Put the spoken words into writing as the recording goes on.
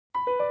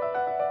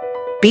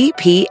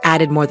BP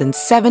added more than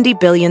 $70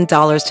 billion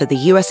to the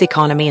U.S.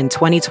 economy in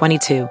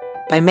 2022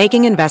 by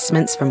making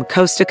investments from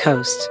coast to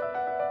coast.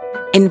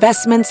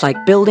 Investments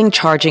like building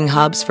charging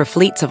hubs for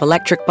fleets of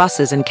electric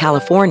buses in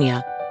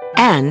California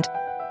and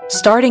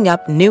starting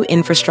up new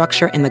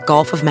infrastructure in the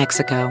Gulf of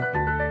Mexico.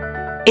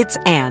 It's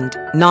and,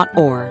 not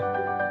or.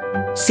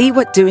 See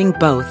what doing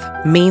both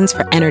means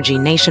for energy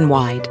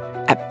nationwide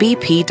at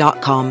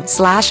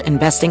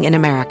bp.com/investing in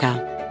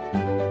America.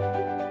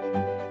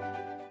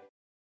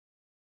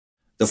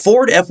 The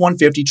Ford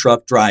F-150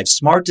 truck drives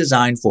smart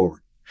design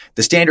forward.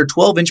 The standard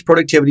 12-inch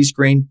productivity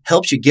screen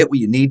helps you get what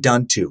you need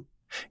done too.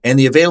 And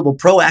the available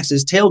Pro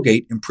Access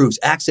tailgate improves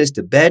access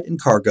to bed and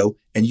cargo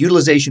and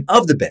utilization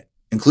of the bed,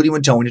 including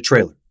when towing a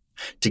trailer.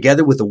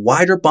 Together with a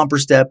wider bumper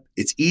step,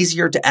 it's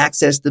easier to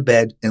access the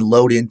bed and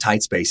load in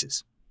tight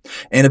spaces.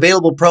 And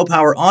available Pro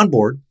Power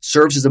onboard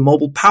serves as a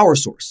mobile power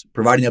source,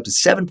 providing up to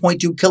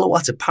 7.2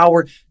 kilowatts of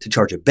power to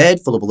charge a bed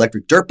full of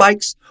electric dirt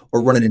bikes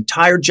or run an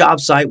entire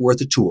job site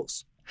worth of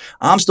tools.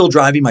 I'm still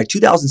driving my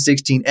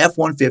 2016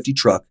 F-150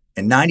 truck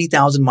and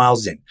 90,000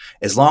 miles in.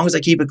 As long as I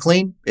keep it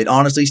clean, it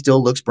honestly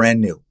still looks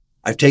brand new.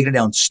 I've taken it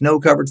down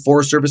snow-covered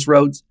Forest Service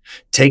roads,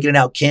 taken it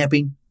out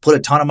camping, put a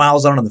ton of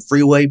miles on the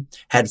freeway,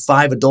 had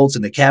 5 adults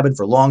in the cabin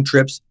for long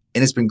trips,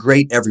 and it's been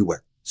great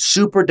everywhere.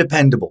 Super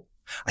dependable.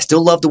 I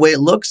still love the way it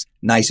looks,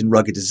 nice and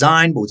rugged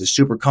design, but with a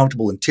super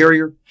comfortable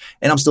interior.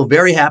 And I'm still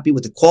very happy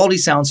with the quality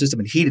sound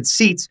system and heated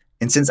seats.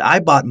 And since I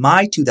bought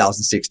my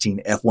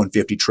 2016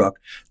 F-150 truck,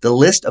 the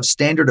list of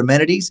standard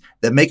amenities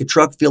that make a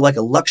truck feel like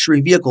a luxury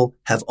vehicle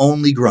have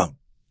only grown.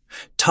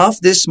 Tough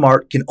this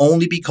smart can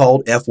only be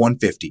called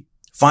F-150.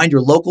 Find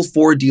your local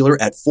Ford dealer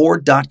at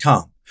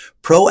Ford.com.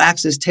 Pro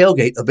Access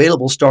tailgate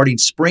available starting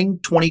spring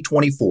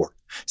 2024.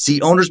 See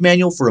Owner's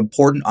Manual for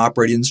important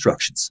operating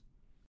instructions.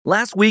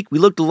 Last week, we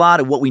looked a lot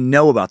at what we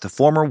know about the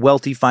former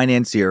wealthy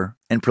financier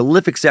and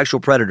prolific sexual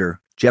predator,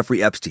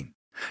 Jeffrey Epstein.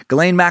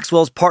 Ghislaine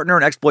Maxwell's partner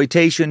in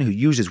exploitation who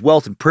used his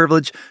wealth and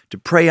privilege to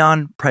prey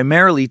on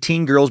primarily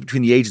teen girls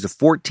between the ages of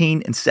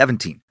 14 and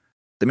 17.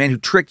 The man who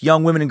tricked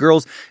young women and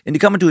girls into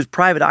coming to his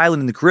private island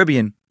in the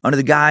Caribbean under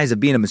the guise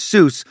of being a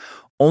masseuse,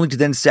 only to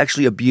then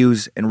sexually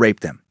abuse and rape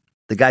them.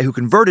 The guy who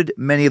converted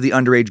many of the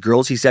underage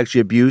girls he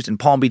sexually abused in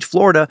Palm Beach,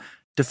 Florida,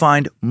 to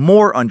find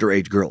more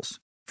underage girls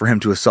for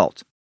him to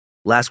assault.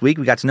 Last week,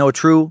 we got to know a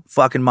true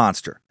fucking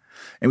monster.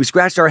 And we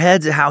scratched our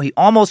heads at how he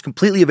almost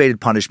completely evaded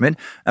punishment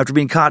after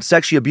being caught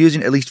sexually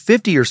abusing at least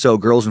 50 or so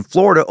girls in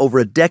Florida over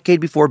a decade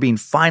before being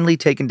finally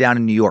taken down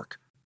in New York.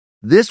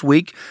 This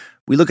week,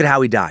 we look at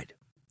how he died.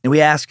 And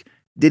we ask,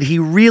 did he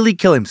really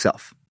kill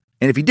himself?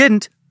 And if he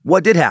didn't,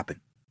 what did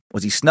happen?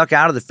 Was he snuck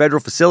out of the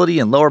federal facility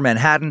in Lower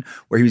Manhattan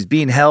where he was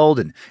being held?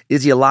 And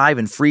is he alive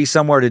and free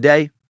somewhere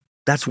today?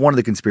 That's one of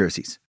the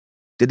conspiracies.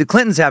 Did the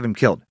Clintons have him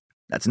killed?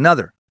 That's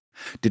another.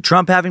 Did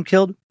Trump have him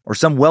killed? Or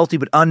some wealthy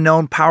but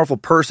unknown powerful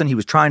person he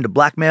was trying to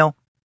blackmail?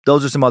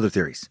 Those are some other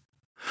theories.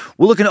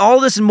 We'll look into all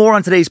this and more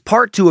on today's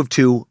part 2 of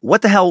 2.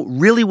 What the hell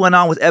really went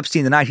on with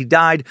Epstein the night he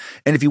died?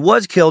 And if he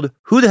was killed,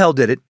 who the hell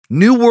did it?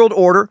 New World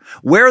Order,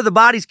 where are the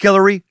bodies,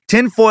 Hillary,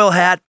 tinfoil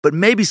hat, but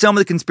maybe some of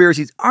the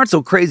conspiracies aren't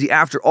so crazy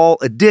after all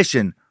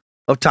edition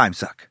of Time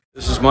Suck.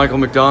 This is Michael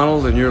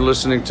McDonald, and you're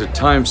listening to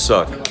Time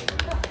Suck.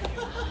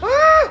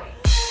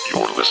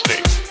 You're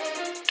listening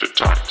to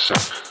Time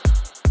Suck.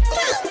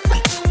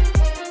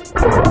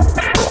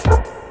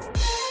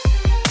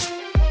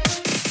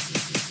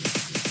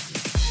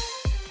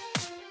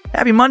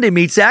 Happy Monday,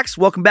 Meat Sacks.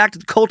 Welcome back to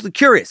the Cult of the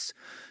Curious.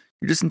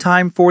 You're just in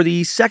time for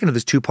the second of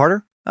this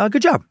two-parter.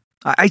 Good job.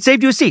 I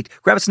saved you a seat.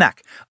 Grab a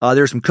snack.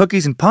 There's some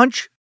cookies and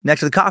punch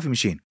next to the coffee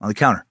machine on the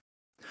counter.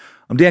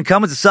 I'm Dan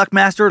Cummins, the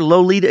Suckmaster,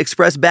 Lolita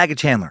Express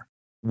baggage handler,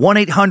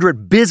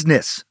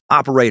 1-800-BUSINESS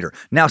operator,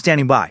 now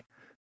standing by.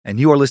 And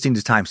you are listening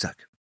to Time Suck.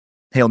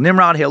 Hail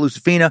Nimrod, hail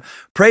Lucifina,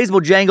 praise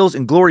Bojangles,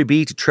 and glory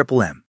be to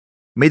Triple M.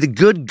 May the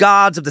good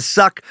gods of the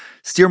suck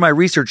steer my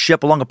research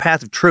ship along a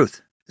path of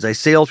truth as I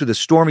sail through the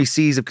stormy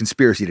seas of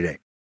conspiracy today.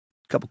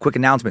 A couple quick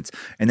announcements,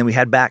 and then we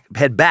head back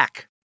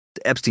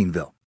to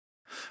Epsteinville.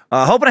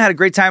 Hoping I had a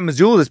great time in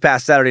Missoula this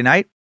past Saturday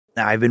night.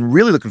 I've been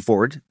really looking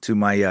forward to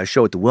my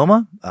show at the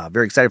Wilma.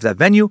 Very excited for that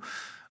venue.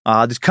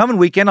 This coming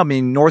weekend, I'll be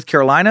in North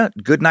Carolina.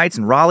 Good nights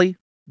in Raleigh.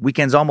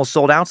 Weekend's almost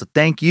sold out, so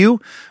thank you.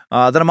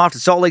 Then I'm off to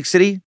Salt Lake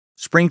City,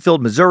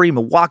 Springfield, Missouri,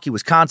 Milwaukee,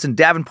 Wisconsin,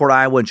 Davenport,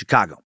 Iowa, and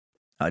Chicago.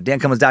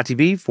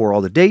 DanCummins.tv for all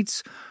the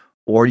dates,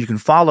 or you can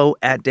follow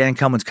at Dan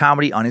Cummins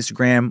Comedy on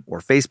Instagram or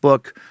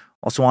Facebook,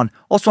 also on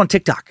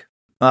TikTok.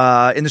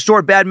 In the store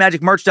at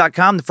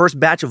badmagicmerch.com, the first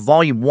batch of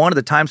Volume 1 of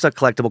the Time Suck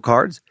collectible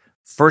cards,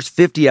 first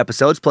 50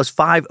 episodes plus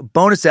 5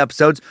 bonus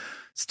episodes,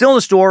 still in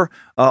the store,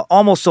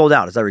 almost sold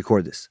out as I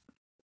record this.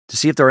 To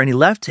see if there are any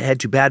left,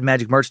 head to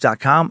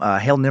badmagicmerch.com.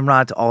 Hail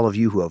Nimrod to all of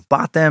you who have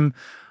bought them.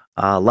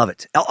 Love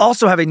it. I'll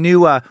also have a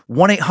new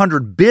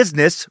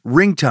 1-800-BUSINESS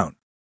ringtone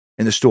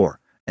in the store,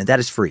 and that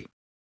is free.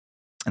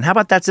 And how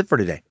about that's it for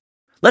today?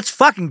 Let's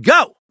fucking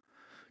go!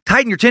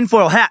 Tighten your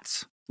tinfoil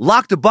hats,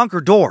 lock the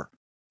bunker door,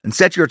 and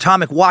set your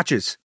atomic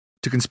watches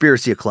to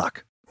conspiracy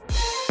o'clock.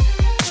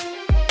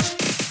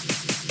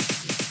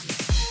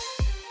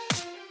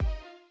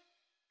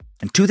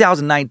 In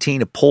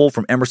 2019, a poll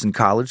from Emerson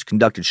College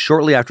conducted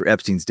shortly after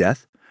Epstein's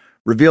death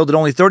revealed that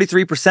only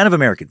 33% of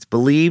Americans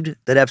believed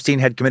that Epstein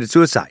had committed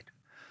suicide.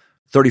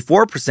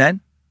 34%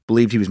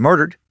 believed he was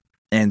murdered,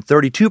 and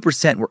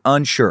 32% were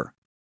unsure.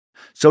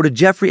 So did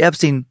Jeffrey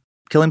Epstein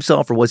kill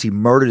himself, or was he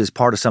murdered as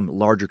part of some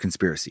larger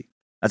conspiracy?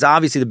 That's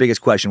obviously the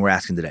biggest question we're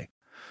asking today.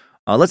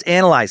 Let's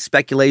analyze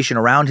speculation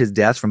around his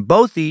death from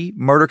both the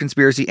murder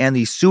conspiracy and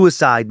the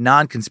suicide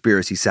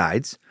non-conspiracy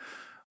sides.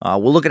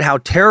 We'll look at how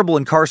terrible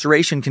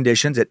incarceration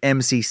conditions at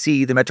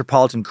MCC, the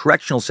Metropolitan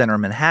Correctional Center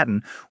in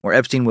Manhattan, where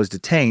Epstein was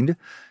detained,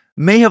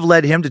 may have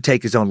led him to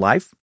take his own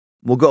life.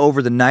 We'll go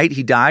over the night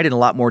he died in a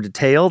lot more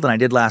detail than I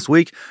did last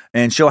week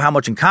and show how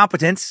much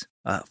incompetence,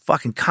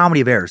 fucking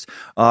comedy of errors,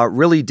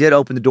 really did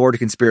open the door to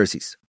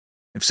conspiracies.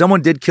 If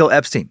someone did kill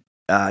Epstein,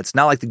 it's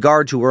not like the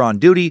guards who were on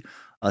duty,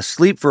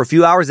 asleep for a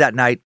few hours that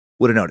night,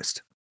 would have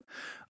noticed.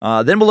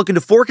 Then we'll look into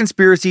 4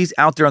 conspiracies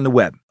out there on the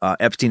web.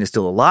 Epstein is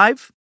still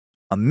alive.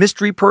 A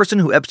mystery person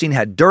who Epstein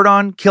had dirt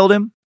on killed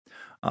him.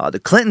 The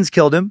Clintons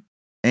killed him.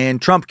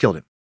 And Trump killed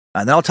him.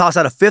 And then I'll toss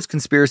out a 5th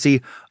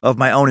conspiracy of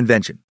my own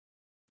invention.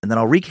 And then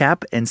I'll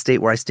recap and state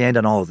where I stand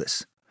on all of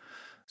this.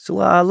 So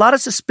a lot of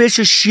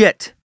suspicious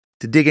shit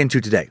to dig into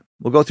today.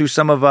 We'll go through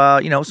some of,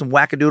 some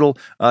wackadoodle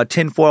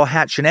tinfoil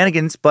hat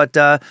shenanigans, but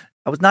I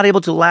was not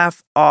able to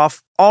laugh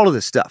off all of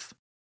this stuff.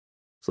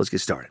 So let's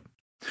get started.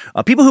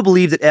 People who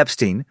believe that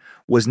Epstein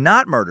was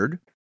not murdered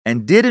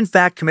and did in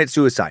fact commit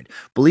suicide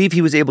believe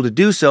he was able to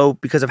do so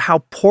because of how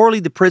poorly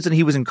the prison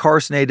he was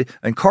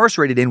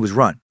incarcerated in was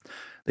run.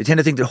 They tend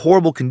to think that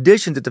horrible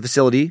conditions at the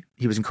facility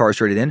he was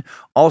incarcerated in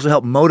also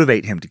helped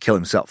motivate him to kill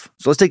himself.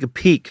 So let's take a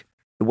peek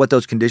at what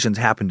those conditions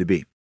happen to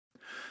be.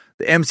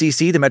 The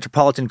MCC, the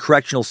Metropolitan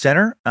Correctional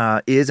Center,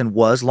 is and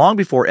was, long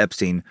before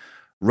Epstein,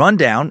 run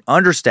down,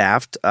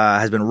 understaffed,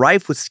 has been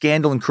rife with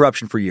scandal and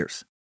corruption for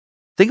years.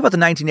 Think about the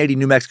 1980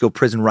 New Mexico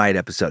prison riot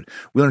episode.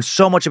 We learned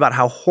so much about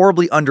how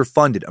horribly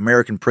underfunded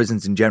American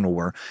prisons in general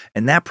were,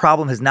 and that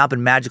problem has not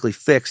been magically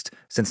fixed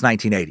since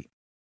 1980.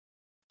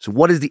 So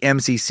what is the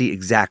MCC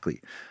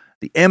exactly?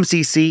 The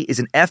MCC is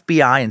an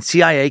FBI and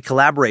CIA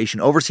collaboration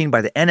overseen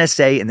by the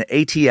NSA and the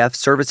ATF,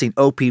 servicing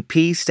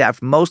OPP,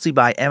 staffed mostly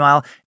by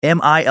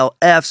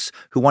MILFs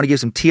who want to give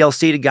some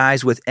TLC to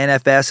guys with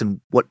NFS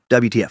and what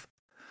WTF.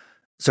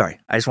 Sorry,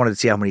 I just wanted to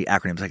see how many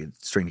acronyms I could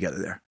string together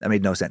there. That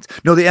made no sense.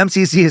 No, the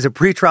MCC is a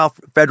pretrial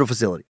federal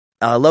facility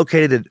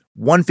located at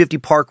 150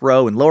 Park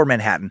Row in Lower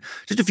Manhattan,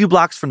 just a few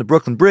blocks from the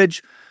Brooklyn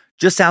Bridge,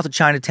 just south of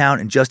Chinatown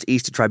and just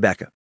east of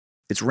Tribeca.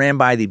 It's ran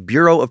by the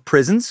Bureau of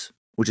Prisons,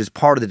 which is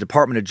part of the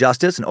Department of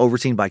Justice and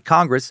overseen by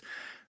Congress,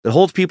 that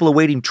holds people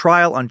awaiting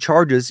trial on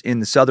charges in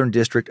the Southern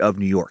District of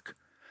New York.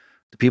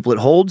 The people it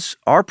holds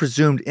are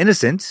presumed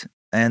innocent,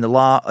 and the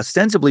law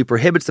ostensibly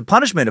prohibits the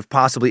punishment of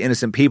possibly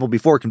innocent people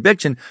before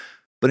conviction,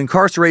 but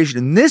incarceration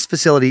in this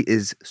facility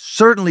is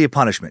certainly a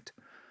punishment.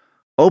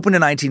 Opened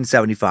in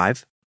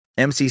 1975,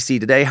 MCC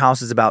today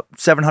houses about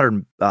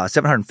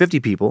 750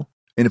 people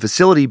in a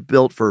facility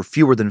built for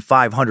fewer than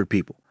 500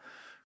 people.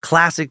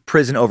 Classic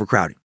prison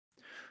overcrowding.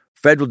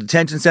 Federal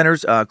detention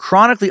centers,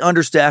 chronically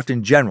understaffed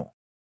in general.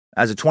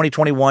 As of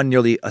 2021,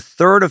 nearly a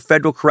third of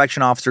federal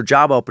correction officer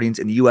job openings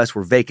in the U.S.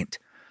 were vacant.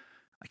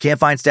 I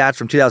can't find stats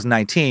from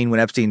 2019 when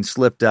Epstein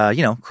slipped,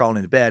 crawling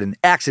into bed and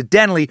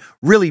accidentally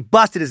really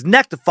busted his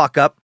neck to fuck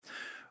up,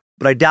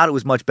 but I doubt it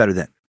was much better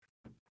then.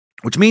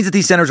 Which means that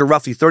these centers are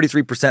roughly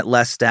 33%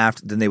 less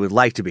staffed than they would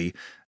like to be,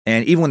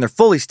 and even when they're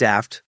fully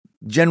staffed,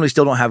 generally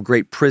still don't have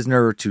great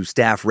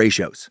prisoner-to-staff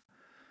ratios.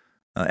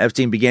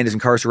 Epstein began his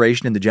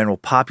incarceration in the general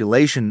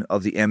population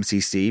of the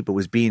MCC, but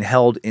was being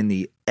held in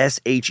the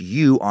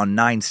SHU on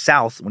 9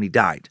 South when he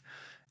died.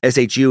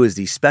 SHU is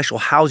the Special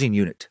Housing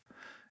Unit.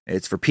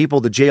 It's for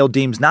people the jail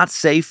deems not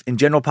safe in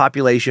general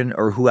population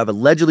or who have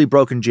allegedly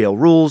broken jail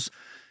rules.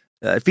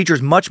 It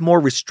features much more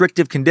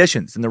restrictive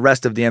conditions than the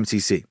rest of the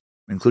MCC,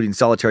 including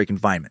solitary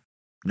confinement.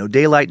 No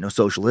daylight, no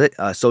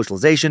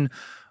socialization,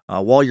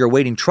 while you're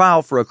awaiting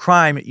trial for a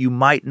crime you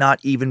might not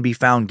even be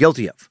found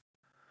guilty of.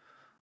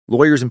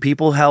 Lawyers and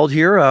people held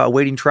here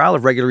awaiting trial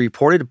have regularly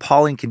reported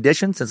appalling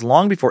conditions since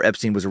long before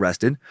Epstein was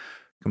arrested.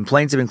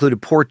 Complaints have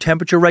included poor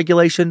temperature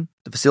regulation.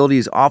 The facility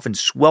is often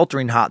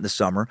sweltering hot in the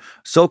summer,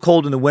 so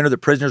cold in the winter that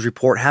prisoners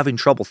report having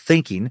trouble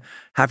thinking,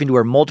 having to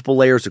wear multiple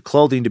layers of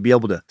clothing to be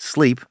able to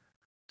sleep.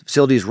 The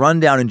facility is run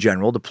down in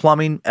general. The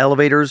plumbing,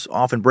 elevators,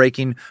 often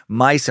breaking,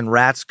 mice and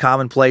rats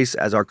commonplace,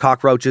 as are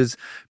cockroaches.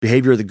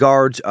 Behavior of the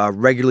guards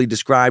regularly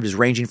described as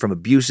ranging from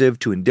abusive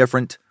to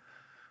indifferent.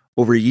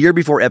 Over a year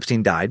before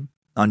Epstein died,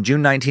 on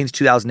June 19,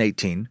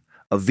 2018,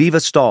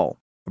 Aviva Stahl,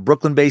 a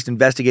Brooklyn-based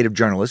investigative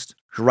journalist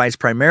who writes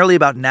primarily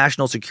about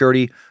national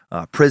security,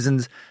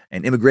 prisons,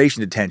 and immigration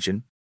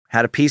detention,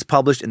 had a piece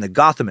published in The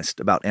Gothamist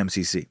about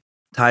MCC,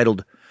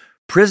 titled,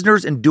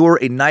 "Prisoners Endure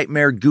a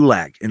Nightmare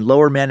Gulag in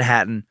Lower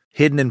Manhattan,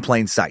 Hidden in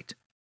Plain Sight."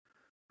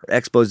 Her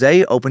expose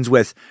opens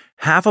with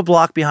half a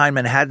block behind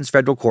Manhattan's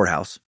federal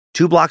courthouse,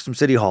 2 blocks from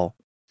City Hall,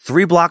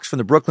 3 blocks from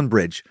the Brooklyn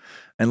Bridge,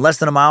 and less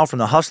than a mile from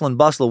the hustle and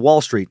bustle of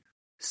Wall Street,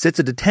 sits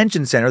a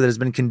detention center that has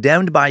been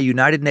condemned by a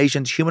United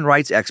Nations human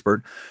rights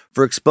expert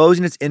for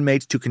exposing its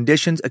inmates to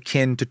conditions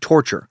akin to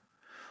torture.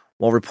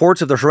 While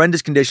reports of the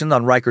horrendous conditions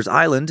on Rikers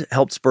Island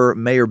helped spur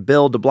Mayor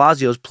Bill de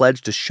Blasio's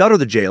pledge to shutter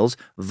the jail's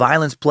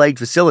violence-plagued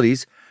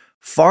facilities,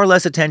 far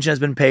less attention has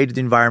been paid to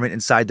the environment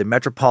inside the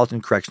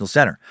Metropolitan Correctional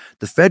Center,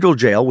 the federal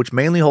jail which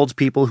mainly holds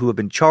people who have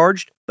been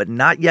charged but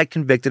not yet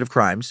convicted of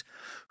crimes,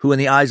 who in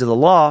the eyes of the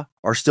law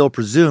are still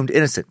presumed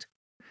innocent.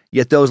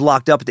 Yet those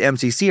locked up at the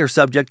MCC are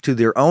subject to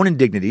their own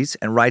indignities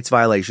and rights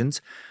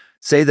violations,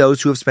 say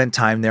those who have spent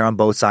time there on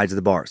both sides of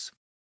the bars.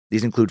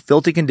 These include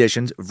filthy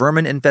conditions,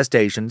 vermin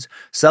infestations,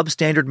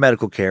 substandard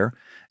medical care,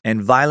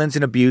 and violence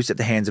and abuse at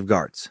the hands of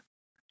guards.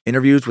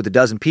 Interviews with a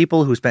dozen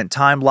people who spent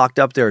time locked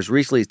up there as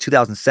recently as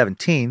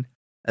 2017,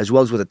 as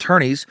well as with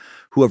attorneys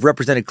who have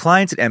represented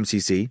clients at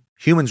MCC,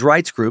 human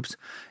rights groups,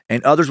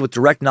 and others with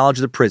direct knowledge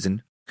of the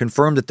prison,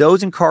 confirmed that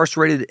those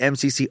incarcerated at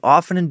MCC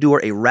often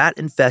endure a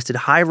rat-infested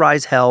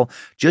high-rise hell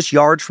just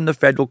yards from the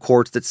federal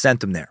courts that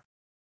sent them there.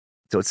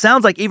 So it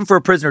sounds like even for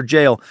a prisoner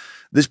jail,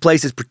 this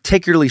place is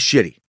particularly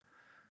shitty.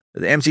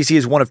 The MCC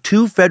is one of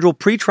two federal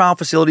pretrial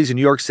facilities in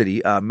New York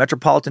City,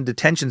 Metropolitan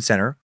Detention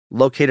Center,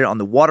 located on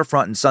the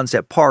waterfront in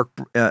Sunset Park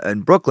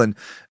in Brooklyn,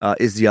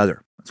 is the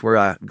other. That's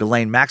where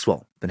Ghislaine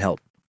Maxwell been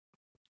held.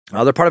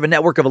 They're part of a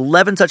network of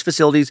 11 such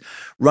facilities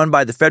run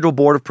by the Federal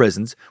Board of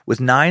Prisons, with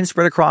 9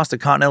 spread across the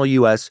continental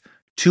U.S.,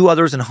 2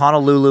 others in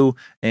Honolulu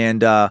and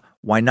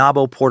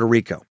Guaynabo, Puerto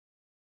Rico.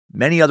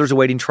 Many others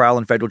awaiting trial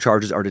and federal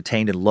charges are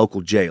detained in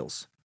local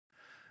jails.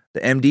 The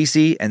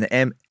MDC and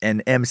the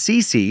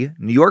MCC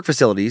New York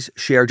facilities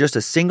share just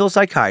a single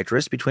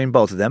psychiatrist between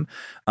both of them.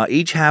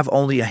 Each have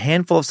only a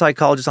handful of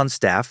psychologists on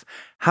staff.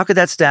 How could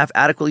that staff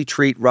adequately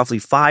treat roughly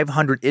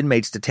 500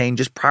 inmates detained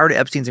just prior to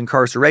Epstein's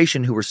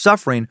incarceration who were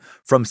suffering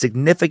from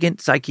significant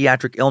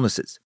psychiatric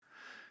illnesses?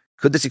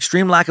 Could this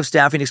extreme lack of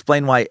staffing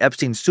explain why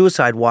Epstein's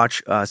suicide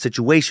watch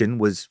situation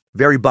was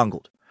very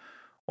bungled?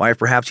 Why, if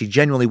perhaps he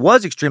genuinely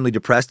was extremely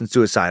depressed and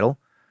suicidal,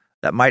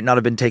 that might not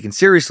have been taken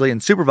seriously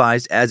and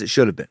supervised as it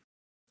should have been.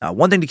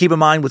 One thing to keep in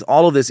mind with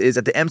all of this is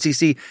at the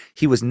MCC,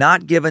 he was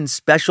not given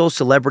special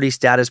celebrity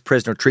status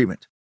prisoner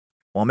treatment.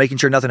 While making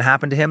sure nothing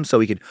happened to him so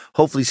he could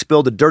hopefully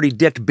spill the dirty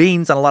dicked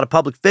beans on a lot of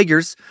public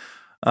figures,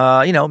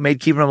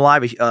 made keeping him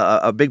alive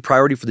a big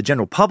priority for the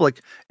general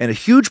public and a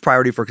huge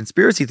priority for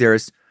conspiracy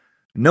theorists,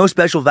 no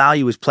special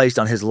value is placed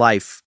on his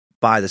life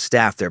by the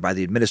staff there, by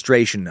the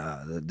administration,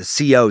 the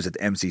COs at the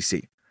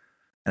MCC.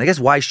 And I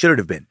guess why should it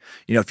have been?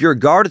 If you're a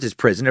guard at this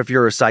prison, if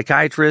you're a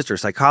psychiatrist or a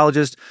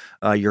psychologist,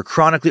 you're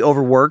chronically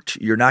overworked,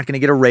 you're not going to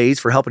get a raise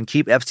for helping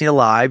keep Epstein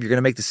alive, you're going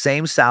to make the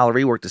same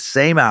salary, work the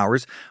same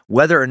hours,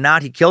 whether or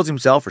not he kills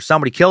himself or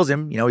somebody kills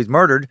him, he's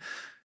murdered.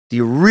 Do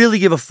you really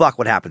give a fuck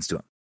what happens to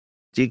him?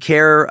 Do you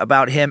care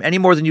about him any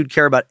more than you'd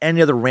care about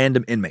any other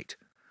random inmate?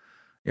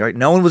 Right?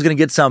 No one was going to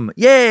get some,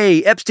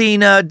 yay, Epstein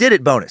did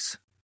it bonus.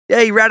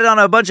 Yeah, he ratted on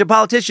a bunch of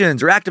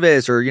politicians or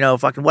activists or,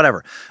 fucking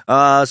whatever.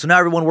 So now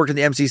everyone working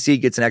in the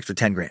MCC gets an extra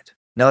 $10,000.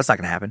 No, that's not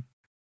going to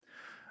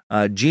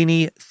happen.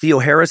 Jeannie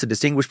Theoharis, a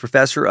distinguished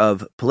professor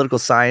of political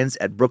science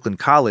at Brooklyn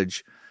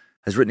College,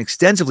 has written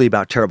extensively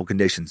about terrible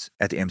conditions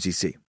at the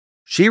MCC.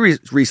 She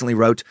recently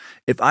wrote,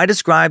 "If I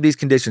describe these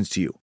conditions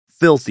to you,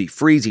 filthy,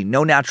 freezing,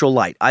 no natural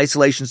light,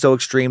 isolation so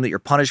extreme that you're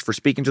punished for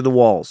speaking to the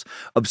walls,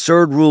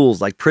 absurd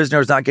rules like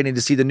prisoners not getting to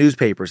see the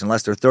newspapers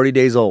unless they're 30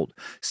 days old,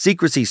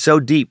 secrecy so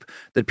deep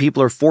that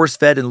people are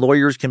force-fed and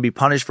lawyers can be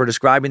punished for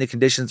describing the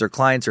conditions their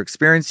clients are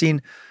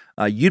experiencing,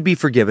 you'd be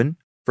forgiven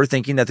for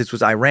thinking that this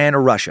was Iran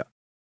or Russia.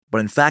 But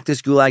in fact,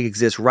 this gulag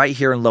exists right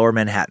here in Lower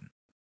Manhattan."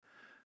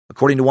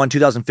 According to one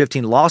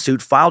 2015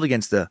 lawsuit filed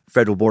against the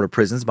Federal Board of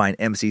Prisons by an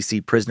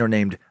MCC prisoner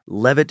named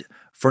Levitt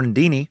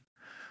Fernandini,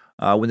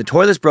 when the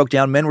toilets broke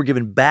down, men were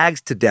given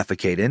bags to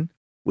defecate in,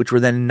 which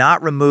were then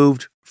not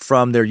removed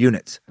from their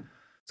units.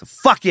 So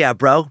fuck yeah,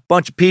 bro.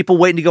 Bunch of people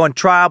waiting to go on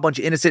trial, bunch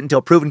of innocent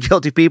until proven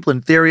guilty people,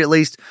 in theory at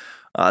least,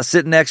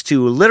 sitting next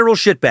to literal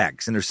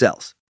shitbags in their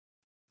cells.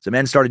 So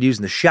men started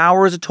using the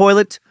shower as a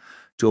toilet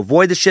to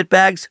avoid the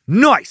shitbags.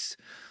 Nice!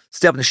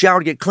 Step in the shower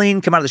to get clean,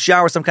 come out of the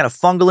shower with some kind of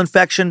fungal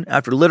infection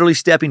after literally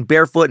stepping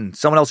barefoot in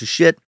someone else's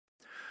shit.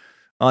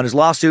 On his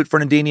lawsuit,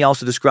 Fernandini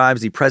also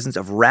describes the presence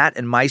of rat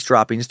and mice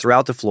droppings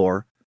throughout the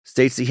floor,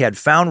 states that he had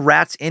found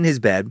rats in his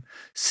bed,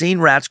 seen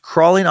rats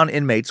crawling on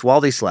inmates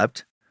while they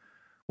slept.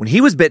 When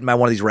he was bitten by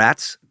one of these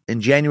rats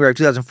in January of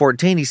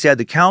 2014, he said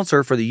the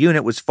counselor for the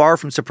unit was far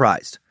from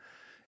surprised.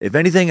 If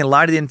anything, in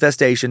light of the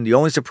infestation, the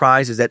only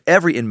surprise is that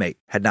every inmate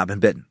had not been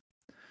bitten.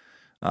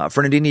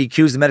 Fernandini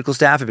accused the medical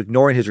staff of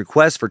ignoring his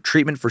request for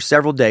treatment for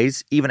several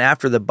days, even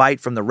after the bite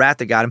from the rat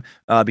that got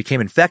him became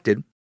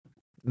infected.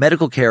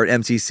 Medical care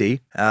at MCC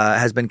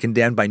has been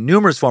condemned by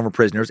numerous former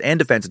prisoners and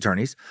defense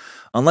attorneys.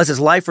 Unless it's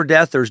life or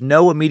death, there's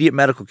no immediate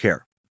medical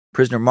care.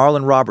 Prisoner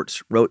Marlon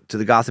Roberts wrote to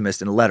the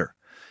Gothamist in a letter.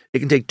 It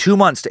can take 2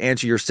 months to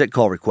answer your sick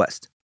call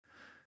request.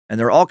 And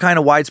there are all kinds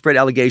of widespread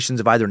allegations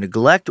of either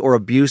neglect or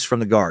abuse from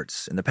the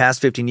guards. In the past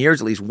 15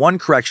 years, at least one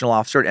correctional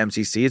officer at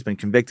MCC has been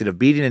convicted of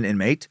beating an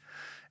inmate,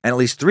 and at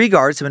least 3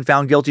 guards have been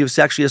found guilty of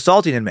sexually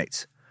assaulting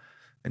inmates.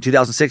 In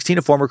 2016,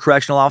 a former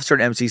correctional officer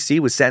at MCC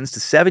was sentenced to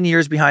 7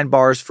 years behind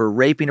bars for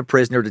raping a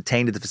prisoner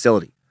detained at the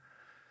facility.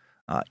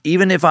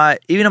 Even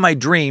in my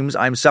dreams,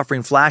 I'm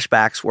suffering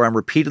flashbacks where I'm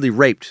repeatedly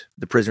raped,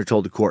 the prisoner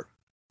told the court.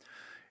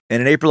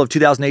 And in April of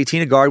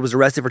 2018, a guard was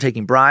arrested for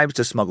taking bribes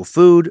to smuggle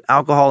food,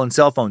 alcohol, and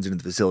cell phones into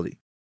the facility.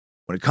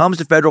 When it comes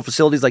to federal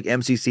facilities like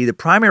MCC, the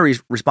primary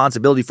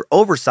responsibility for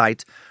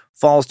oversight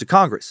falls to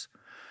Congress,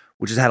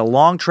 which has had a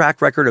long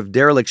track record of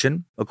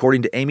dereliction,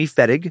 according to Amy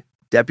Fettig,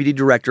 Deputy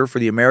Director for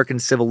the American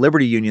Civil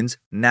Liberty Union's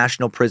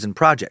National Prison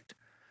Project.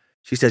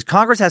 She says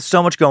Congress has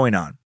so much going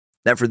on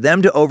that for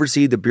them to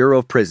oversee the Bureau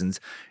of Prisons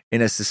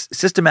in a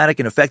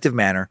systematic and effective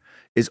manner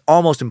is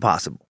almost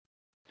impossible.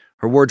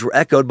 Her words were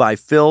echoed by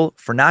Phil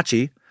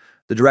Fernacci,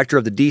 the director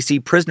of the D.C.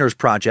 Prisoners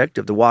Project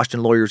of the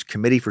Washington Lawyers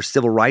Committee for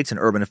Civil Rights and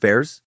Urban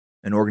Affairs,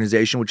 an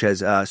organization which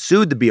has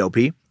sued the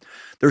BOP.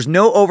 There's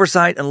no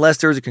oversight unless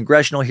there's a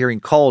congressional hearing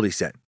called, he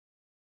said.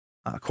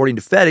 According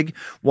to Fettig,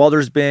 while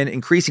there's been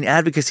increasing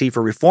advocacy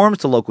for reforms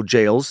to local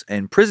jails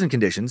and prison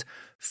conditions,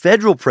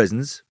 federal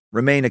prisons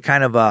remain a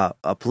kind of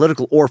a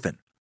political orphan.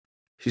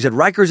 She said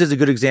Rikers is a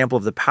good example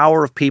of the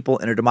power of people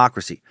in a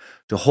democracy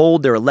to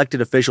hold their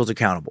elected officials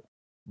accountable.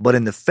 But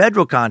in the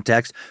federal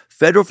context,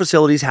 federal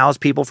facilities house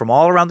people from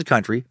all around the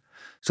country,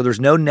 so there's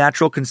no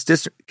natural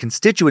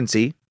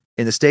constituency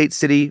in the state,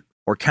 city,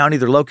 or county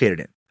they're located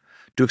in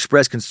to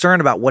express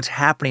concern about what's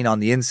happening on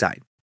the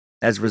inside.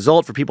 As a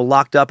result, for people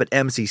locked up at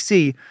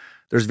MCC,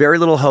 there's very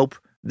little hope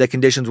that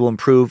conditions will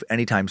improve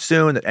anytime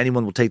soon, that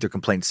anyone will take their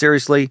complaints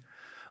seriously.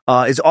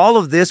 Is all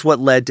of this what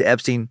led to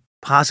Epstein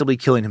possibly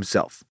killing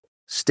himself?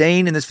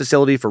 Staying in this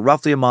facility for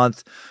roughly a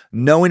month,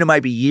 knowing it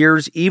might be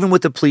years, even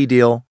with the plea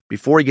deal,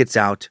 before he gets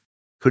out.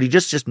 Could he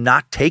just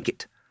not take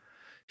it?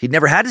 He'd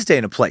never had to stay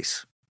in a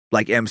place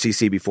like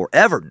MCC before,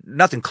 ever.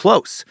 Nothing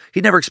close.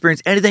 He'd never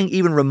experienced anything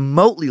even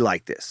remotely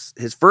like this.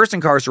 His first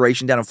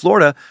incarceration down in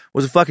Florida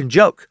was a fucking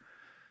joke.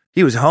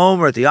 He was home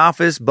or at the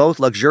office, both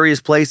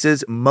luxurious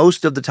places,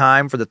 most of the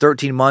time for the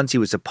 13 months he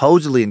was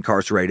supposedly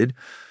incarcerated.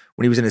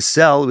 When he was in his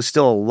cell, it was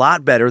still a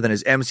lot better than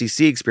his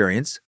MCC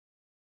experience.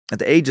 At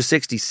the age of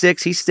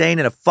 66, he's staying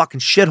in a fucking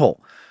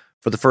shithole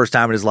for the first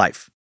time in his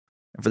life.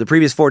 And for the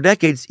previous 4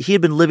 decades, he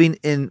had been living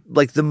in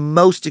like the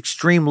most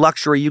extreme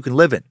luxury you can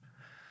live in.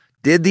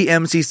 Did the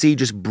MCC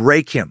just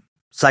break him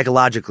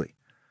psychologically?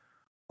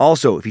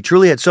 Also, if he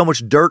truly had so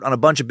much dirt on a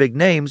bunch of big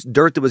names,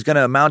 dirt that was going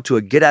to amount to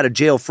a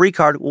get-out-of-jail-free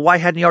card, well, why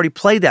hadn't he already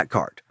played that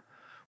card?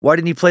 Why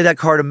didn't he play that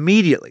card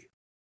immediately?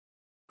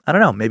 I don't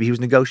know. Maybe he was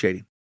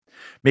negotiating.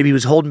 Maybe he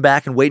was holding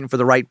back and waiting for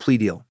the right plea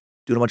deal,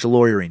 doing a bunch of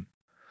lawyering.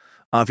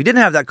 If he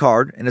didn't have that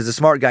card, and as a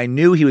smart guy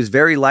knew he was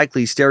very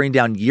likely staring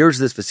down years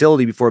of this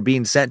facility before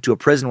being sent to a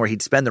prison where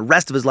he'd spend the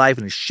rest of his life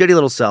in a shitty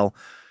little cell,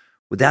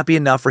 would that be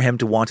enough for him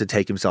to want to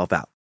take himself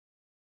out?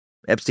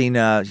 Epstein,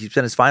 he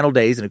spent his final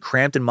days in a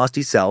cramped and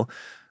musty cell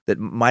that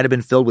might have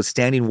been filled with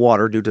standing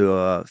water due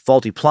to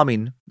faulty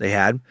plumbing they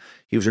had.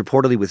 He was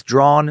reportedly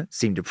withdrawn,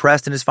 seemed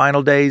depressed in his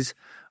final days.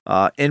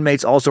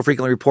 Inmates also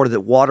frequently reported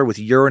that water with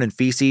urine and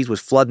feces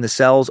was flooding the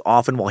cells,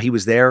 often while he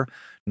was there.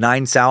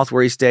 9 South,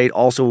 where he stayed,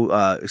 also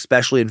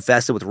especially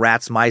infested with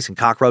rats, mice, and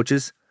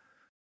cockroaches.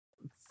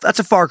 That's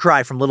a far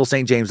cry from Little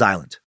St. James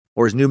Island,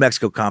 or his New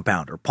Mexico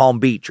compound, or Palm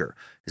Beach, or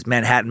his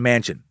Manhattan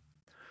mansion.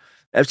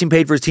 Epstein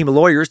paid for his team of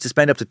lawyers to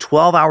spend up to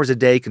 12 hours a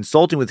day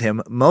consulting with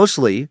him,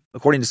 mostly,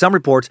 according to some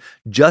reports,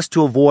 just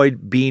to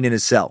avoid being in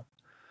his cell.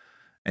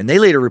 And they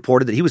later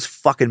reported that he was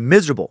fucking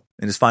miserable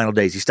in his final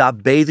days. He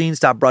stopped bathing,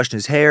 stopped brushing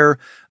his hair,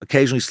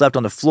 occasionally slept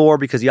on the floor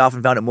because he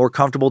often found it more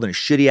comfortable than a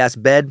shitty-ass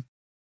bed.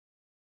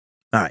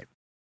 All right.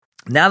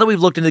 Now that we've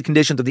looked into the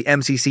conditions of the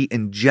MCC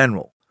in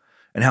general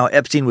and how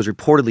Epstein was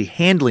reportedly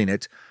handling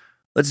it,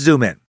 let's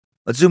zoom in.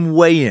 Let's zoom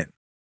way in.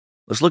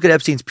 Let's look at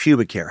Epstein's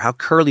pubic hair. How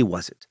curly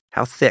was it?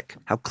 How thick?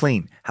 How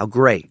clean? How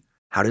gray?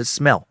 How did it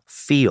smell?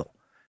 Feel?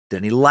 Did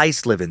any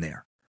lice live in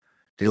there?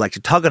 Did he like to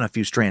tug on a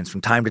few strands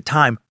from time to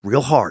time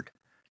real hard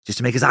just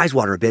to make his eyes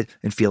water a bit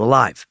and feel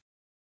alive?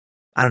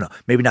 I don't know.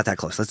 Maybe not that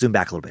close. Let's zoom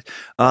back a little bit.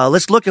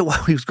 Let's look at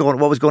what was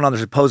going on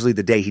there supposedly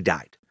the day he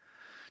died.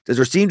 Does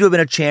there seem to have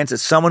been a chance that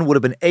someone would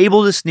have been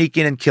able to sneak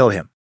in and kill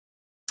him?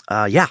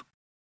 Yeah,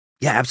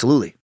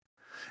 absolutely.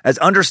 As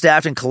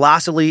understaffed and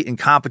colossally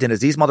incompetent as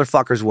these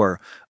motherfuckers were,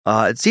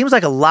 it seems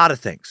like a lot of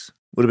things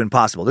would have been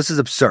possible. This is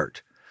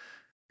absurd.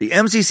 The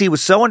MCC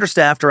was so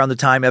understaffed around the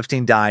time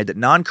Epstein died that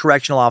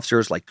non-correctional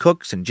officers like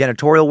cooks and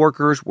janitorial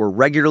workers were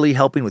regularly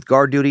helping with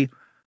guard duty.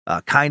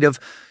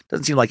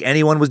 Doesn't seem like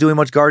anyone was doing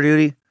much guard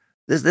duty.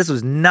 This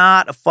was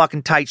not a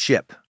fucking tight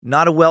ship,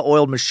 not a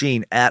well-oiled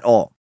machine at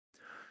all.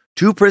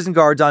 2 prison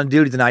guards on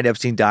duty the night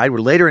Epstein died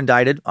were later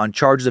indicted on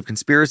charges of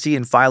conspiracy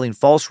and filing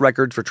false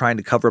records for trying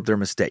to cover up their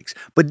mistakes.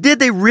 But did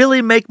they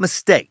really make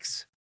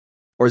mistakes?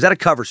 Or is that a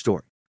cover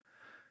story?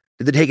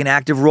 Did they take an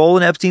active role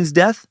in Epstein's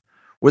death?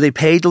 Were they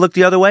paid to look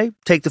the other way,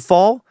 take the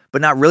fall,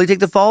 but not really take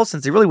the fall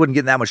since they really wouldn't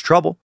get in that much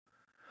trouble?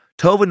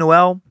 Tova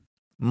Noel,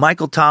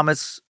 Michael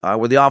Thomas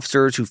were the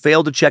officers who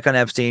failed to check on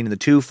Epstein, and the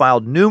 2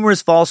 filed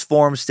numerous false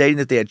forms stating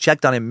that they had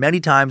checked on him many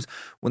times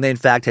when they in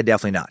fact had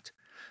definitely not.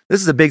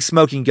 This is a big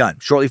smoking gun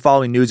shortly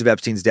following news of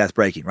Epstein's death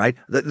breaking, right?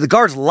 The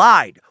guards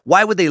lied.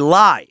 Why would they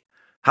lie?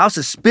 How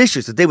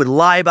suspicious that they would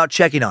lie about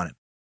checking on him.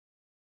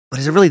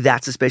 But is it really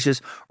that suspicious,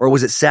 or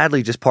was it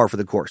sadly just par for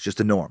the course, just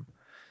a norm?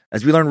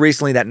 As we learned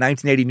recently, that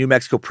 1980 New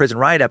Mexico prison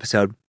riot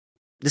episode,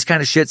 this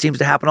kind of shit seems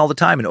to happen all the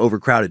time in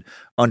overcrowded,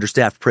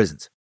 understaffed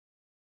prisons.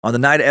 On the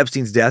night of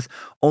Epstein's death,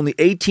 only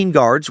 18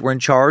 guards were in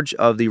charge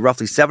of the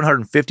roughly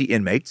 750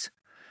 inmates.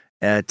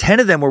 10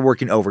 of them were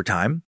working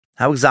overtime.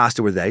 How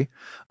exhausted were they?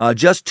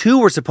 Just 2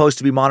 were supposed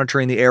to be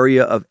monitoring the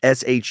area of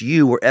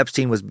SHU where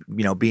Epstein was,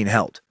 being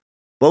held.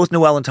 Both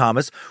Noel and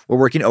Thomas were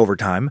working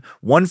overtime,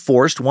 one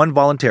forced, one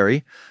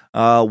voluntary.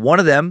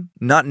 One of them,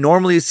 not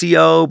normally a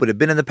CO, but had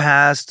been in the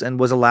past and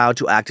was allowed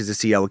to act as a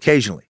CO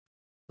occasionally.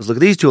 Let's look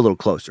at these two a little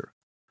closer.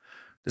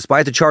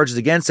 Despite the charges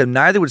against them,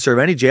 neither would serve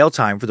any jail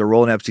time for their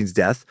role in Epstein's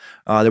death.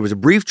 There was a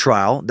brief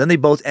trial. Then they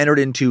both entered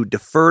into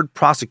deferred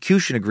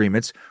prosecution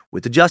agreements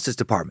with the Justice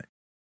Department.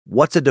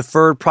 What's a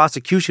deferred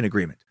prosecution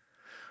agreement?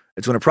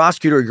 It's when a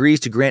prosecutor agrees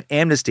to grant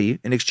amnesty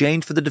in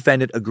exchange for the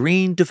defendant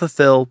agreeing to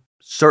fulfill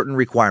certain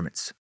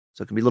requirements.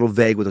 So it can be a little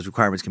vague what those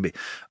requirements can be.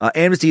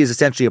 Amnesty is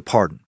essentially a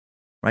pardon,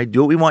 right?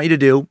 Do what we want you to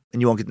do,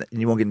 and you won't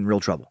get in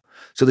real trouble.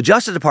 So the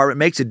Justice Department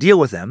makes a deal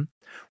with them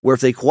where if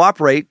they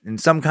cooperate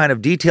and some kind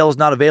of detail is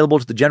not available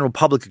to the general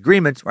public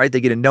agreement, right, they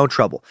get in no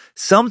trouble.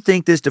 Some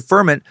think this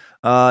deferment,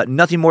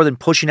 nothing more than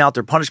pushing out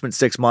their punishment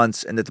 6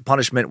 months, and that the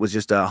punishment was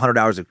just 100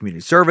 hours of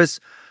community service.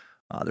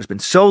 There's been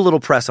so little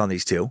press on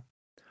these two.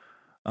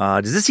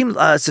 Does this seem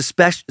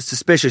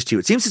suspicious to you?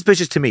 It seems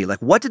suspicious to me.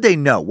 Like, what did they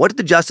know? What did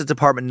the Justice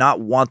Department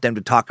not want them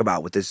to talk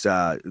about with this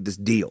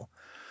deal?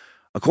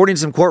 According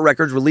to some court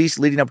records released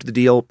leading up to the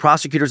deal,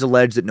 prosecutors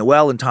alleged that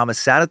Noel and Thomas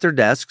sat at their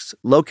desks,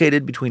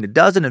 located between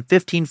 12 and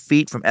 15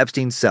 feet from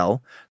Epstein's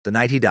cell the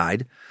night he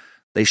died.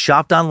 They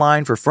shopped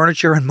online for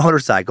furniture and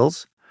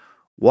motorcycles,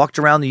 walked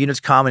around the unit's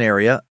common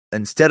area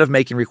instead of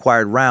making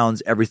required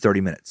rounds every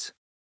 30 minutes.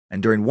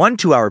 And during one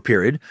 2-hour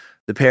period,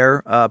 the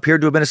pair appeared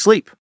to have been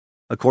asleep,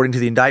 according to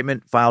the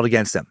indictment filed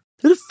against them.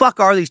 Who the fuck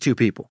are these two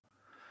people?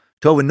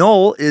 Tova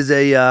Noel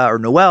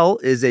Noel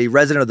is a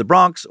resident of the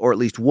Bronx, or at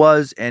least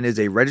was, and is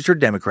a registered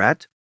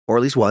Democrat, or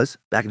at least was,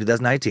 back in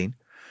 2019.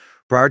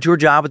 Prior to her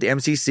job at the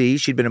MCC,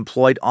 she'd been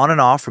employed on and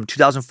off from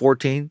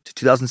 2014 to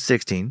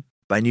 2016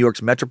 by New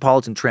York's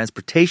Metropolitan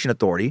Transportation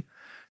Authority,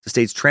 the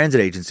state's transit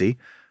agency,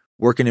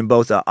 working in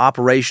both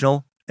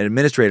operational and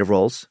administrative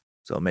roles.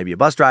 So maybe a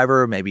bus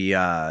driver, maybe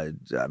a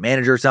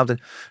manager or something.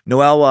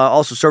 Noel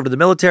also served in the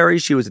military.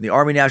 She was in the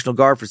Army National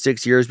Guard for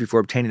 6 years before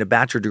obtaining a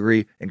bachelor's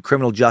degree in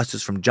criminal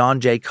justice from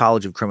John Jay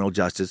College of Criminal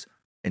Justice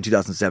in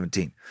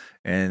 2017.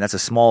 And that's a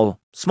small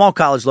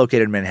college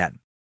located in Manhattan.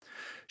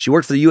 She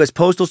worked for the U.S.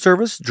 Postal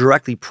Service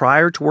directly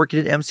prior to working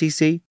at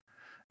MCC.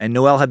 And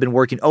Noel had been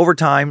working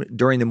overtime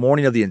during the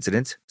morning of the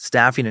incident,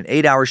 staffing an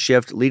 8-hour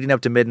shift leading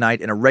up to midnight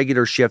and a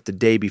regular shift the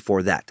day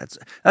before that.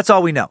 That's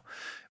all we know.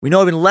 We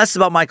know even less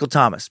about Michael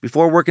Thomas.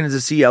 Before working as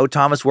a CO,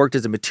 Thomas worked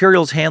as a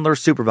materials handler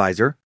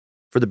supervisor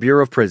for the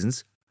Bureau of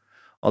Prisons,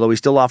 although he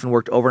still often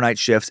worked overnight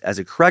shifts as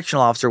a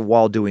correctional officer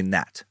while doing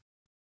that.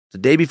 The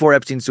day before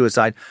Epstein's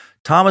suicide,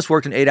 Thomas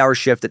worked an 8-hour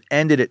shift that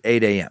ended at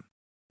 8 a.m.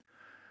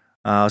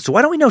 So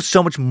why don't we know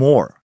so much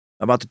more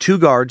about the two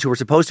guards who were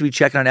supposed to be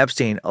checking on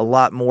Epstein a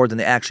lot more than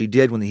they actually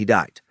did when he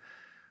died?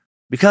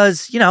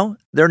 Because,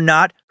 they're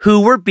not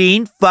who we're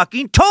being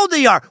fucking told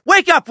they are.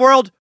 Wake up,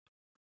 world!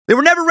 They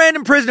were never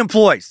random prison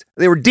employees.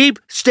 They were deep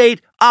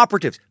state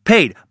operatives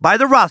paid by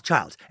the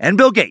Rothschilds and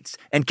Bill Gates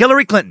and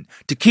Hillary Clinton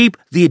to keep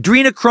the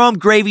adrenochrome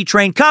gravy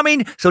train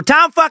coming so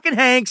Tom fucking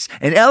Hanks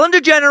and Ellen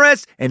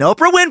DeGeneres and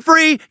Oprah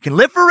Winfrey can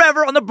live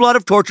forever on the blood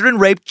of tortured and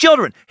raped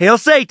children. Hail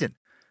Satan.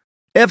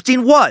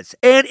 Epstein was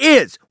and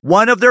is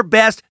one of their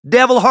best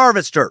devil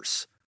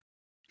harvesters.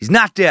 He's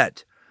not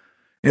dead.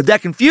 And if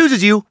that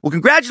confuses you, well,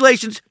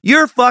 congratulations,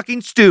 you're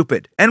fucking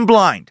stupid and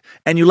blind,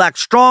 and you lack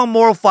strong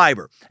moral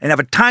fiber, and have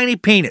a tiny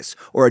penis,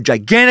 or a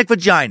gigantic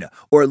vagina,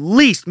 or at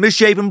least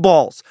misshapen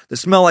balls that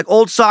smell like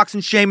old socks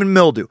and shame and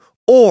mildew,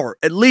 or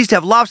at least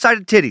have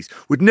lopsided titties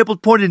with nipples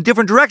pointed in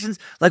different directions,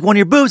 like one of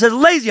your boobs has a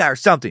lazy eye or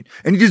something,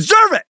 and you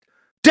deserve it,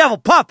 devil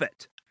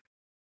puppet.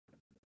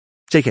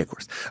 JK, of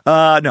course.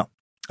 No.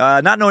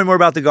 Not knowing more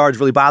about the guards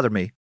really bothered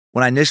me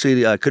when I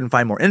initially couldn't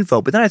find more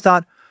info, but then I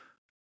thought,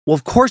 well,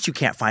 of course you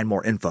can't find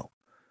more info,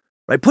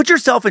 right? Put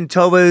yourself in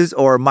Tova's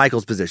or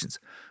Michael's positions,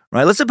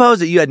 right? Let's suppose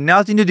that you had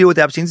nothing to do with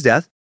Epstein's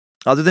death,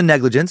 other than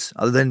negligence,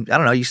 other than, I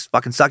don't know, you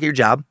fucking suck at your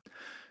job.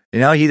 He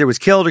either was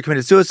killed or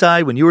committed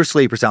suicide when you were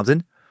asleep or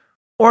something.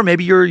 Or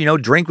maybe your,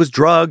 drink was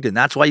drugged and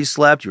that's why you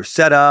slept, you were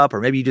set up, or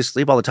maybe you just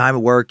sleep all the time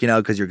at work,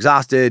 because you're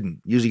exhausted and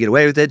usually get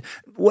away with it.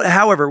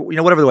 However,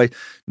 whatever the way,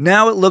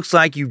 now it looks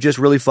like you've just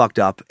really fucked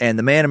up, and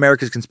the man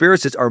America's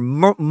conspiracists are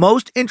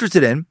most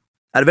interested in,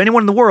 out of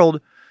anyone in the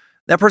world,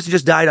 that person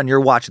just died on your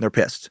watch and they're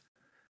pissed.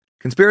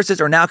 Conspiracists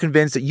are now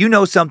convinced that you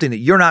know something that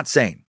you're not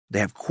saying. They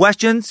have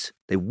questions.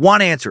 They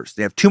want answers.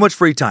 They have too much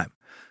free time.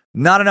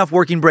 Not enough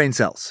working brain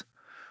cells.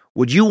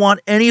 Would you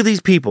want any of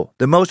these people,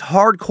 the most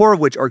hardcore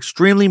of which are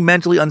extremely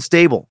mentally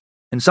unstable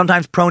and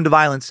sometimes prone to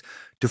violence,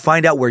 to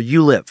find out where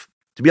you live,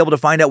 to be able to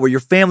find out where your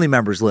family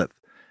members live?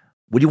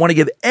 Would you want to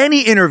give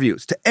any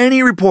interviews to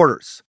any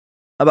reporters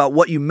about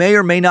what you may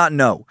or may not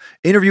know?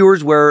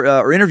 Interviews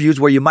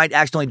where you might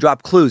accidentally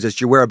drop clues as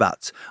to your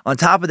whereabouts. On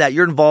top of that,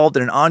 you're involved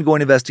in an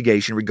ongoing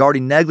investigation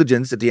regarding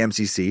negligence at the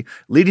MCC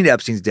leading to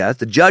Epstein's death.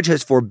 The judge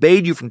has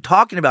forbade you from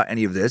talking about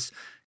any of this.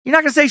 You're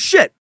not going to say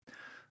shit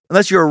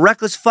unless you're a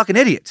reckless fucking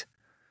idiot.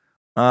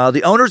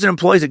 The owners and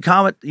employees at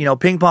Comet,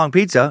 Ping Pong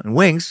Pizza and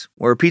Wings,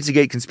 where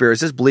Pizzagate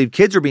conspiracists believed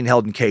kids were being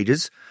held in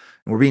cages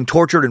and were being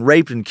tortured and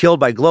raped and killed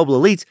by global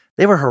elites,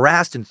 they were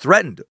harassed and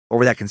threatened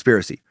over that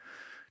conspiracy.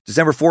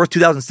 December 4th,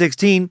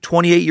 2016,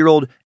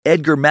 28-year-old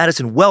Edgar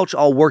Madison Welch,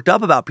 all worked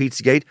up about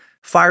Pizzagate,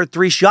 fired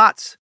 3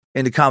 shots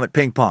into Comet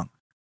Ping Pong,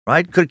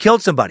 right? Could have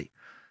killed somebody.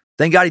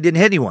 Thank God he didn't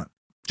hit anyone.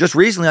 Just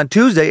recently, on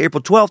Tuesday,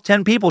 April 12th,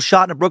 10 people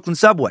shot in a Brooklyn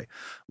subway,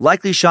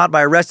 likely shot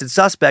by arrested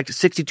suspect,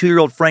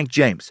 62-year-old Frank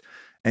James.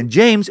 And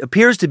James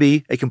appears to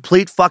be a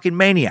complete fucking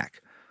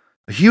maniac,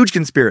 a huge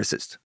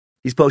conspiracist.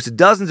 He's posted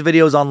dozens of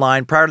videos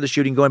online prior to the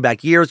shooting going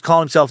back years,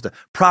 calling himself the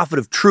prophet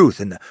of truth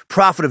and the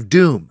prophet of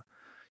doom.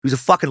 He was a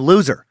fucking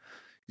loser.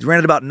 He's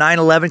ranted about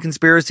 9/11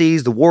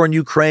 conspiracies, the war in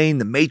Ukraine,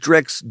 the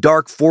Matrix,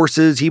 dark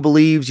forces he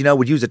believes,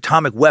 would use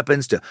atomic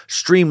weapons to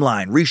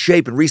streamline,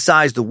 reshape, and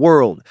resize the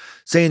world,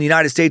 saying the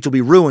United States will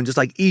be ruined just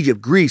like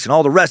Egypt, Greece, and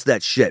all the rest of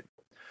that shit.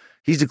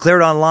 He's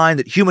declared online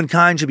that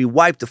humankind should be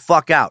wiped the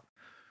fuck out.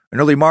 In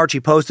early March, he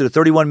posted a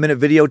 31-minute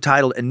video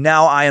titled, "And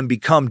Now I Am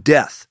Become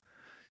Death."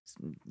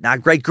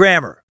 Not great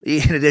grammar,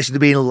 in addition to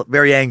being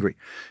very angry.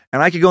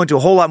 And I could go into a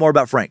whole lot more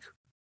about Frank,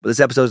 but this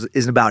episode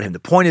isn't about him. The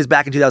point is,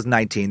 back in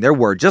 2019, there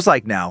were, just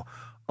like now,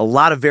 a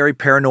lot of very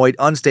paranoid,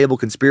 unstable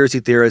conspiracy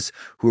theorists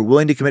who were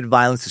willing to commit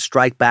violence to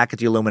strike back at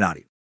the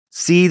Illuminati.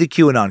 See the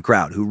QAnon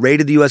crowd who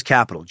raided the U.S.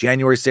 Capitol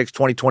January 6,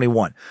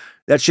 2021.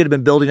 That should have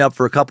been building up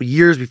for a couple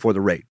years before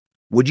the raid.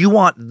 Would you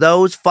want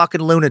those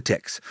fucking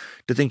lunatics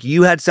to think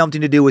you had something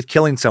to do with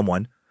killing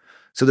someone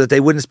so that they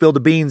wouldn't spill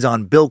the beans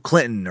on Bill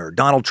Clinton or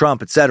Donald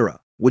Trump, etc.?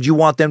 Would you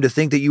want them to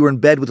think that you were in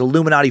bed with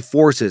Illuminati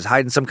forces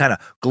hiding some kind of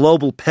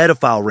global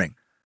pedophile ring?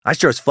 I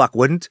sure as fuck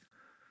wouldn't.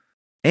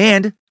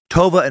 And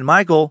Tova and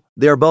Michael,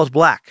 they are both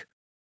black.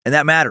 And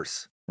that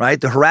matters, right?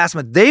 The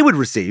harassment they would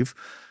receive,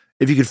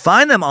 if you could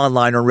find them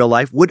online or in real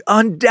life, would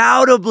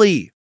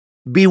undoubtedly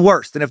be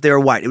worse than if they were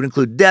white. It would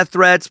include death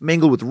threats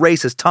mingled with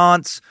racist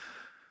taunts.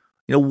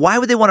 Why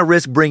would they want to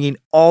risk bringing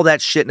all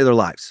that shit into their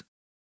lives?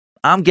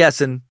 I'm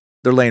guessing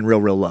they're laying real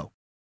low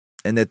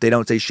and that they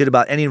don't say shit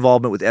about any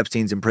involvement with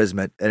Epstein's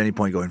imprisonment at any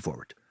point going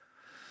forward.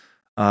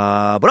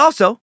 But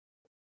also,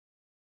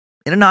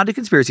 in a nod to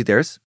conspiracy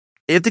theorists,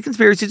 if the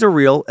conspiracies are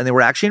real and they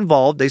were actually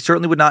involved, they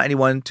certainly would not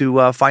anyone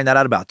to find that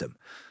out about them.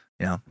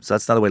 So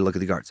that's another way to look at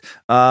the guards.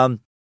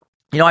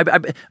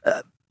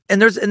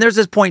 And there's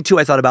this point too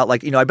I thought about,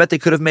 I bet they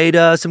could have made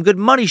some good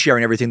money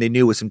sharing everything they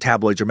knew with some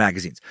tabloids or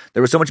magazines.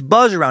 There was so much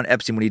buzz around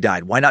Epstein when he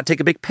died. Why not take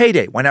a big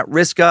payday? Why not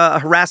risk a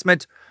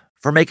harassment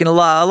for making a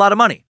lot of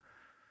money?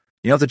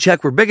 If the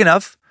check were big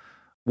enough,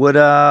 would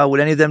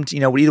any of them,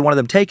 would either one of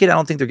them take it? I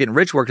don't think they're getting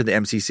rich working at the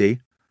MCC.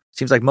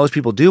 Seems like most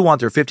people do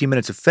want their 15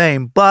 minutes of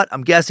fame, but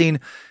I'm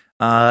guessing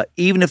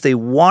even if they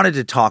wanted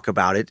to talk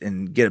about it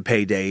and get a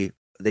payday,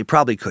 they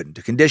probably couldn't.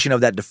 A condition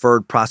of that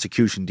deferred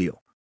prosecution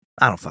deal.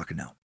 I don't fucking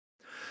know.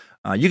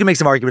 You can make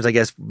some arguments, I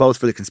guess, both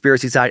for the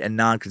conspiracy side and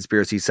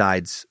non-conspiracy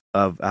sides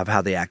of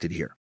how they acted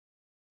here.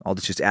 All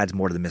this just adds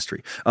more to the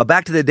mystery.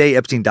 Back to the day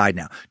Epstein died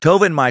now.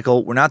 Tova and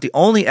Michael were not the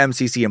only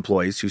MCC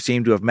employees who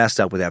seemed to have messed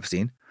up with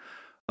Epstein.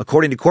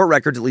 According to court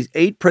records, at least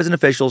 8 prison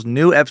officials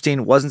knew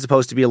Epstein wasn't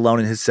supposed to be alone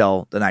in his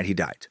cell the night he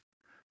died.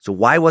 So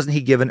why wasn't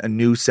he given a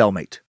new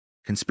cellmate?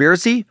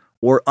 Conspiracy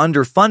or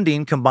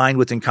underfunding combined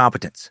with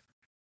incompetence?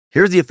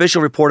 Here's the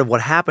official report of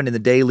what happened in the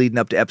day leading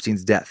up to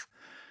Epstein's death.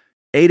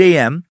 8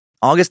 a.m.,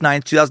 August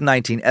 9th,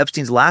 2019,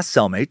 Epstein's last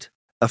cellmate,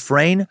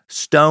 Efrain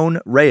Stone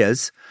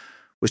Reyes,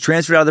 was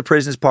transferred out of the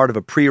prison as part of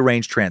a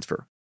prearranged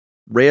transfer.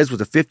 Reyes was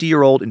a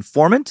 50-year-old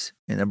informant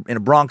in a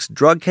Bronx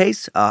drug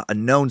case, a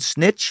known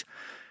snitch.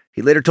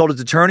 He later told his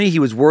attorney he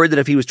was worried that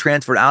if he was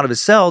transferred out of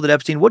his cell, that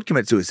Epstein would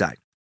commit suicide.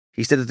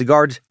 He said that the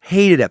guards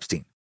hated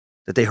Epstein,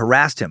 that they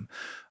harassed him,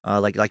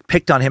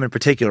 picked on him in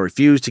particular,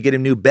 refused to get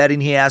him new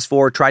bedding he asked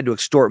for, tried to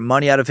extort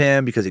money out of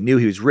him because he knew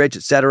he was rich,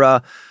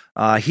 etc.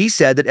 He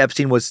said that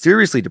Epstein was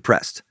seriously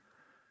depressed.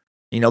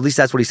 At least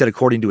that's what he said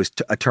according to his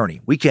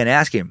attorney. We can't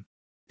ask him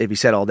if he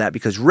said all that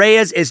because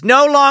Reyes is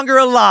no longer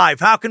alive.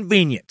 How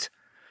convenient.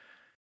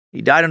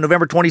 He died on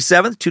November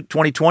 27th,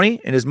 2020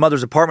 in his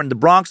mother's apartment in the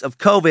Bronx of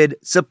COVID,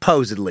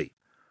 supposedly.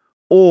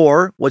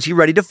 Or was he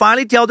ready to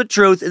finally tell the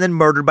truth and then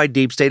murdered by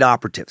deep state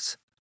operatives?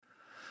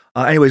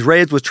 Anyways,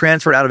 Reyes was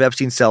transferred out of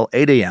Epstein's cell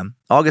 8 a.m.,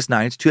 August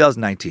 9th,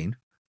 2019.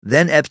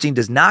 Then Epstein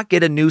does not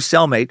get a new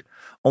cellmate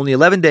only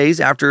 11 days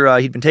after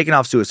he'd been taken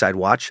off suicide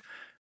watch.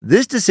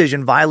 This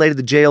decision violated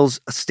the jail's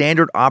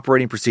standard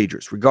operating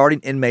procedures regarding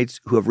inmates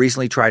who have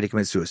recently tried to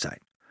commit suicide.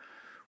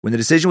 When the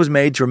decision was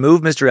made to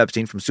remove Mr.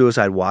 Epstein from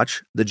suicide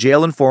watch, the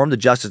jail informed the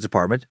Justice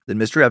Department that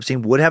Mr.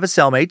 Epstein would have a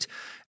cellmate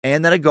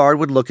and that a guard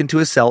would look into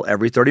his cell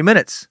every 30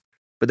 minutes.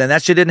 But then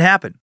that shit didn't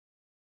happen.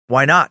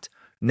 Why not?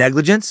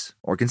 Negligence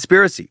or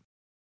conspiracy?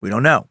 We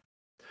don't know.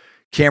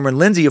 Cameron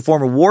Lindsay, a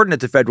former warden at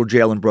the federal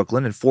jail in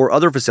Brooklyn and 4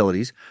 other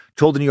facilities,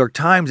 told the New York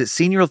Times that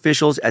senior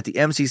officials at the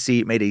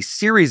MCC made a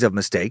series of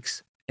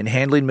mistakes in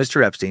handling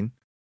Mr. Epstein.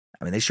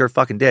 I mean, they sure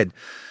fucking did.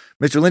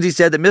 Mr. Lindsay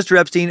said that Mr.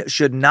 Epstein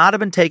should not have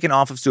been taken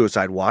off of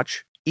suicide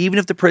watch, even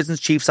if the prison's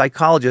chief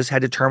psychologist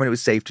had determined it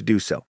was safe to do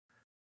so.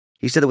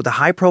 He said that with a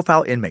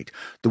high-profile inmate,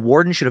 the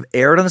warden should have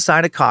erred on the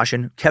side of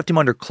caution, kept him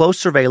under close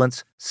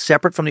surveillance,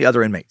 separate from the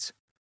other inmates.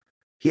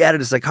 He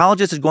added, a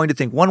psychologist is going to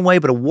think one way,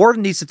 but a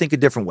warden needs to think a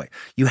different way.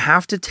 You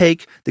have to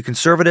take the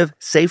conservative,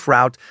 safe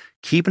route,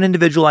 keep an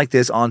individual like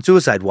this on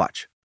suicide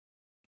watch.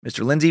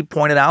 Mr. Lindsay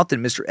pointed out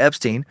that Mr.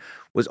 Epstein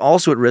was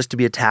also at risk to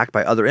be attacked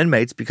by other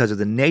inmates because of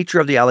the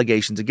nature of the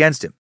allegations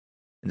against him.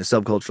 In the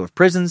subculture of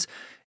prisons,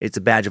 it's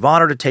a badge of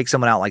honor to take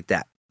someone out like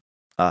that.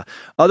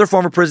 Other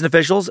former prison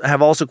officials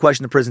have also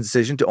questioned the prison's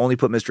decision to only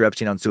put Mr.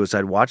 Epstein on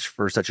suicide watch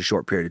for such a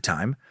short period of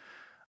time.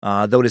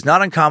 Though it is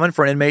not uncommon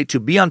for an inmate to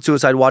be on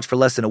suicide watch for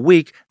less than a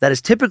week, that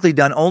is typically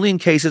done only in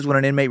cases when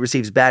an inmate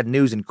receives bad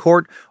news in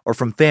court or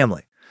from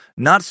family,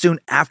 not soon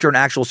after an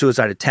actual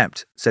suicide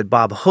attempt, said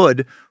Bob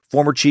Hood,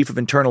 former chief of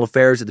internal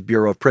affairs at the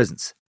Bureau of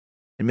Prisons.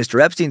 In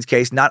Mr. Epstein's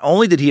case, not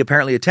only did he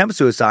apparently attempt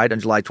suicide on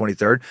July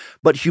 23rd,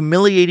 but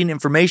humiliating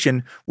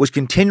information was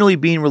continually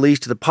being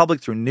released to the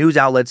public through news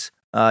outlets,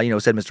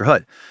 said Mr.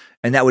 Hood,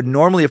 and that would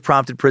normally have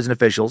prompted prison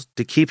officials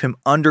to keep him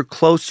under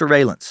close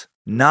surveillance,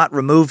 not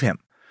remove him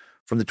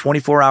from the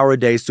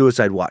 24-hour-a-day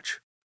suicide watch.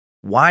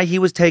 Why he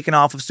was taken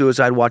off of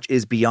suicide watch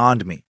is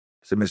beyond me,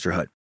 said Mr.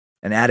 Hood,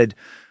 and added,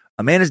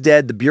 a man is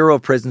dead, the Bureau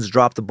of Prisons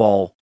dropped the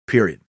ball,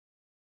 period.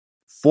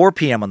 4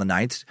 p.m. on the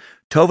 9th,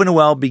 Tova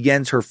Noel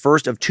begins her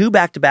first of 2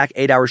 back-to-back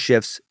 8-hour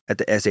shifts at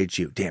the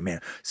SHU. Damn, man.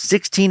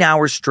 16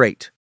 hours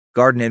straight,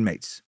 guarding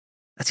inmates.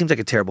 That seems like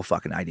a terrible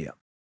fucking idea.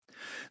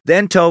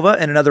 Then Tova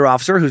and another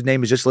officer, whose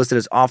name is just listed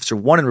as Officer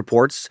 1 in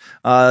reports,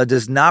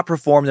 does not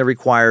perform the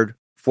required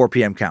 4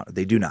 p.m. count.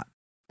 They do not.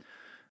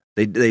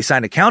 They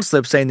signed a count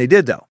slip saying they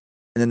did, though.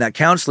 And then that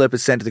count slip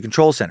is sent to the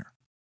control center.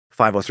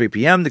 5:03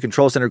 p.m., the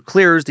control center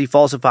clears the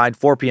falsified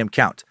 4 p.m.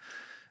 count.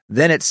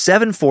 Then at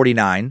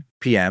 7:49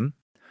 p.m.,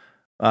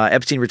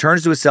 Epstein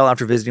returns to his cell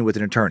after visiting with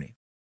an attorney.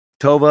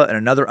 Tova and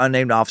another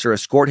unnamed officer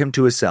escort him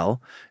to his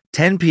cell.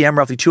 10 p.m.,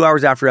 roughly 2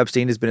 hours after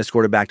Epstein has been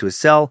escorted back to his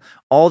cell,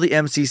 all the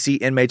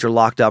MCC inmates are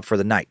locked up for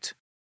the night.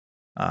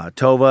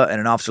 Tova and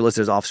an officer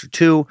listed as Officer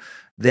 2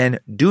 then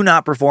do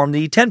not perform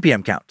the 10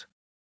 p.m. count,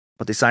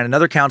 but they sign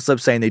another count slip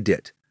saying they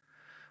did.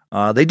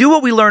 They do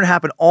what we learned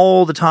happened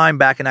all the time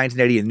back in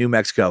 1980 in New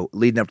Mexico,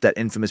 leading up to that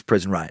infamous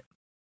prison riot.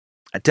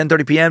 At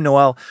 10:30 p.m.,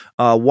 Noel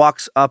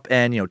walks up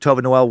and,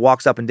 Tova Noel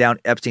walks up and down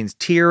Epstein's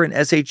tier in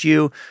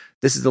SHU.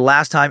 This is the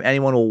last time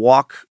anyone will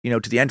walk,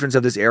 to the entrance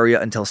of this area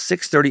until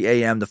 6:30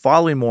 a.m. the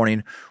following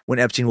morning when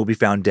Epstein will be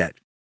found dead.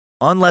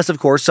 Unless, of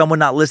course, someone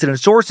not listed in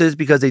sources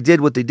because they did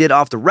what they did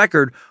off the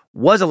record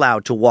was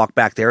allowed to walk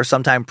back there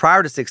sometime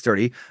prior to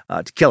 6:30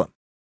 to kill him.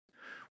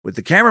 With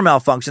the camera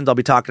malfunctions I'll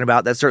be talking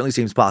about, that certainly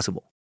seems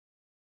possible.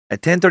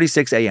 At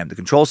 10:36 a.m., the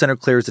control center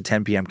clears the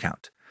 10 p.m.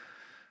 count.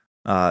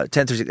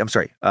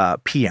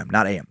 PM,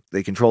 not AM.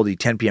 They control the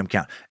 10 p.m.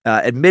 count.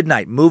 At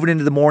midnight, moving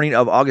into the morning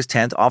of August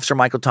 10th, Officer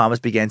Michael Thomas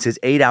begins his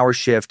 8-hour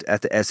shift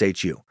at the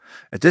SHU.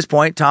 At this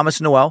point, Thomas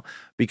and Noel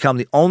become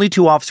the only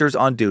 2 officers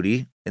on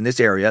duty in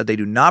this area. They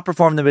do not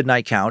perform the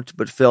midnight count,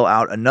 but fill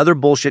out another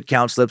bullshit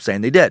count slip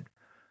saying they did.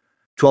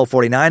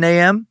 12:49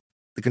 a.m.,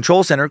 the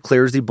control center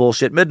clears the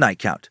bullshit midnight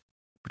count.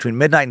 Between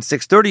midnight and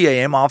 6:30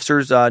 a.m.,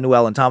 officers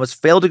Noel and Thomas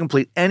failed to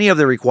complete any of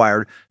their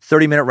required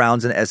 30-minute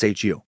rounds in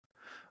SHU.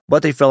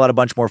 But they fill out a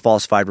bunch more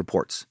falsified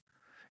reports.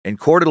 In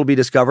court, it'll be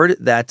discovered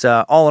that,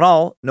 all in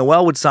all,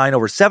 Noel would sign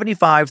over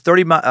 75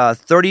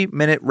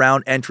 30-minute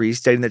round entries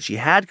stating that she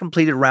had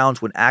completed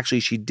rounds when actually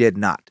she did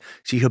not.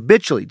 She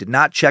habitually did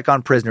not check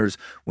on prisoners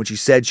when she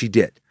said she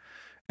did.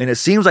 And it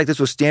seems like this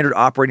was standard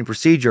operating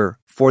procedure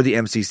for the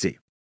MCC.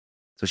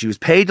 So she was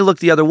paid to look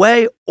the other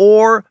way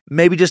or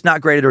maybe just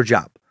not great at her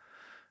job.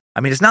 I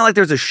mean, it's not like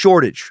there's a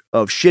shortage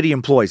of shitty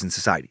employees in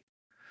society.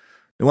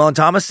 Noel and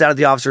Thomas sat at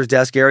the officer's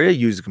desk area,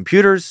 used the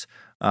computers.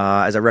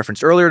 As I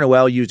referenced earlier,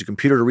 Noel used a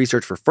computer to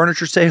research for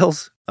furniture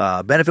sales,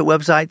 benefit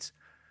websites.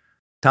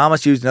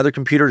 Thomas used another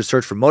computer to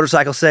search for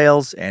motorcycle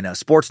sales and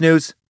sports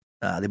news.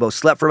 They both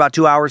slept for about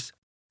 2 hours.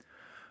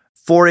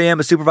 4 a.m.,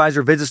 a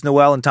supervisor visits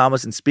Noel and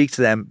Thomas and speaks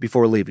to them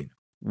before leaving.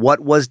 What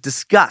was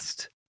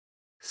discussed?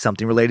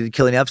 Something related to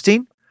killing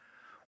Epstein?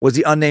 Was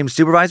the unnamed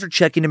supervisor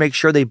checking to make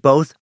sure they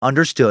both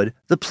understood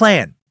the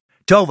plan?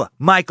 Tova,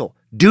 Michael,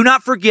 do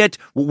not forget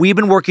what we've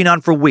been working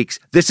on for weeks.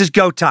 This is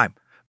go time.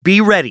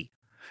 Be ready.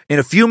 In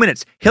a few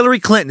minutes, Hillary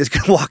Clinton is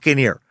going to walk in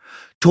here.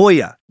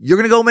 Toya, you're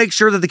going to go make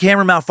sure that the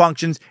camera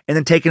malfunctions and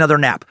then take another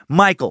nap.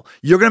 Michael,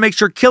 you're going to make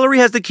sure Hillary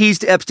has the keys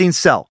to Epstein's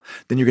cell.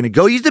 Then you're going to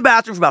go use the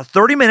bathroom for about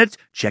 30 minutes,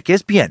 check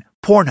ESPN,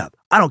 Pornhub.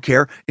 I don't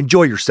care.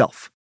 Enjoy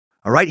yourself.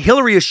 All right?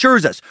 Hillary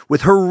assures us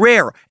with her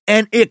rare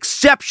and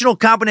exceptional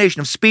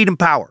combination of speed and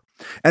power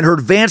and her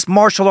advanced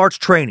martial arts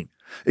training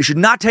It should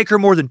not take her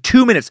more than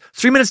 2 minutes,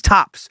 3 minutes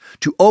tops,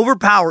 to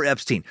overpower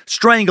Epstein,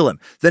 strangle him,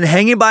 then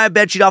hang him by a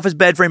bedsheet off his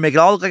bed frame, make it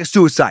all look like a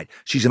suicide.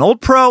 She's an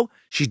old pro.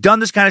 She's done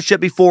this kind of shit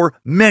before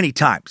many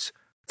times.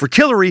 For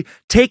Hillary,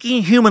 taking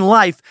a human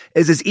life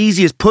is as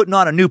easy as putting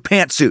on a new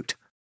pantsuit.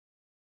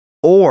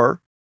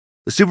 Or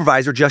the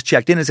supervisor just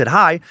checked in and said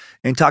hi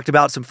and talked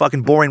about some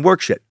fucking boring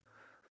work shit.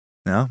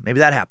 No, maybe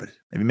that happened.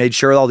 Maybe made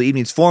sure all the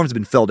evening's forms had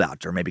been filled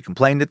out, or maybe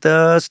complained that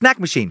the snack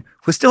machine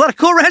was still out of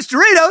Cool Ranch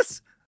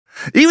Doritos,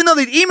 even though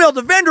they'd emailed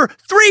the vendor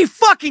 3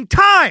 fucking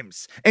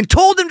times and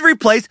told them to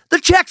replace the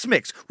Chex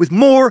Mix with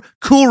more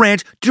Cool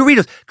Ranch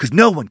Doritos, because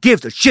no one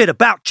gives a shit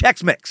about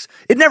Chex Mix.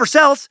 It never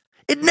sells.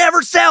 It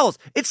never sells.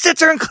 It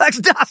sits there and collects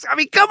dust. I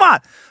mean, come on.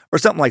 Or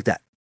something like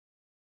that.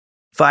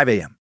 5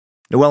 a.m.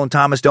 Noel and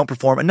Thomas don't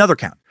perform another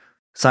count.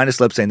 Sign a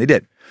slip saying they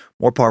did.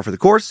 More par for the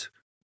course.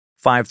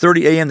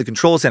 5:30 a.m., the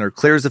control center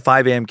clears the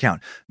 5 a.m.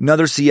 count.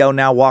 Another CO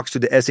now walks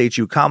through the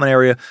SHU common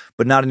area,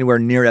 but not anywhere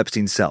near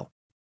Epstein's cell.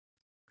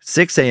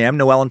 6 a.m.,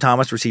 Noel and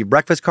Thomas receive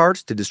breakfast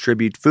carts to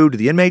distribute food to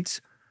the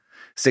inmates.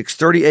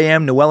 6:30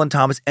 a.m., Noel and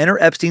Thomas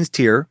enter Epstein's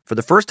tier for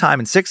the first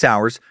time in 6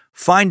 hours,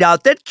 find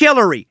out that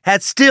Hillary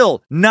had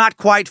still not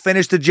quite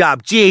finished the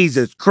job.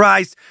 Jesus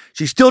Christ.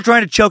 She's still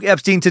trying to choke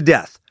Epstein to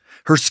death.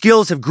 Her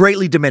skills have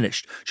greatly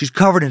diminished. She's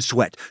covered in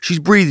sweat. She's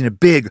breathing in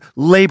big,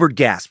 labored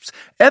gasps.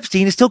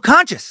 Epstein is still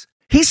conscious.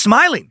 He's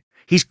smiling.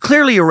 He's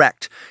clearly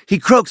erect. He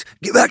croaks,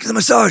 "Get back to the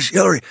massage,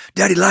 Hillary.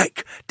 Daddy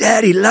like.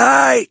 Daddy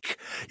like.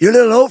 You're a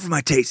little old for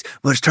my taste,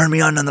 but it's turned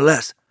me on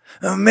nonetheless.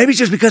 Maybe it's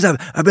just because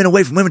I've been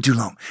away from women too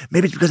long.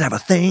 Maybe it's because I have a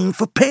thing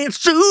for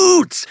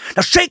pantsuits.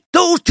 Now shake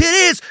those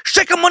titties.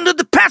 Shake them under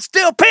the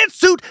pastel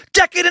pantsuit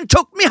jacket and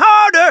choke me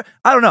harder."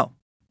 I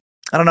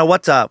don't know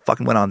what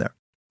fucking went on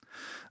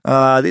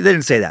there. They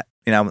didn't say that.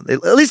 You know,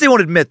 at least they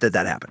won't admit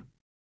that happened.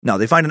 No,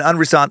 they find an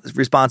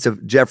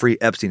unresponsive Jeffrey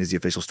Epstein is the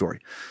official story.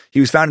 He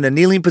was found in a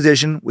kneeling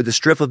position with a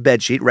strip of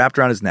bedsheet wrapped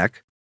around his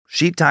neck,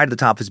 sheet tied to the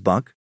top of his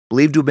bunk,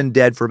 believed to have been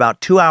dead for about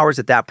 2 hours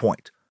at that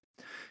point.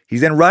 He's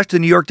then rushed to the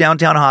New York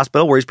Downtown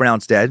Hospital, where he's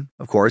pronounced dead.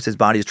 Of course, his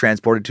body is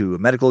transported to a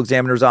medical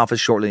examiner's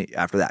office shortly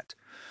after that.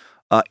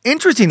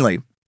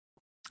 Interestingly,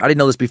 I didn't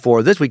know this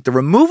before this week, the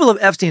removal of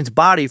Epstein's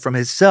body from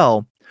his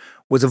cell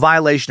was a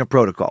violation of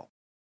protocol,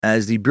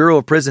 as the Bureau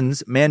of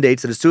Prisons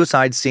mandates that a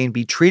suicide scene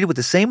be treated with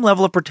the same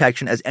level of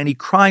protection as any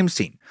crime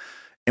scene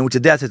in which a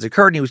death has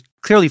occurred, and he was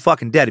clearly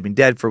fucking dead. He'd been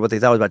dead for what they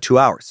thought was about 2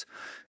 hours.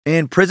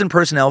 And prison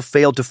personnel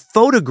failed to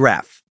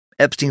photograph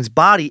Epstein's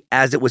body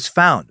as it was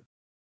found.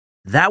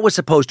 That was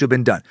supposed to have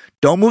been done.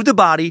 Don't move the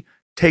body,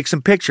 take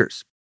some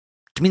pictures.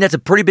 To me, that's a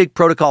pretty big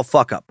protocol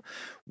fuck-up.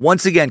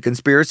 Once again,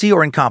 conspiracy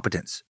or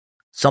incompetence.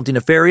 Something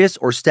nefarious,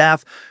 or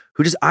staff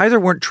who just either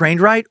weren't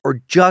trained right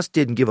or just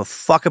didn't give a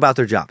fuck about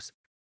their jobs.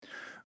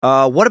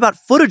 What about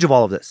footage of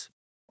all of this?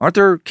 Aren't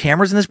there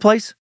cameras in this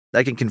place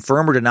that can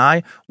confirm or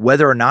deny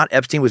whether or not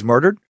Epstein was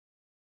murdered?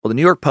 Well, the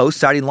New York Post,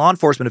 citing law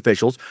enforcement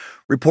officials,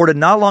 reported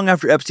not long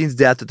after Epstein's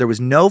death that there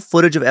was no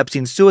footage of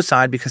Epstein's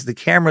suicide because the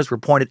cameras were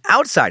pointed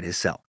outside his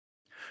cell,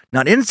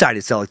 not inside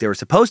his cell like they were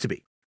supposed to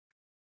be.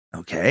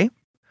 Okay,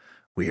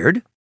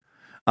 weird.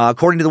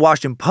 According to the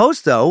Washington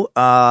Post, though,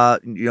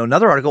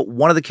 another article,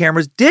 one of the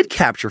cameras did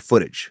capture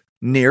footage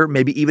near,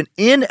 maybe even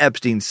in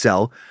Epstein's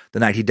cell the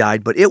night he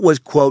died, but it was,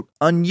 quote,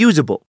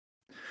 unusable.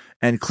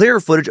 And clear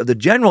footage of the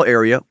general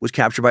area was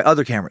captured by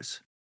other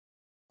cameras.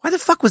 Why the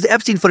fuck was the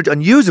Epstein footage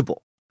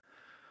unusable?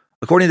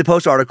 According to the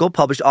Post article,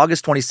 published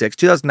August 26,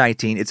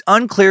 2019, it's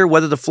unclear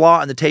whether the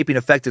flaw in the taping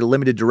affected a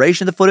limited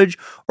duration of the footage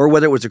or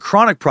whether it was a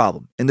chronic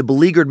problem in the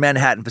beleaguered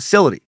Manhattan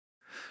facility.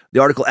 The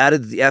article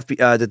added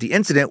that the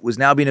incident was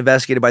now being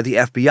investigated by the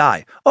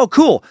FBI. Oh,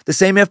 cool. The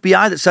same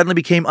FBI that suddenly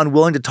became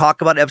unwilling to talk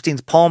about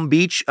Epstein's Palm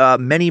Beach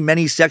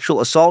many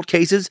sexual assault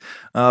cases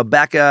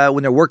back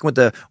when they're working with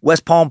the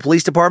West Palm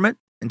Police Department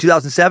in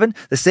 2007.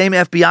 The same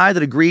FBI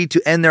that agreed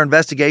to end their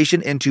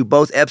investigation into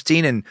both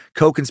Epstein and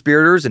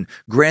co-conspirators and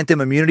grant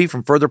them immunity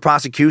from further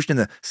prosecution in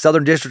the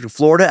Southern District of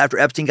Florida after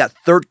Epstein got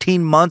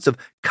 13 months of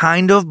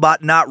kind of,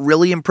 but not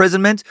really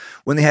imprisonment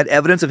when they had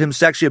evidence of him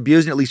sexually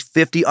abusing at least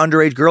 50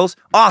 underage girls.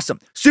 Awesome.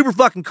 Super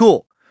fucking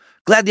cool.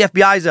 Glad the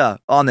FBI's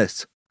on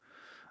this.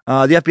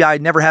 The FBI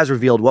never has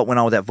revealed what went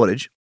on with that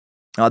footage.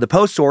 The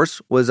Post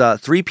source was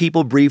 3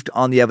 people briefed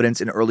on the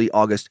evidence in early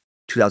August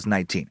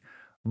 2019.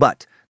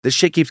 But this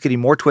shit keeps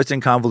getting more twisted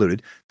and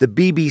convoluted. The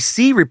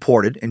BBC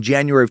reported in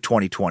January of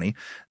 2020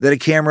 that a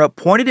camera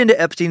pointed into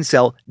Epstein's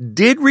cell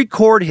did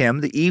record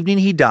him the evening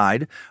he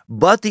died,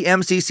 but the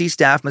MCC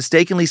staff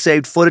mistakenly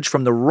saved footage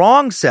from the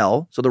wrong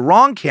cell, so the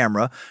wrong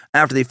camera,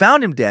 after they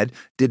found him dead,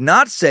 did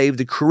not save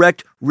the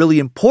correct, really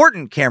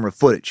important camera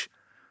footage.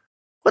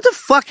 What the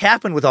fuck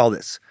happened with all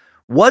this?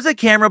 Was a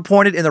camera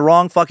pointed in the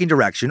wrong fucking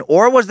direction,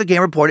 or was the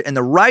camera pointed in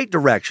the right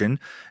direction,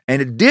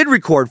 and it did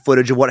record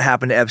footage of what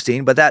happened to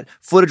Epstein, but that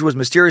footage was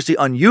mysteriously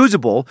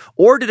unusable,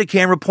 or did a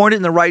camera pointed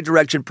in the right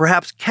direction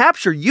perhaps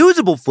capture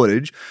usable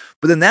footage,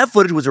 but then that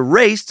footage was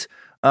erased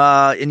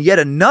in yet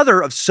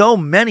another of so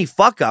many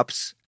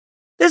fuck-ups?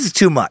 This is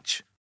too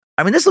much.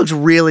 I mean, this looks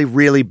really,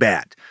 really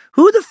bad.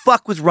 Who the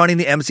fuck was running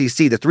the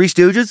MCC? The Three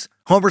Stooges?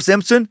 Homer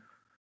Simpson?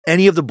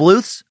 Any of the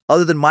Bluths,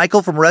 other than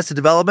Michael from Arrested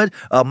Development,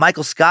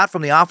 Michael Scott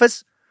from The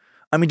Office?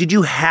 I mean, did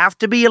you have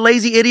to be a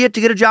lazy idiot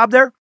to get a job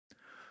there?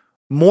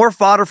 More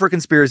fodder for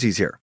conspiracies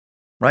here,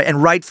 right?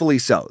 And rightfully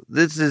so.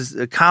 This is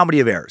a comedy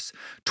of errors.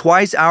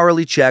 Twice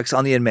hourly checks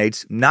on the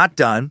inmates, not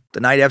done the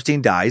night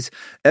Epstein dies.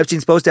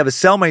 Epstein's supposed to have a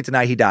cellmate the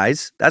night he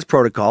dies. That's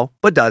protocol,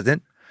 but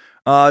doesn't.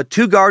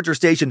 2 guards are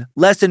stationed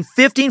less than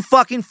 15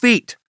 fucking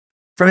feet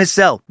from his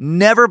cell.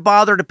 Never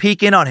bothered to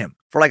peek in on him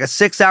for like a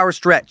 6-hour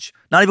stretch.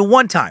 Not even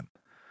one time.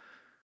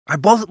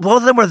 Both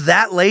of them were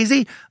that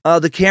lazy.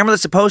 The camera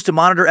that's supposed to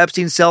monitor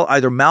Epstein's cell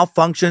either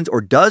malfunctions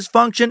or does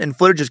function, and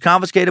footage is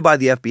confiscated by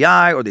the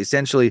FBI, or they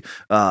essentially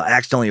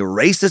accidentally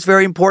erase this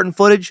very important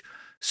footage.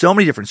 So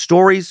many different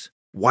stories.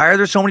 Why are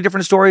there so many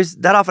different stories?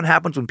 That often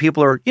happens when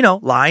people are,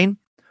 lying.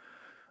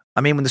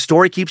 I mean, when the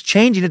story keeps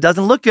changing, it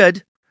doesn't look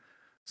good.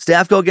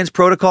 Staff go against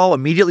protocol,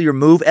 immediately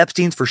remove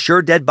Epstein's for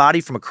sure dead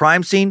body from a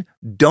crime scene.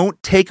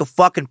 Don't take a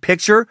fucking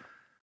picture.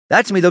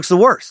 That to me looks the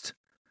worst.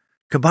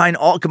 Combine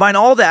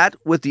all that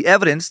with the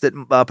evidence that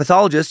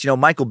pathologist,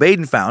 Michael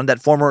Baden found,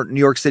 that former New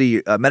York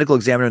City medical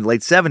examiner in the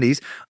late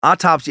 70s,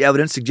 autopsy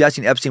evidence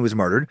suggesting Epstein was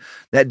murdered,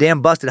 that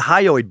damn busted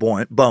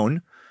hyoid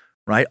bone,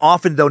 right?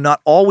 Often, though not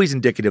always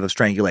indicative of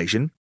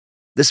strangulation.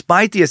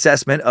 Despite the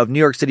assessment of New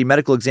York City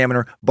medical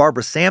examiner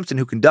Barbara Sampson,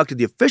 who conducted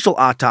the official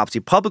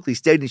autopsy, publicly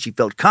stating she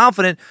felt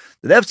confident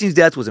that Epstein's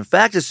death was in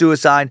fact a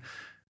suicide,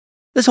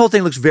 this whole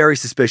thing looks very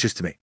suspicious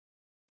to me.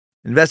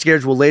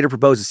 Investigators will later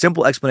propose a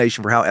simple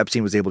explanation for how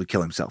Epstein was able to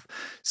kill himself,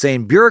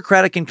 saying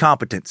bureaucratic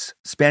incompetence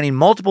spanning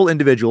multiple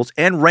individuals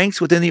and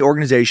ranks within the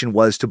organization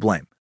was to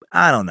blame.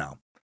 I don't know.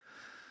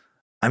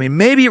 I mean,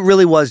 maybe it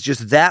really was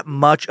just that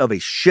much of a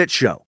shit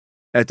show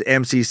at the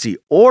MCC,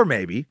 or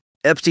maybe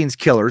Epstein's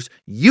killers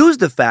used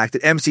the fact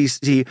that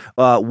MCC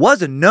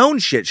was a known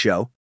shit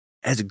show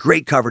as a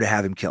great cover to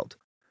have him killed.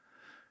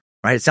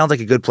 Right? It sounds like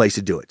a good place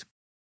to do it.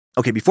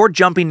 Okay, before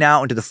jumping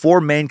now into the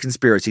 4 main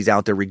conspiracies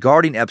out there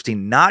regarding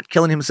Epstein not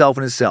killing himself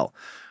in his cell,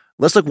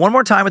 let's look one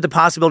more time at the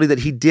possibility that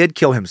he did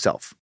kill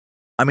himself.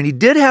 I mean, he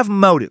did have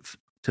motive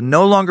to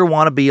no longer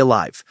want to be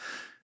alive.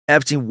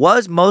 Epstein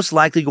was most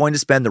likely going to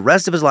spend the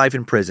rest of his life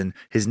in prison.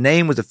 His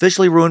name was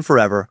officially ruined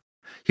forever.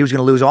 He was going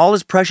to lose all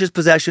his precious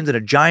possessions in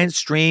a giant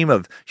stream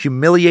of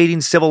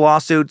humiliating civil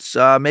lawsuits.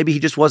 Maybe he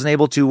just wasn't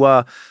able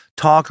to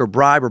talk or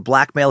bribe or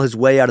blackmail his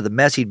way out of the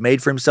mess he'd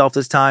made for himself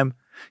this time.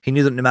 He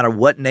knew that no matter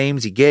what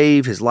names he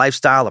gave, his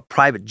lifestyle of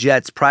private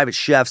jets, private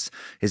chefs,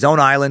 his own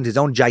island, his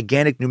own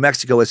gigantic New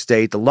Mexico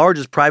estate, the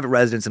largest private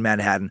residence in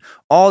Manhattan,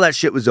 all that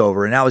shit was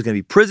over. And now he's going to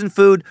be prison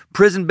food,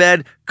 prison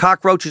bed,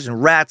 cockroaches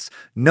and rats,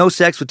 no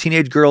sex with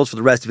teenage girls for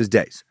the rest of his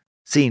days.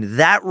 Seeing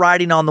that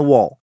writing on the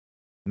wall,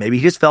 maybe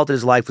he just felt that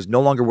his life was no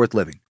longer worth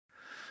living.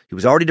 He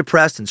was already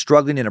depressed and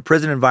struggling in a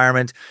prison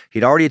environment.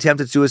 He'd already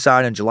attempted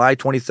suicide on July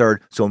 23rd,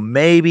 so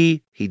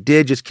maybe he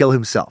did just kill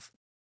himself.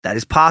 That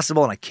is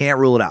possible, and I can't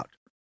rule it out.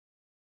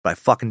 But I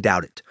fucking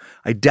doubt it.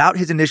 I doubt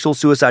his initial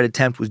suicide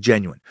attempt was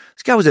genuine.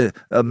 This guy was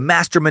a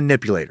master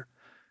manipulator.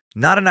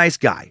 Not a nice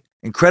guy.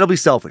 Incredibly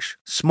selfish.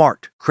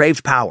 Smart.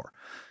 Craved power.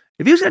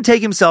 If he was going to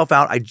take himself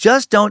out, I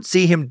just don't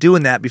see him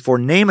doing that before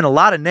naming a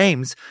lot of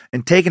names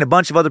and taking a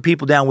bunch of other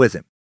people down with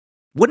him.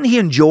 Wouldn't he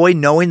enjoy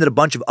knowing that a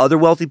bunch of other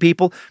wealthy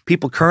people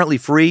currently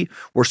free,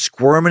 were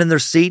squirming in their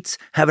seats,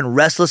 having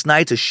restless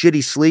nights of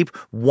shitty sleep,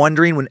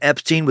 wondering when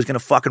Epstein was going to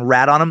fucking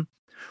rat on him?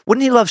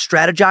 Wouldn't he love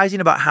strategizing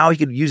about how he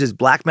could use his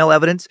blackmail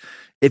evidence,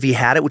 if he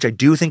had it, which I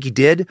do think he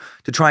did,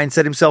 to try and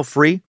set himself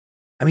free?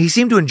 I mean, he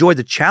seemed to enjoy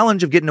the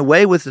challenge of getting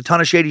away with a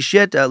ton of shady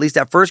shit, at least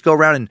that first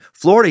go-around in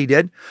Florida he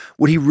did.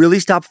 Would he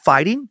really stop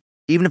fighting,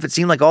 even if it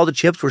seemed like all the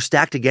chips were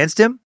stacked against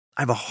him?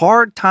 I have a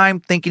hard time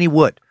thinking he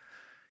would.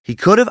 He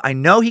could have. I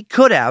know he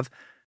could have.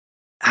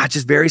 It's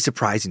just very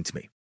surprising to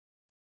me.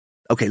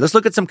 Okay, let's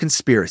look at some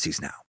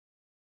conspiracies now.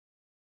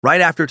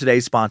 Right after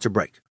today's sponsor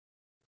break.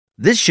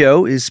 This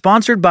show is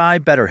sponsored by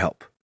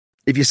BetterHelp.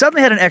 If you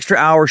suddenly had an extra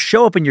hour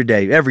show up in your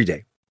day every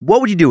day,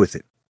 what would you do with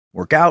it?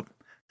 Work out,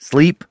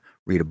 sleep,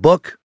 read a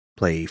book,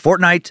 play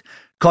Fortnite,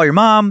 call your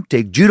mom,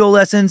 take judo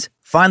lessons,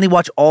 finally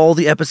watch all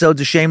the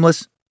episodes of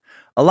Shameless?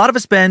 A lot of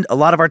us spend a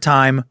lot of our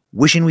time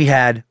wishing we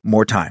had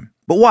more time.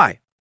 But why?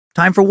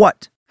 Time for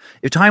what?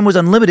 If time was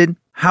unlimited,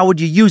 how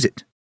would you use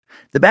it?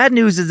 The bad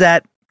news is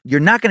that you're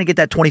not going to get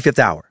that 25th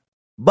hour.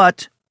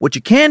 But what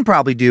you can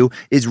probably do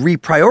is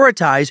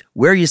reprioritize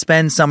where you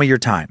spend some of your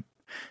time.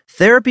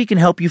 Therapy can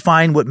help you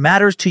find what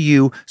matters to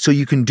you so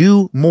you can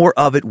do more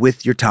of it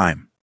with your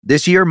time.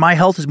 This year, my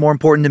health is more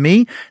important to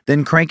me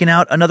than cranking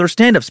out another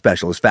stand-up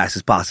special as fast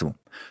as possible.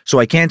 So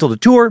I canceled a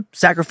tour,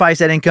 sacrificed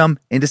that income,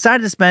 and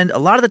decided to spend a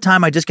lot of the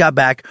time I just got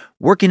back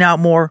working out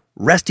more,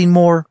 resting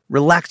more,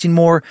 relaxing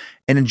more,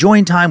 and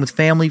enjoying time with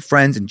family,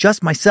 friends, and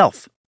just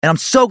myself. And I'm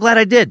so glad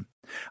I did.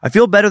 I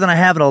feel better than I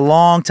have in a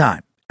long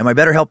time. And my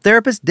BetterHelp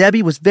therapist,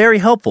 Debbie, was very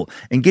helpful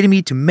in getting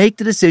me to make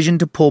the decision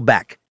to pull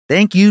back.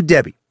 Thank you,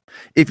 Debbie.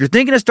 If you're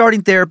thinking of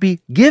starting therapy,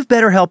 give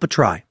BetterHelp a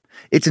try.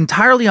 It's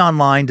entirely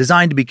online,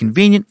 designed to be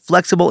convenient,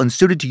 flexible, and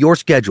suited to your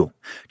schedule.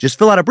 Just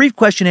fill out a brief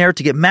questionnaire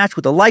to get matched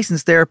with a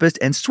licensed therapist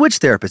and switch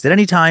therapists at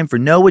any time for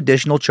no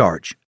additional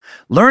charge.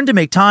 Learn to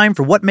make time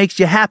for what makes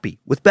you happy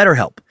with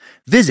BetterHelp.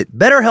 Visit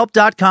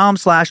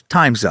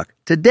betterhelp.com/timesuck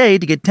today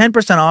to get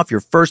 10% off your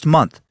first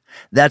month.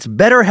 That's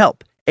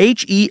BetterHelp,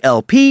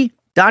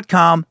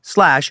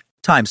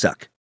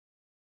 HELP.com/timesuck.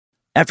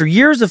 After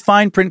years of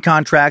fine print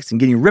contracts and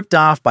getting ripped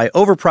off by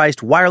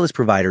overpriced wireless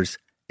providers,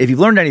 if you've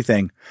learned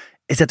anything,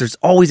 it's that there's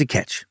always a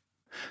catch.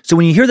 So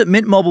when you hear that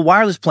Mint Mobile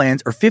wireless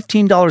plans are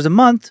 $15 a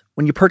month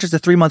when you purchase a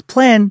 3-month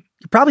plan,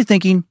 you're probably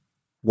thinking,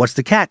 what's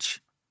the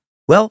catch?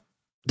 Well,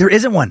 there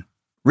isn't one.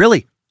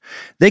 Really.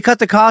 They cut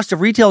the cost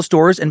of retail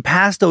stores and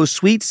pass those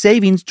sweet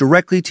savings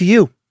directly to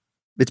you.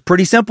 It's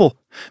pretty simple.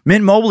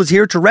 Mint Mobile is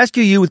here to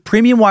rescue you with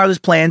premium wireless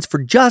plans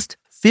for just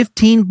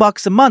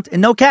 $15 a month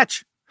and no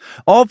catch.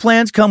 All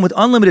plans come with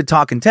unlimited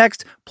talk and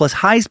text, plus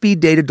high-speed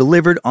data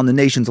delivered on the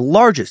nation's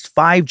largest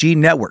 5G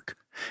network.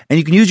 And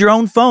you can use your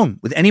own phone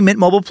with any Mint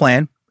Mobile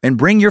plan and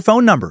bring your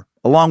phone number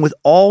along with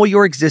all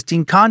your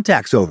existing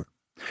contacts over.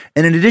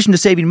 And in addition to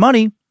saving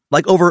money,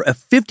 like over a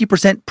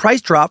 50%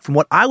 price drop from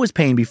what I was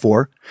paying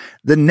before,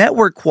 the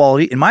network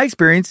quality, in my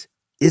experience,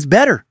 is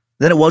better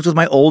than it was with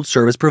my old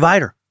service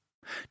provider.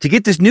 To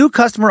get this new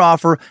customer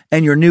offer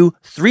and your new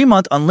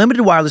 3-month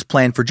unlimited wireless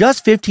plan for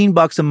just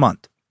 $15 a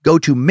month, go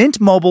to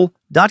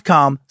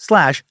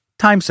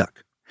mintmobile.com/timesuck.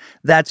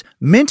 That's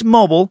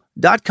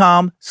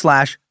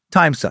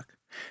mintmobile.com/timesuck.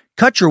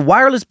 Cut your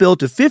wireless bill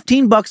to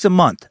 $15 a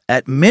month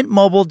at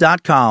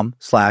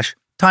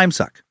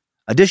mintmobile.com/timesuck.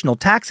 Additional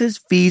taxes,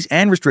 fees,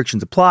 and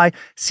restrictions apply.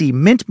 See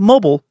Mint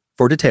Mobile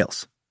for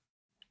details.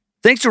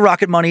 Thanks to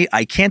Rocket Money,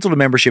 I canceled a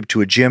membership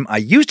to a gym I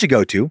used to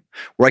go to,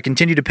 where I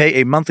continued to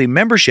pay a monthly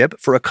membership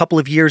for a couple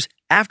of years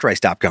after I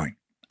stopped going.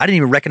 I didn't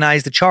even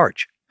recognize the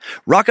charge.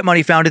 Rocket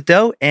Money found it,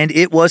 though, and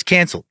it was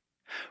canceled.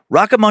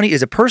 Rocket Money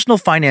is a personal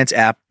finance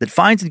app that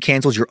finds and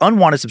cancels your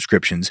unwanted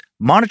subscriptions,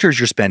 monitors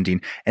your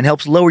spending, and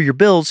helps lower your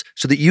bills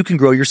so that you can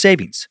grow your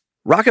savings.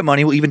 Rocket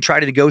Money will even try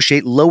to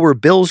negotiate lower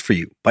bills for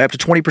you by up to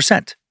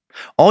 20%.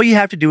 All you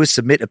have to do is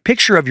submit a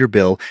picture of your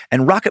bill,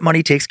 and Rocket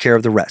Money takes care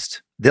of the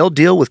rest. They'll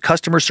deal with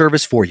customer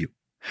service for you.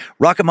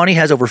 Rocket Money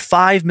has over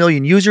 5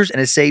 million users and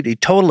has saved a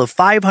total of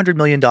 $500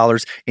 million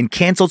in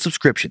canceled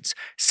subscriptions,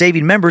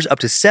 saving members up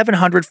to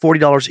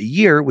 $740 a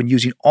year when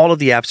using all of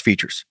the app's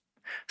features.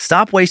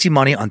 Stop wasting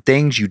money on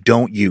things you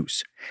don't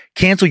use.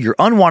 Cancel your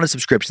unwanted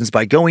subscriptions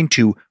by going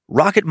to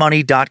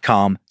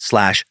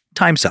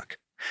rocketmoney.com/timesuck.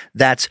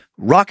 That's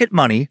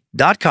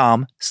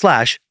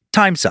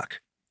rocketmoney.com/timesuck.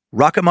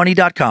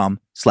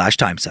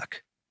 rocketmoney.com/timesuck.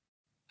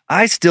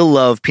 I still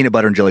love peanut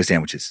butter and jelly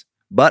sandwiches,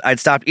 but I'd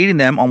stopped eating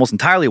them almost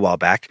entirely a while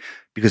back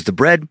because the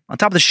bread, on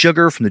top of the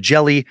sugar from the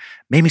jelly,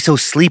 made me so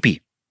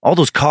sleepy. All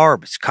those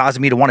carbs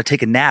causing me to want to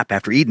take a nap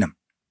after eating them.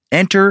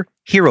 Enter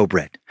Hero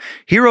Bread.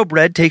 Hero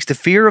Bread takes the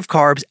fear of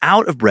carbs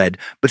out of bread,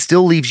 but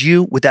still leaves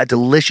you with that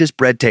delicious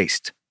bread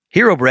taste.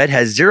 Hero Bread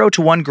has 0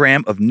 to 1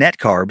 gram of net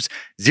carbs,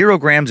 0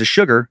 grams of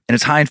sugar, and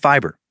it's high in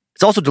fiber.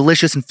 It's also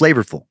delicious and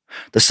flavorful.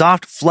 The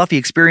soft, fluffy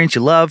experience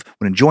you love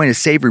when enjoying a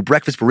savory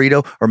breakfast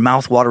burrito or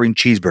mouth-watering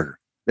cheeseburger.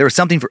 There is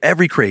something for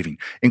every craving,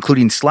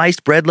 including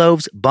sliced bread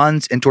loaves,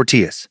 buns, and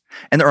tortillas.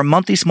 And there are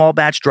monthly small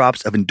batch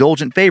drops of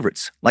indulgent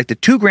favorites, like the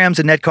 2 grams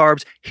of net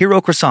carbs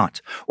Hero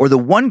Croissant or the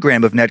 1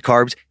 gram of net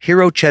carbs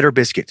Hero Cheddar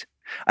Biscuit.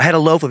 I had a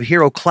loaf of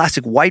Hero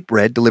Classic White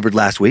Bread delivered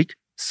last week.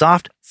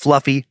 Soft,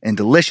 fluffy, and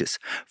delicious.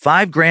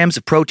 5 grams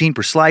of protein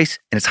per slice,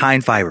 and it's high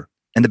in fiber.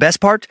 And the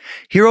best part?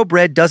 Hero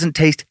Bread doesn't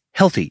taste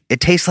healthy. It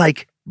tastes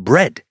like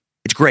bread.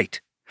 It's great.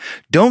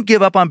 Don't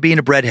give up on being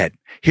a breadhead.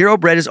 Hero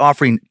Bread is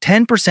offering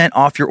 10%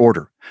 off your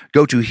order.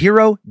 Go to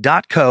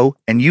hero.co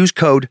and use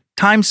code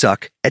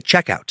TIMESUCK at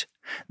checkout.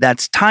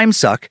 That's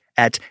TIMESUCK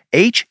at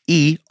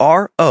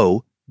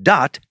HERO.co.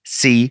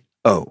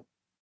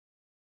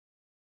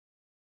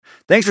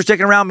 Thanks for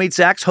sticking around, Meat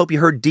Sacks. Hope you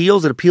heard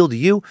deals that appeal to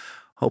you.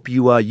 Hope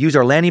you use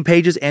our landing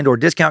pages and or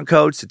discount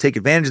codes to take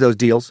advantage of those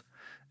deals.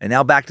 And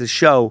now back to the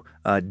show,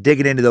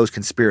 digging into those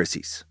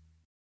conspiracies.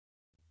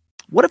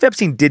 What if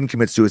Epstein didn't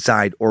commit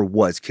suicide or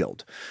was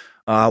killed?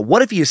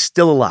 What if he is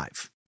still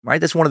alive? Right?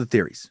 That's one of the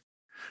theories.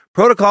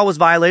 Protocol was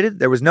violated.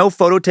 There was no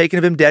photo taken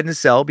of him dead in his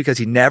cell because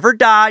he never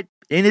died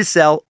in his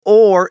cell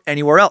or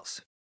anywhere else.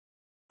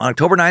 On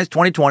October 9th,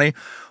 2020,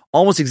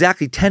 almost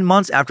exactly 10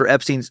 months after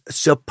Epstein's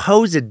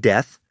supposed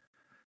death,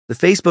 the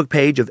Facebook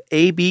page of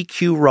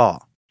ABQ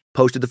Raw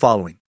posted the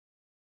following.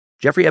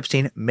 Jeffrey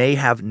Epstein may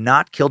have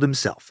not killed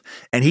himself,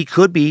 and he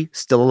could be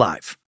still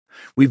alive.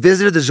 We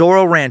visited the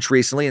Zorro Ranch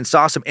recently and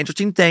saw some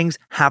interesting things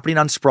happening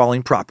on the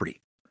sprawling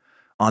property.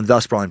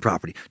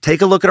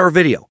 Take a look at our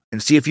video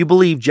and see if you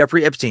believe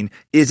Jeffrey Epstein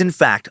is in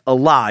fact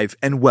alive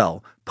and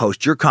well.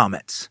 Post your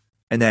comments.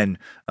 And then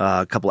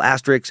a couple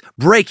asterisks,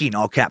 breaking,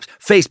 all caps,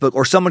 Facebook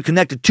or someone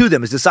connected to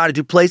them has decided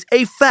to place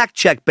a fact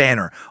check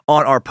banner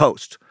on our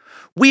post.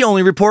 We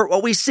only report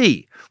what we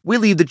see. We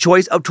leave the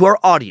choice up to our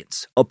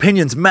audience.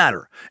 Opinions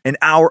matter, and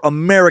our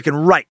American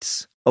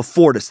rights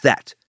afford us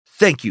that.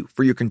 Thank you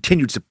for your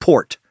continued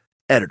support,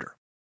 editor.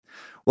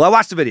 Well, I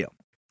watched the video.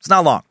 It's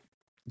not long.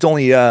 It's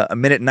only a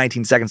minute and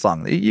 19 seconds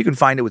long. You can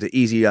find it with an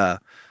easy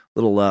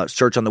little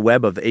search on the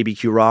web of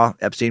ABQ Raw,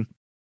 Epstein.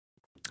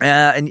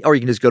 Or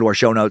you can just go to our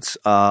show notes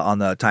on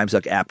the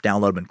TimeSuck app,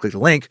 download them and click the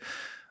link.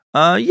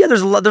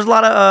 There's a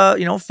lot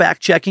of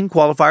fact checking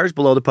qualifiers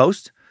below the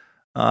post.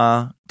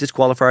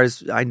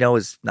 Disqualifiers, I know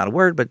is not a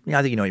word, but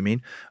I think you know what you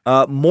mean.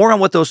 More on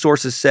what those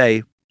sources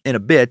say in a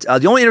bit.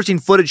 The only interesting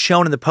footage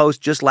shown in the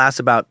post just lasts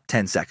about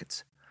 10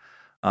 seconds.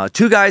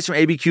 Two guys from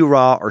ABQ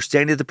Raw are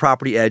standing at the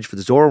property edge for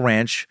the Zorro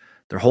Ranch.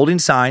 They're holding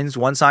signs.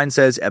 One sign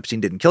says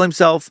Epstein didn't kill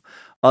himself.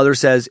 Other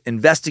says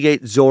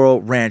investigate Zorro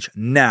Ranch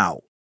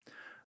now.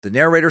 The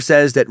narrator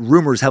says that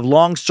rumors have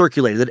long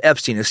circulated that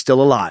Epstein is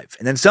still alive.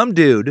 And then some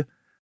dude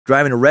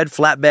driving a red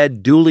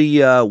flatbed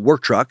dually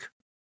work truck,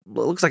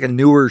 looks like a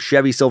newer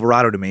Chevy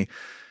Silverado to me,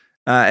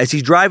 as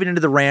he's driving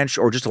into the ranch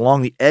or just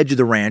along the edge of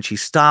the ranch, he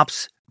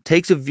stops,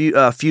 takes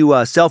a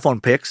few cell phone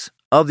pics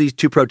of these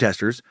two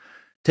protesters,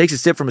 takes a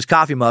sip from his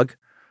coffee mug,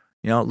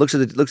 looks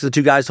at the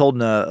two guys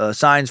holding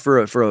signs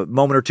for a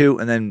moment or two,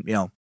 and then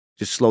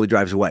just slowly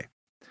drives away.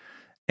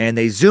 And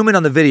they zoom in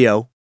on the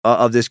video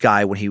of this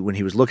guy when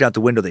he was looking out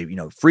the window. They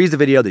freeze the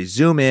video. They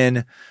zoom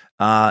in.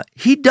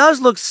 He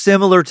does look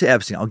similar to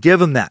Epstein. I'll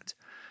give him that.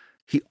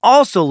 He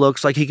also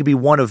looks like he could be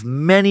one of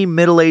many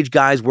middle-aged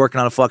guys working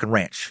on a fucking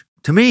ranch.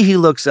 To me, he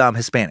looks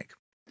Hispanic,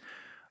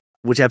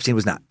 which Epstein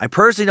was not. I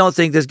personally don't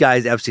think this guy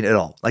is Epstein at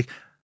all. Like,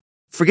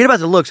 forget about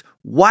the looks.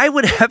 Why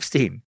would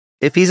Epstein,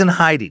 if he's in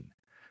hiding,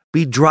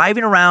 be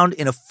driving around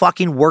in a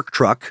fucking work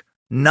truck,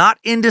 not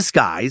in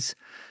disguise,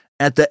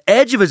 at the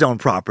edge of his own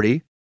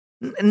property?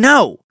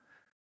 No.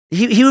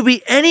 He would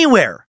be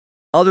anywhere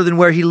other than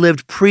where he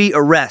lived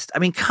pre-arrest. I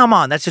mean, come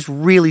on. That's just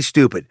really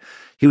stupid.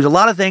 He was a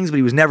lot of things, but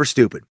he was never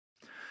stupid.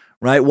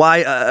 Right? Why,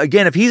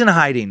 again, if he's in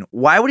hiding,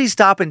 why would he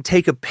stop and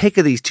take a pic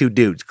of these two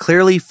dudes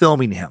clearly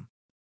filming him?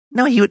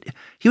 No, he would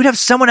have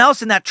someone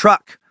else in that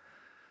truck.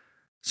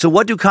 So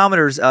what do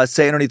commenters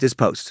say underneath this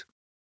post?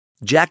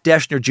 Jack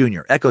Deschner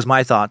Jr. echoes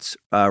my thoughts,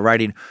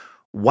 writing,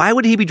 why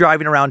would he be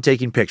driving around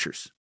taking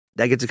pictures?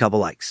 That gets a couple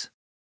likes.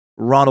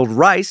 Ronald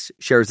Rice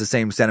shares the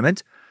same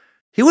sentiment.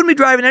 He wouldn't be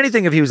driving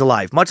anything if he was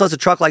alive, much less a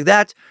truck like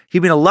that. He'd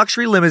be in a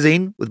luxury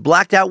limousine with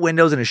blacked out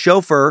windows and a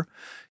chauffeur.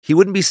 He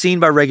wouldn't be seen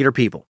by regular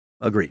people.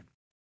 Agree.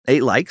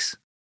 8 likes.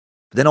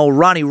 But then old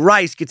Ronnie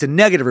Rice gets a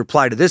negative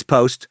reply to this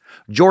post.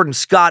 Jordan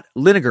Scott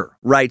Linegar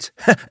writes,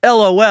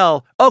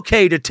 LOL,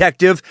 okay,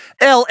 detective,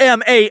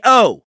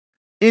 LMAO,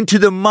 Into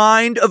the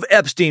Mind of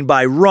Epstein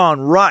by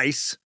Ron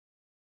Rice.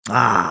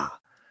 The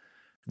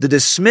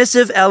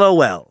dismissive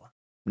LOL.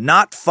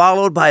 Not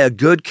followed by a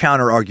good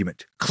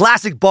counter-argument.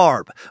 Classic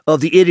Barb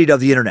of the idiot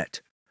of the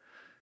internet.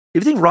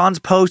 If you think Ron's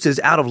post is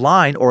out of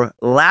line or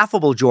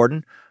laughable,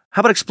 Jordan, how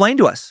about explain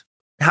to us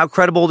how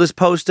credible this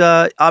post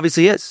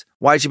obviously is?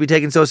 Why it should be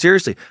taken so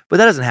seriously? But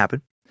that doesn't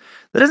happen.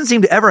 That doesn't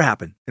seem to ever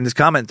happen in this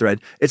comment thread.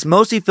 It's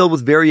mostly filled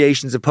with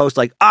variations of posts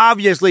like,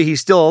 obviously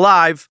he's still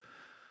alive.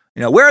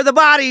 Where are the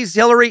bodies,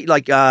 Hillary?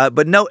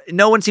 But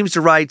no one seems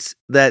to write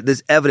that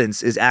this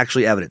evidence is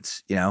actually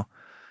evidence, No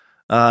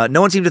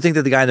one seemed to think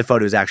that the guy in the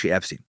photo is actually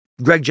Epstein.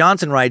 Greg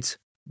Johnson writes,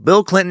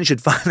 Bill Clinton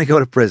should finally go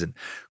to prison.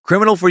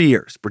 Criminal for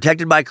years,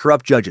 protected by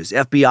corrupt judges,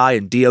 FBI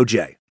and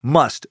DOJ.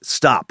 Must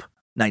stop.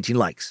 19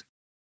 likes.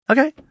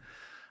 Okay.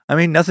 I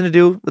mean, nothing to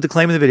do with the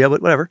claim in the video,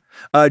 but whatever.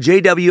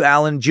 J.W.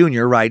 Allen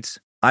Jr. writes,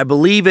 I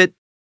believe it.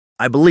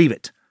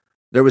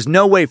 There was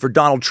no way for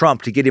Donald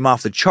Trump to get him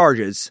off the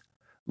charges.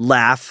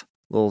 Laugh,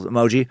 little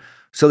emoji.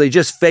 So they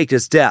just faked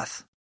his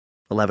death.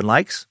 11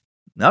 likes.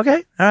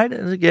 Okay, all right.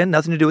 And again,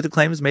 nothing to do with the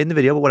claims made in the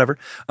video, but whatever.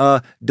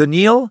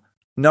 Daniil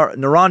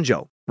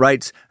Naranjo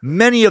writes,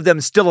 many of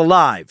them still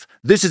alive.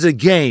 This is a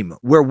game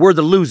where we're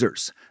the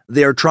losers.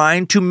 They are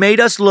trying to make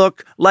us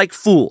look like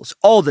fools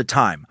all the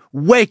time.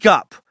 Wake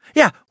up.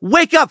 Yeah,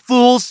 wake up,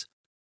 fools.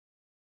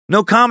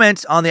 No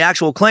comment on the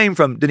actual claim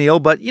from Daniil,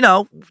 but,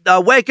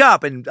 wake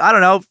up and,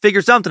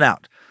 figure something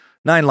out.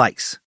 9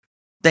 likes.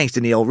 Thanks,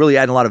 Daniil. Really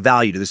adding a lot of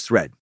value to this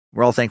thread.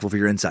 We're all thankful for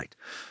your insight.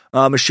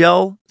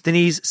 Michelle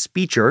Thinney's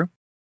Speecher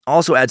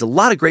also adds a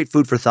lot of great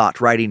food for thought,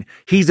 writing,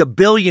 he's a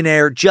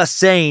billionaire, just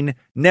saying,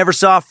 never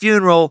saw a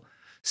funeral,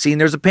 seeing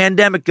there's a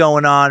pandemic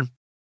going on.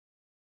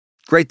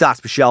 Great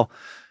thoughts, Michelle.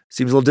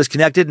 Seems a little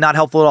disconnected, not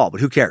helpful at all, but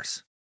who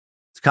cares?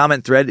 This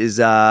comment thread is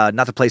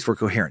not the place for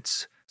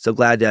coherence. So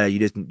glad you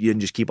didn't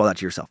just keep all that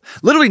to yourself.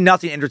 Literally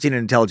nothing interesting and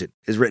intelligent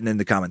is written in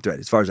the comment thread,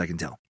 as far as I can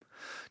tell.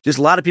 Just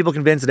a lot of people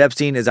convinced that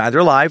Epstein is either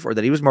alive or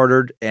that he was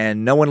murdered,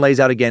 and no one lays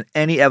out again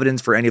any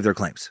evidence for any of their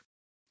claims.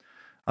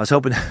 I was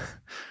hoping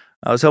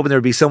there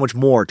would be so much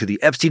more to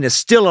the Epstein is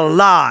still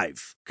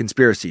alive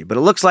conspiracy, but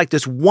it looks like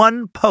this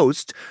one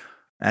post,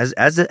 as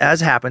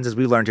happens, as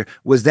we learned here,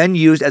 was then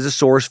used as a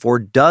source for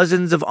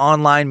dozens of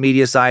online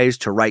media sites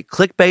to write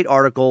clickbait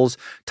articles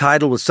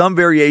titled with some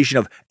variation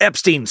of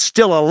Epstein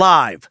still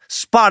alive,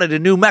 spotted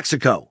in New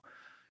Mexico.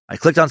 I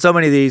clicked on so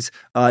many of these,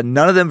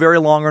 none of them very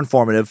long or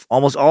informative.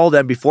 Almost all of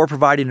them, before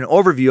providing an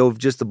overview of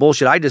just the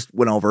bullshit I just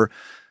went over,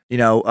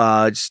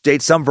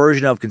 state some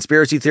version of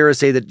conspiracy theorists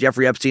say that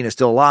Jeffrey Epstein is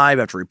still alive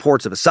after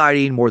reports of a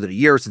sighting more than a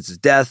year since his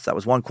death. That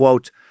was one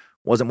quote.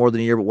 Wasn't more than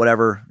a year, but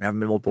whatever. There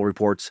haven't been multiple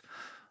reports.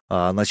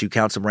 unless you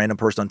count some random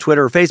person on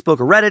Twitter or Facebook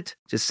or Reddit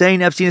just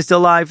saying Epstein is still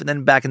alive and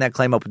then backing that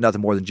claim up with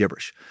nothing more than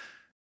gibberish.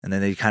 And then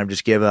they kind of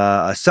just give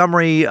a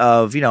summary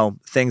of,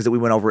 things that we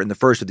went over in the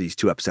first of these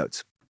 2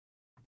 episodes.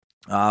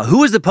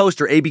 Who is the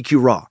poster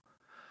ABQ Raw?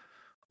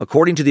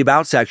 According to the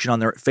About section on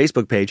their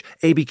Facebook page,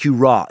 ABQ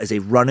Raw is a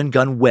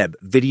run-and-gun web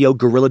video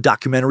guerrilla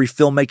documentary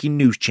filmmaking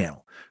news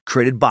channel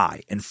created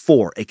by and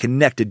for a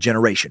connected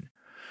generation.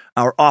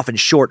 Our often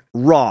short,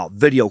 raw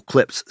video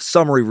clips,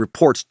 summary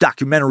reports,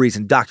 documentaries,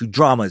 and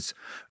docudramas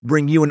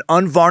bring you an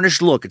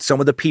unvarnished look at some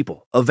of the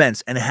people,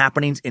 events, and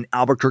happenings in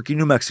Albuquerque,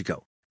 New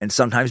Mexico, and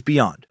sometimes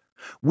beyond.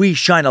 We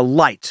shine a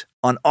light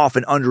on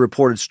often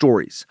underreported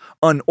stories,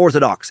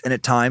 unorthodox and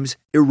at times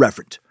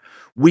irreverent.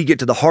 We get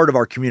to the heart of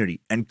our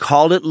community and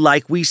call it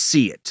like we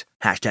see it.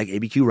 Hashtag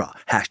ABQ Raw.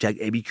 Hashtag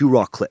ABQ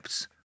Raw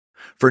Clips.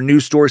 For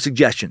news story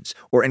suggestions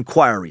or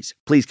inquiries,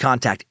 please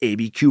contact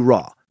ABQ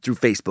Raw through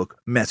Facebook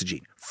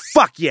messaging.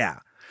 Fuck yeah!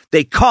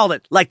 They call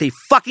it like they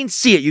fucking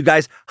see it, you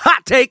guys.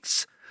 Hot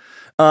takes!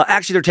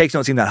 Actually, their takes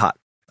don't seem that hot.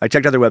 I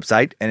checked out their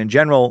website, and in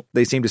general,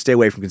 they seem to stay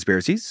away from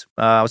conspiracies.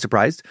 I was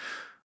surprised.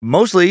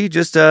 Mostly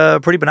just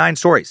pretty benign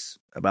stories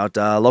about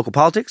local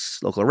politics,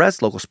 local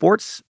arrests, local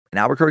sports in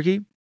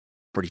Albuquerque.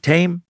 Pretty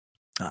tame.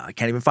 I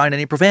can't even find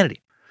any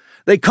profanity.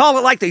 They call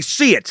it like they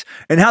see it,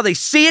 and how they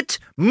see it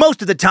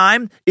most of the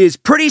time is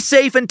pretty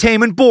safe and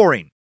tame and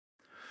boring.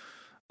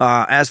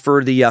 As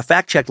for the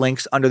fact check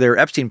links under their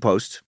Epstein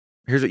post,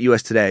 here's what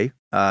USA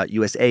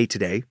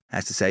Today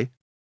has to say.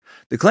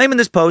 The claim in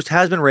this post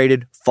has been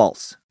rated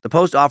false. The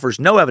post offers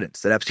no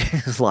evidence that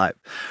Epstein is alive.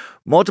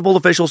 Multiple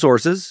official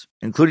sources,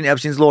 including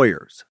Epstein's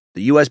lawyers,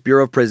 the U.S.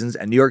 Bureau of Prisons,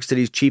 and New York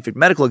City's chief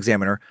medical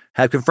examiner,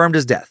 have confirmed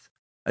his death.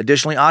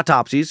 Additionally,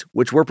 autopsies,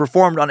 which were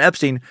performed on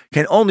Epstein,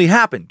 can only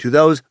happen to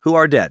those who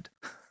are dead.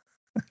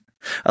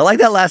 I like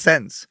that last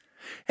sentence.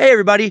 Hey,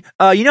 everybody,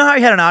 you know how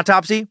you had an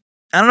autopsy?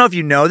 I don't know if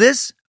you know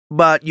this,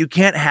 but you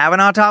can't have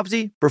an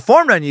autopsy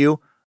performed on you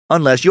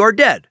unless you are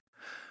dead.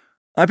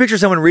 I picture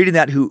someone reading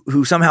that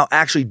who somehow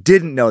actually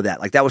didn't know that.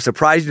 Like that was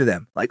surprising to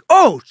them. Like,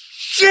 oh,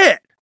 shit.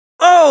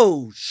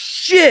 Oh,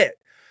 shit.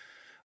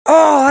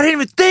 Oh, I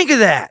didn't even think of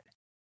that.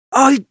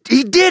 Oh,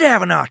 he did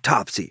have an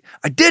autopsy.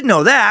 I did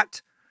know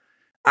that.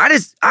 I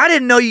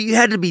didn't know you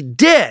had to be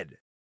dead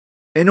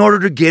in order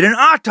to get an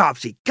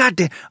autopsy. God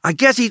damn. I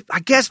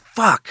guess,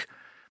 fuck.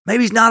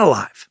 Maybe he's not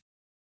alive.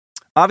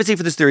 Obviously,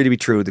 for this theory to be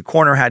true, the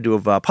coroner had to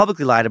have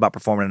publicly lied about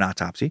performing an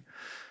autopsy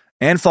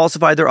and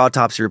falsified their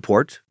autopsy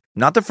report.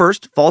 Not the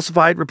first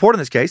falsified report in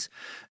this case.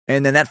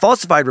 And then that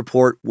falsified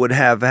report would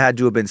have had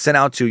to have been sent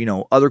out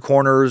to, other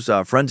coroners,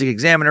 forensic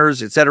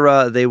examiners,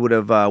 etc. They would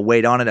have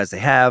weighed on it as they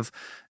have.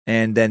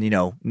 And then,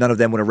 none of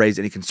them would have raised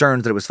any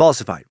concerns that it was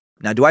falsified.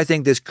 Now, do I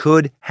think this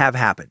could have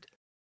happened?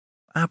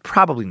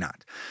 Probably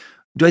not.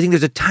 Do I think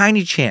there's a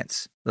tiny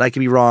chance that I could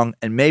be wrong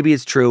and maybe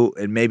it's true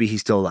and maybe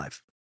he's still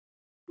alive?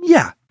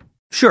 Yeah,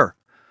 sure.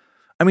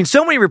 I mean,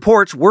 so many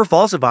reports were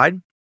falsified.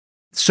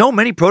 So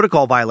many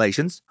protocol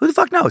violations. Who the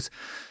fuck knows?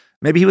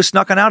 Maybe he was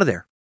snuck on out of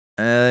there.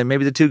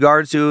 Maybe the 2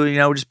 guards who,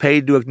 just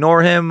paid to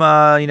ignore him,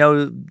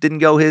 didn't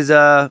go his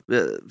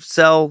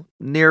cell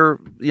near,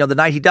 the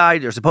night he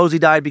died or supposedly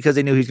died because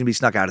they knew he was going to be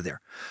snuck out of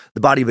there.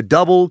 The body of a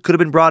double could have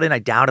been brought in. I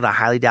doubt it. I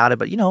highly doubt it.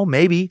 But,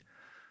 maybe.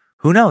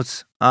 Who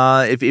knows?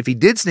 If he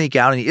did sneak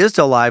out and he is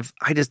still alive,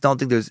 I just don't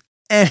think there's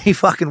any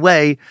fucking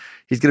way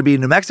he's going to be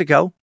in New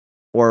Mexico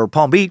or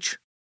Palm Beach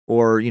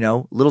or,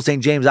 Little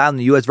St. James Island,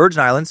 the U.S. Virgin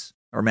Islands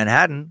or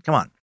Manhattan. Come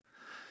on.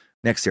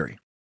 Next theory.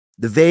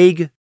 The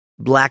vague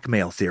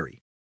blackmail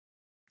theory.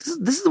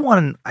 This is the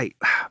one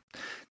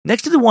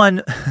next to the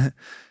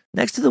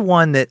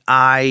one that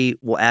I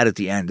will add at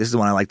the end. This is the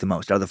one I like the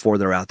most out of the 4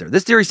 that are out there.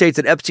 This theory states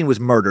that Epstein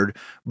was murdered,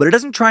 but it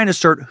doesn't try and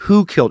assert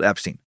who killed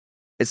Epstein.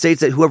 It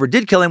states that whoever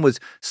did kill him was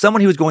someone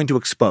he was going to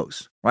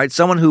expose, right?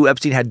 Someone who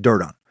Epstein had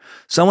dirt on.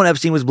 Someone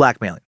Epstein was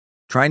blackmailing,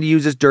 trying to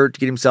use this dirt to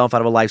get himself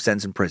out of a life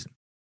sentence in prison.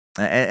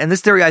 And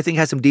this theory, I think,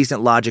 has some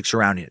decent logic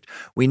surrounding it.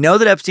 We know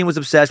that Epstein was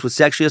obsessed with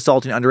sexually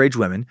assaulting underage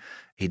women.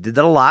 He did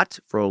that a lot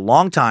for a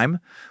long time.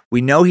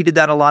 We know he did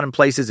that a lot in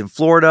places in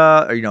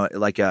Florida, or,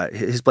 like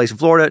his place in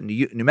Florida,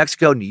 New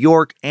Mexico, New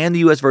York, and the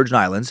U.S. Virgin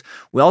Islands.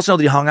 We also know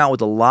that he hung out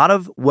with a lot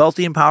of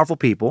wealthy and powerful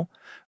people.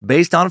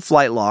 Based on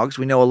flight logs,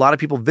 we know a lot of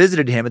people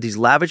visited him at these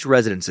lavish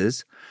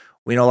residences.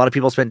 We know a lot of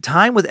people spent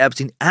time with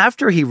Epstein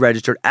after he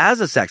registered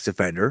as a sex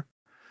offender.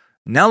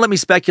 Now let me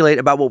speculate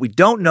about what we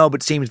don't know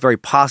but seems very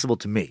possible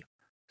to me.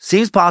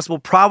 Seems possible,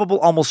 probable,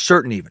 almost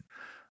certain even.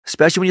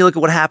 Especially when you look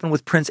at what happened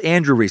with Prince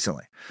Andrew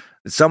recently.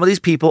 That some of these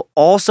people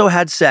also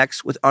had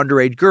sex with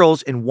underage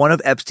girls in one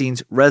of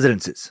Epstein's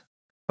residences.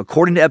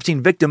 According to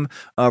Epstein victim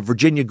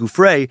Virginia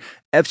Giuffre,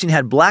 Epstein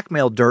had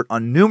blackmail dirt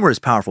on numerous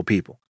powerful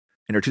people.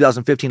 In her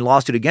 2015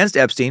 lawsuit against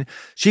Epstein,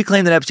 she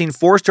claimed that Epstein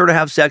forced her to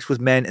have sex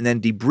with men and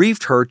then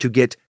debriefed her to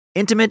get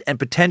intimate and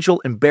potential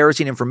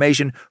embarrassing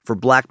information for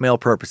blackmail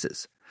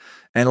purposes.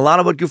 And a lot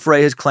of what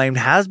Giuffre has claimed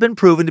has been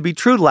proven to be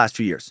true the last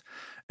few years.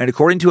 And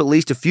according to at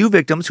least a few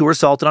victims who were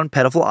assaulted on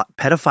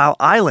Pedophile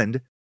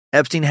Island,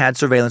 Epstein had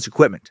surveillance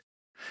equipment.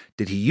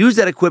 Did he use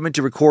that equipment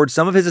to record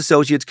some of his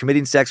associates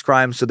committing sex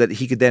crimes so that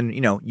he could then,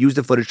 use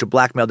the footage to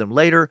blackmail them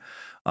later?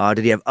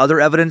 Did he have other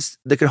evidence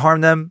that could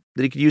harm them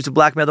that he could use to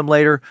blackmail them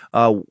later?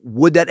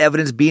 Would that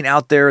evidence being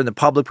out there in the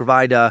public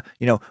provide,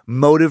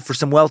 motive for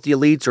some wealthy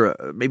elites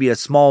or maybe a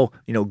small,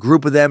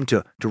 group of them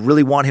to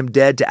really want him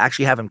dead, to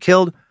actually have him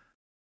killed?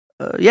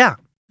 Yeah,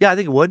 I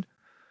think it would.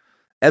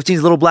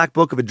 Epstein's Little Black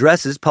Book of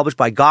Addresses, published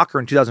by Gawker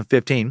in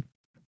 2015,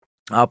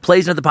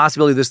 plays into the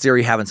possibility of this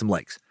theory having some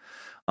legs.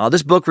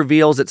 This book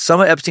reveals that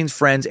some of Epstein's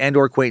friends and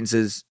or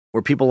acquaintances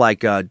were people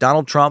like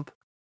Donald Trump,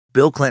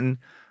 Bill Clinton,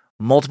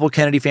 multiple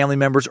Kennedy family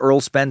members,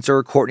 Earl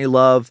Spencer, Courtney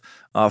Love,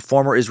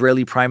 former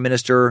Israeli Prime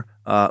Minister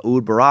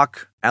Ehud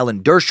Barak,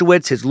 Alan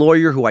Dershowitz, his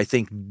lawyer, who I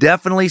think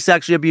definitely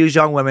sexually abused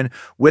young women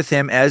with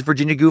him, as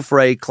Virginia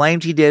Giuffre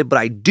claimed he did, but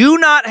I do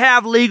not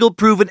have legal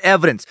proven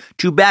evidence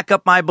to back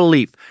up my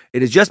belief.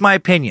 It is just my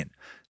opinion.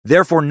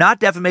 Therefore,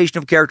 not defamation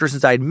of character,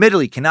 since I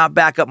admittedly cannot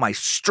back up my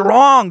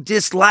strong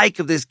dislike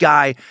of this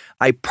guy.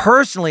 I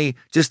personally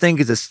just think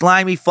he's a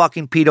slimy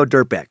fucking pedo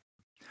dirtbag.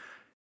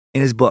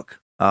 In his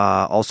book,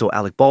 also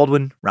Alec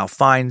Baldwin, Ralph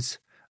Fiennes,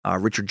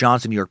 Richard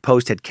Johnson, New York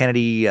Post, Ted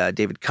Kennedy,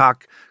 David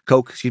Koch, a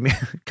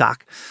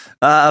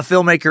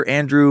filmmaker,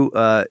 Andrew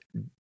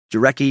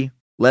Jarecki,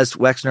 Les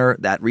Wexner,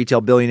 that retail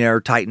billionaire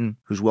titan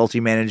who's wealthy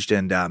managed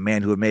and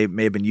man who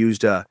may have been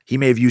used, he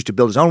may have used to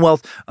build his own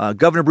wealth,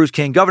 Governor Bruce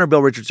King, Governor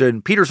Bill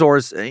Richardson, Peter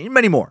Soros, and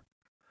many more.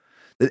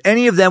 That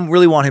any of them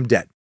really want him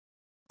dead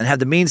and have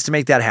the means to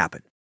make that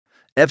happen.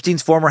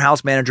 Epstein's former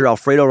house manager,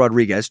 Alfredo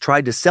Rodriguez,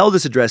 tried to sell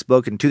this address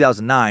book in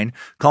 2009,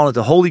 calling it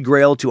the holy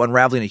grail to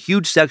unraveling a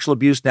huge sexual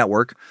abuse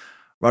network.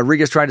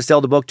 Rodriguez tried to sell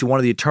the book to one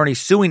of the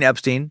attorneys suing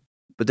Epstein,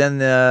 but then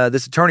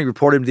this attorney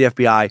reported him to the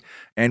FBI,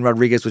 and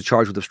Rodriguez was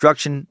charged with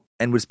obstruction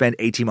and would spend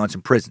 18 months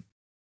in prison.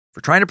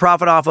 For trying to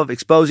profit off of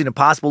exposing a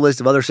possible list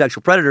of other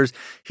sexual predators,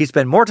 he'd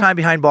spend more time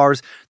behind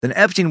bars than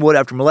Epstein would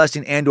after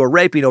molesting and or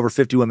raping over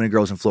 50 women and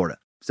girls in Florida.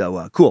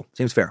 So, cool.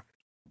 Seems fair.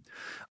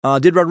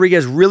 Did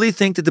Rodriguez really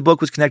think that the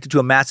book was connected to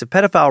a massive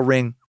pedophile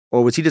ring,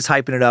 or was he just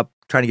hyping it up,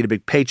 trying to get a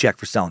big paycheck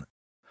for selling it?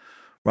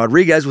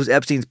 Rodriguez was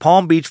Epstein's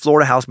Palm Beach,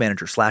 Florida house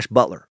manager /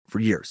 butler for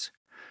years.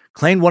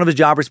 Claimed one of his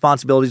job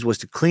responsibilities was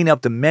to clean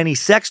up the many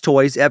sex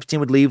toys Epstein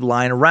would leave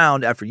lying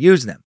around after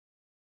using them.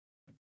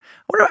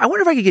 I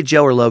wonder if I could get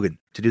Joe or Logan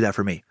to do that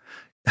for me.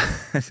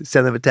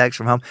 Send them a text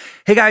from home.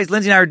 Hey guys,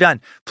 Lindsay and I are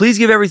done. Please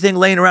give everything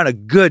laying around a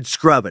good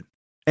scrubbing.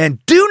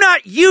 And do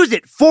not use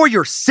it for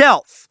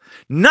yourself.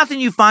 Nothing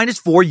you find is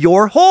for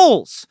your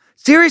holes.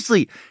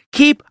 Seriously,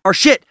 keep our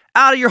shit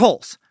out of your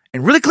holes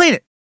and really clean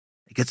it.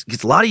 It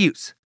gets a lot of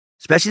use,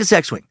 especially the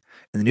sex swing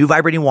and the new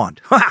vibrating wand.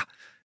 It's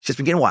just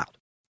been getting wild.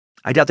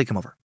 I doubt they come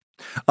over.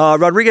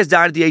 Rodriguez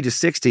died at the age of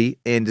 60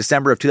 in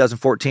December of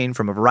 2014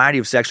 from a variety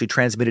of sexually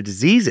transmitted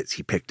diseases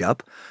he picked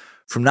up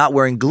from not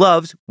wearing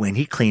gloves when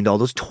he cleaned all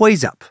those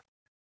toys up.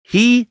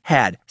 He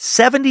had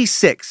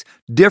 76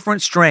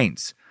 different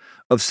strains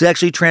of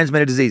sexually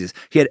transmitted diseases.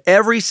 He had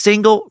every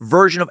single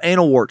version of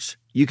anal warts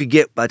you could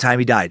get by the time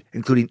he died,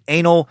 including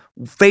anal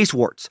face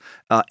warts,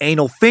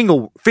 anal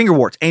finger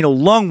warts, anal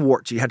lung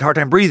warts. He had a hard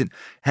time breathing.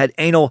 Had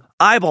anal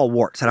eyeball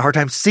warts. Had a hard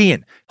time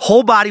seeing.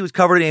 Whole body was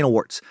covered in anal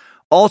warts.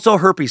 Also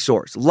herpes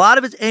sores. A lot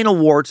of his anal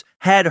warts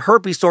had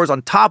herpes sores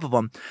on top of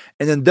them,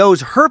 and then those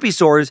herpes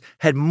sores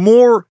had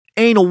more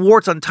anal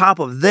warts on top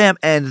of them,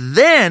 and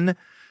then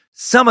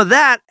some of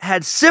that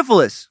had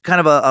syphilis,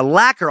 kind of a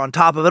lacquer on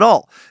top of it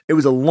all. It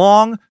was a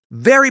long,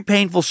 very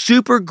painful,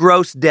 super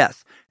gross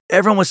death.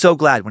 Everyone was so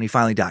glad when he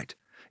finally died.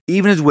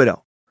 Even his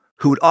widow,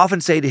 who would often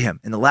say to him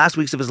in the last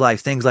weeks of his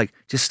life things like,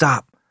 just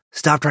stop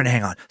trying to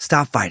hang on,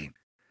 stop fighting.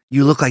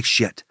 You look like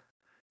shit.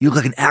 You look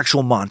like an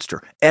actual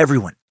monster.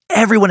 Everyone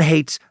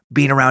hates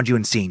being around you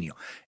and seeing you.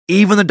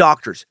 Even the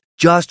doctors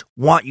just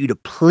want you to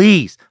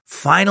please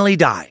finally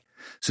die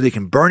so they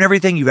can burn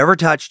everything you've ever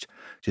touched.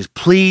 Just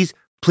please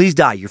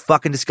die. You're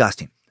fucking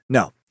disgusting.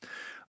 No.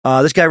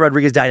 This guy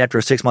Rodriguez died after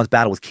a 6-month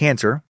battle with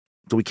cancer,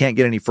 so we can't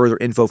get any further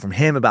info from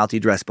him about the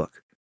address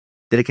book.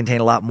 Did it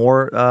contain a lot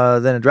more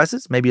than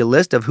addresses? Maybe a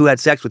list of who had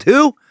sex with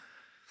who?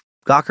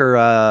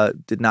 Gawker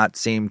did not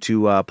seem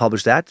to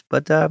publish that,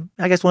 but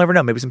I guess we'll never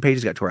know. Maybe some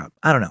pages got tore out.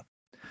 I don't know.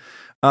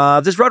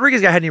 If this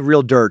Rodriguez guy had any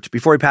real dirt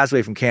before he passed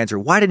away from cancer,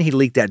 why didn't he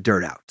leak that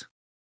dirt out?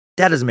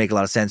 That doesn't make a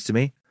lot of sense to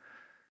me.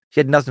 He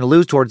had nothing to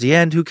lose towards the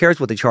end. Who cares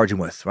what they charge him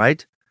with,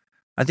 right?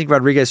 I think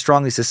Rodriguez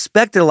strongly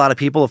suspected a lot of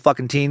people of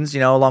fucking teens,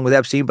 along with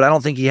Epstein, but I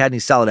don't think he had any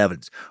solid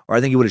evidence, or I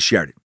think he would have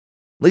shared it.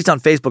 At least on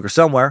Facebook or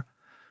somewhere,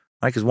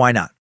 right? Because why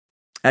not?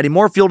 Adding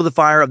more fuel to the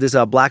fire of this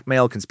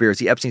blackmail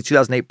conspiracy, Epstein's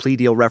 2008 plea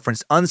deal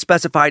referenced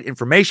unspecified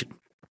information,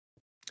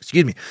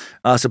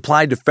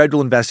 supplied to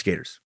federal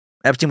investigators.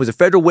 Epstein was a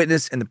federal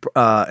witness in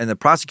the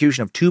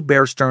prosecution of 2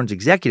 Bear Stearns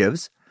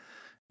executives.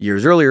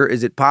 Years earlier,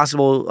 is it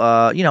possible,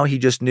 he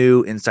just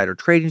knew insider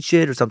trading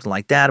shit or something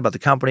like that about the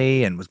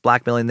company and was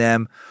blackmailing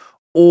them?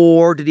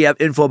 Or did he have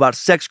info about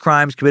sex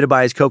crimes committed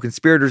by his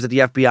co-conspirators that the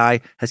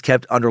FBI has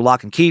kept under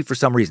lock and key for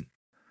some reason?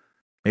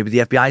 Maybe the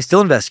FBI is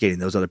still investigating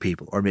those other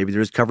people, or maybe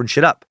they're just covering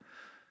shit up.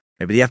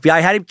 Maybe the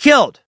FBI had him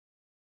killed.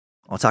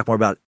 I'll talk more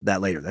about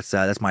that later.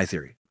 That's my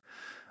theory.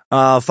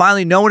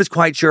 Finally, no one is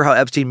quite sure how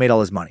Epstein made all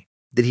his money.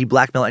 Did he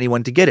blackmail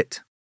anyone to get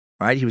it?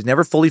 Right? He was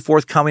never fully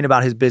forthcoming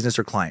about his business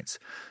or clients.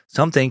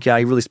 Some think he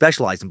really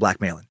specialized in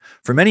blackmailing.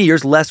 For many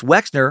years, Les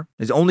Wexner,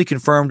 his only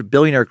confirmed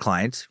billionaire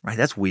client, right?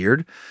 That's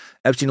weird.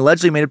 Epstein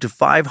allegedly made up to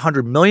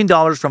 $500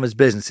 million from his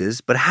businesses,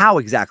 but how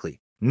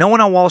exactly? No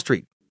one on Wall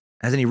Street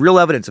has any real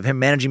evidence of him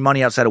managing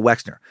money outside of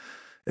Wexner.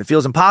 It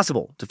feels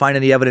impossible to find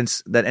any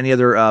evidence that any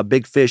other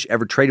big fish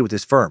ever traded with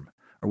his firm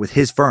or with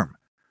his firm.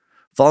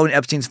 Following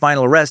Epstein's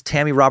final arrest,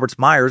 Tammy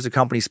Roberts-Myers, the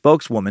company's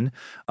spokeswoman,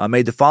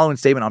 made the following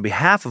statement on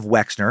behalf of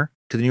Wexner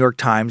to the New York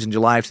Times in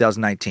July of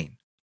 2019.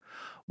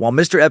 While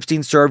Mr.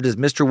 Epstein served as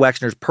Mr.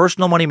 Wexner's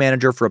personal money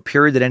manager for a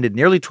period that ended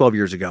nearly 12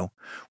 years ago,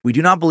 we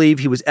do not believe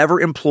he was ever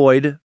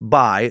employed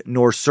by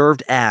nor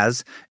served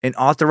as an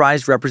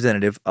authorized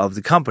representative of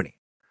the company.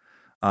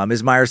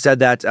 Ms. Myers said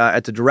that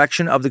at the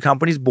direction of the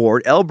company's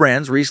board, L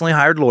Brands recently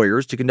hired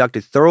lawyers to conduct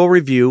a thorough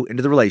review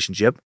into the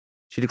relationship.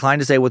 She declined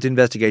to say what the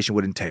investigation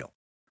would entail.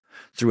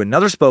 Through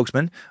another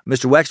spokesman,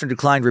 Mr. Wexner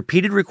declined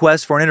repeated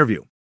requests for an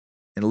interview.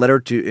 In a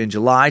letter in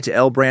July to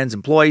L Brands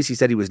employees, he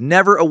said he was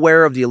never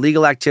aware of the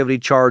illegal activity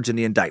charged in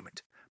the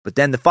indictment. But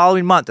then the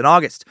following month, in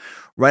August,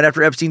 right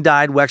after Epstein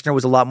died, Wexner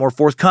was a lot more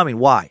forthcoming.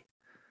 Why?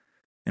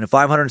 In a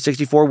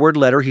 564-word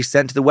letter he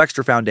sent to the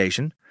Wexner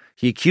Foundation,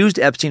 he accused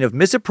Epstein of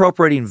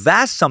misappropriating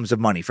vast sums of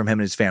money from him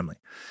and his family.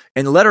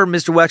 In the letter,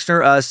 Mr.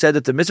 Wexner said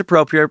that the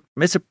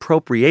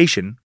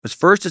misappropriation was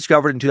first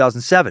discovered in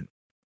 2007,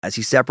 as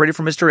he separated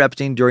from Mr.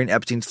 Epstein during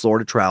Epstein's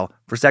Florida trial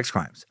for sex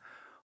crimes.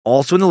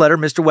 Also in the letter,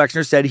 Mr.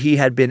 Wexner said he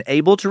had been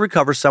able to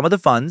recover some of the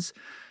funds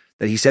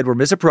that he said were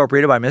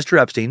misappropriated by Mr.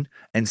 Epstein,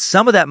 and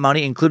some of that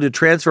money included a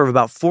transfer of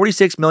about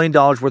 $46 million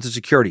worth of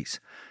securities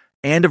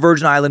and a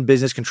Virgin Island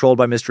business controlled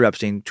by Mr.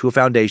 Epstein to a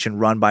foundation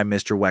run by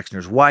Mr.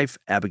 Wexner's wife,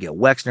 Abigail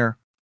Wexner,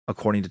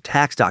 according to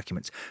tax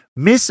documents.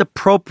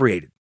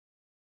 Misappropriated.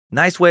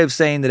 Nice way of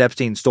saying that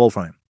Epstein stole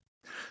from him.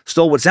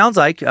 Stole what sounds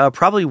like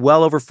probably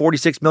well over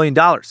 $46 million.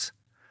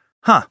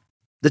 Huh.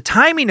 The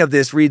timing of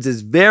this reads as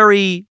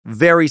very,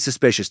 very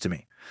suspicious to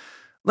me.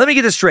 Let me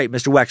get this straight,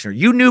 Mr. Wexner.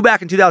 You knew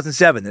back in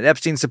 2007 that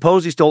Epstein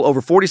supposedly stole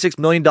over $46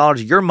 million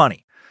of your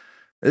money.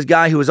 This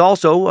guy who is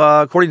also,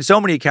 according to so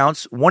many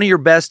accounts, one of your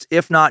best,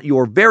 if not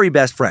your very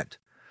best friend.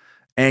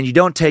 And you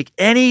don't take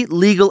any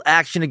legal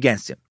action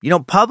against him. You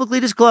don't publicly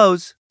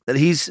disclose that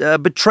he's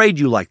betrayed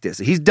you like this,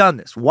 that he's done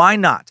this. Why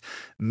not?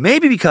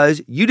 Maybe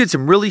because you did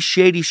some really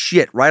shady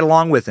shit right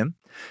along with him,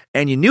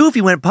 and you knew if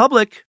he went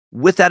public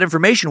with that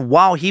information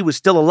while he was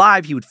still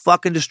alive, he would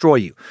fucking destroy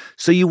you.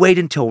 So you wait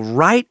until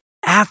right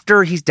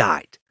after he's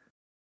died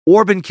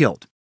or been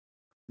killed.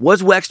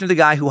 Was Wexner the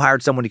guy who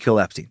hired someone to kill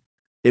Epstein,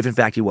 if in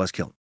fact he was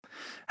killed?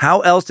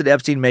 How else did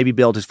Epstein maybe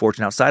build his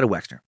fortune outside of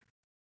Wexner?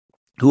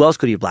 Who else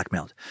could he have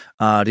blackmailed?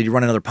 Did he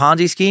run another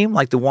Ponzi scheme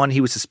like the one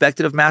he was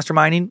suspected of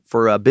masterminding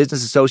for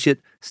business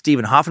associate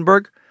Stephen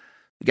Hoffenberg,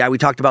 the guy we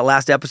talked about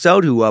last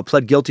episode who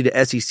pled guilty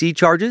to SEC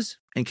charges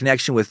in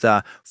connection with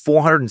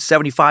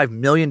 $475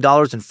 million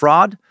in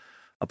fraud,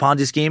 a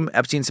Ponzi scheme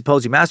Epstein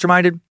supposedly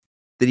masterminded?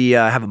 Did he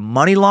have a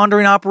money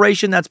laundering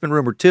operation? That's been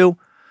rumored too.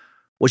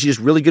 Was he just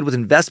really good with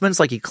investments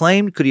like he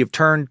claimed? Could he have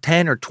turned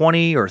 10 or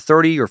 20 or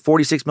 30 or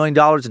 $46 million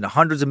into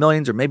hundreds of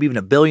millions or maybe even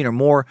 $1 billion or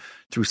more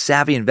through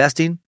savvy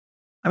investing?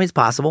 I mean, it's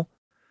possible.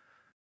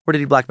 Or did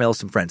he blackmail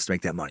some friends to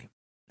make that money?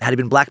 Had he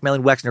been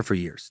blackmailing Wexner for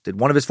years? Did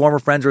one of his former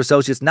friends or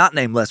associates not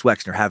named Les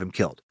Wexner have him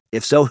killed?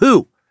 If so,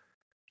 who?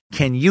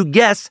 Can you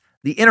guess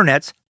the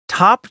internet's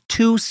top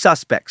 2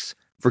 suspects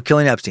for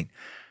killing Epstein?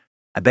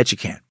 I bet you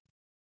can.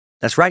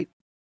 That's right.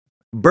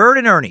 Bert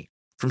and Ernie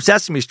from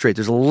Sesame Street.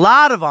 There's a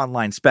lot of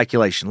online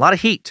speculation, a lot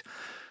of heat.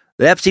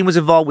 That Epstein was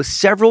involved with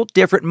several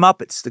different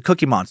Muppets, the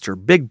Cookie Monster,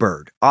 Big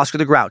Bird, Oscar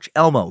the Grouch,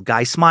 Elmo,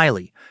 Guy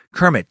Smiley,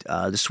 Kermit,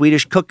 the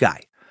Swedish cook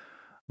guy.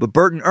 But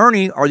Bert and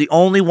Ernie are the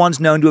only ones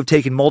known to have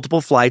taken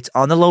multiple flights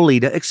on the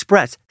Lolita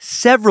Express,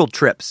 several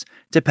trips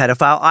to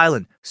Pedophile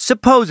Island,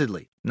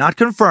 supposedly, not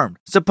confirmed,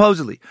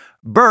 supposedly.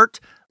 Bert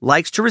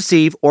likes to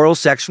receive oral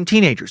sex from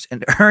teenagers,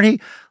 and Ernie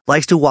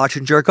likes to watch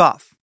and jerk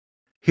off.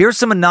 Here's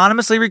some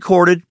anonymously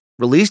recorded,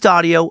 released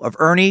audio of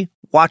Ernie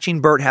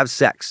watching Bert have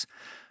sex.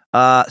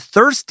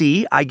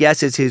 Thirsty, I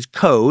guess, is his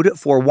code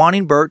for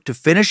wanting Bert to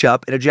finish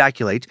up and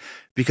ejaculate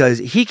because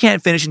he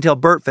can't finish until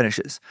Bert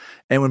finishes.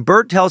 And when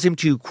Bert tells him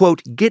to,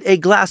 quote, get a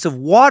glass of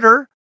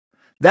water,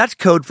 that's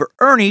code for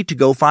Ernie to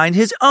go find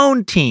his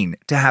own teen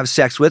to have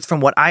sex with,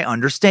 from what I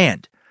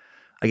understand.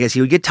 I guess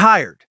he would get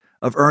tired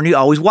of Ernie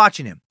always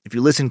watching him. If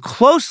you listen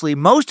closely,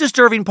 most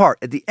disturbing part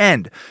at the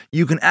end,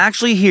 you can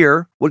actually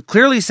hear what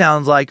clearly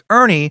sounds like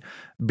Ernie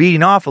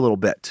beating off a little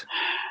bit.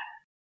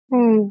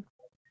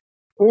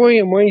 Boy,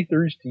 am I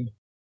thirsty.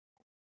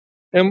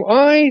 Am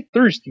I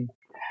thirsty?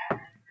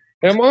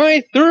 Am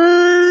I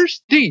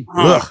thirsty?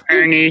 Oh,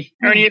 Ernie,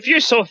 if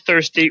you're so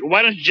thirsty,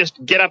 why don't you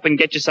just get up and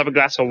get yourself a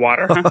glass of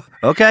water? Huh?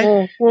 Okay.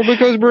 Oh, well,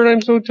 because, Bert,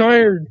 I'm so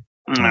tired.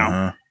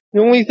 Uh-huh. The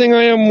only thing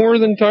I am more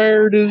than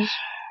tired is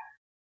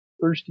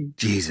thirsty.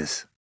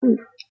 Jesus.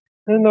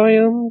 and I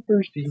am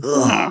thirsty.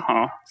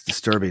 Ugh, it's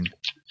disturbing.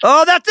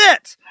 Oh, that's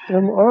it!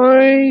 Am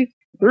I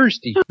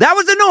thirsty? That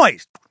was the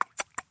noise!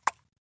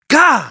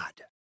 God!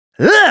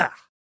 Ugh!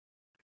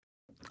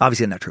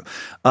 Obviously not true.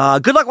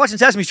 Good luck watching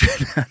Sesame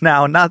Street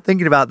now, not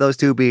thinking about those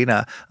two being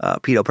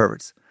pedo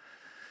perverts.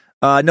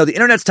 No, the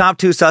internet's top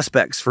two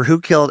suspects for who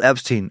killed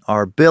Epstein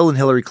are Bill and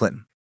Hillary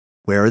Clinton.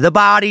 Where are the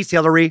bodies,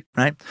 Hillary?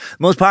 Right? The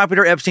most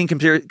popular Epstein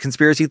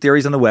conspiracy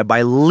theories on the web,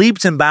 by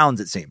leaps and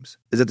bounds, it seems,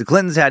 is that the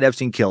Clintons had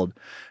Epstein killed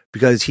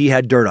because he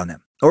had dirt on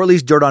them, or at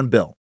least dirt on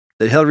Bill,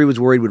 that Hillary was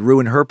worried would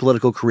ruin her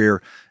political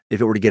career if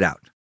it were to get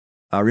out.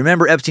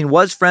 Remember, Epstein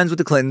was friends with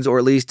the Clintons, or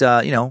at least,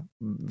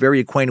 very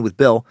acquainted with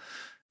Bill.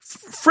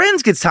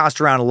 Friends gets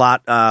tossed around a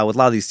lot with a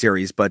lot of these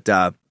theories, but,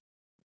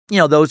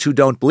 those who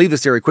don't believe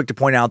this theory are quick to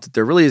point out that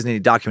there really isn't any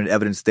documented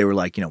evidence that they were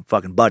like,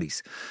 fucking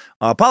buddies.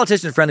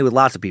 Politicians are friendly with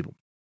lots of people.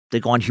 They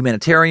go on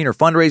humanitarian or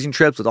fundraising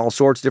trips with all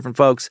sorts of different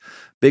folks.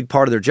 Big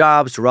part of their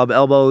jobs to rub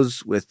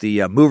elbows with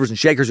the movers and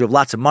shakers who have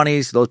lots of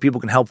money so those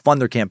people can help fund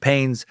their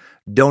campaigns,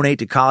 donate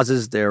to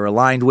causes they're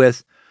aligned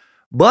with.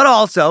 But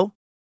also,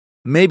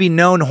 maybe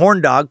known horn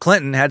dog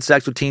Clinton had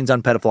sex with teens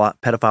on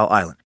Pedophile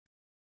Island.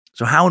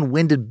 So how and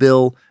when did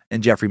Bill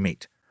and Jeffrey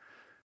meet?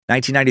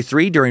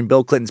 1993, during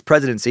Bill Clinton's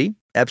presidency,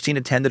 Epstein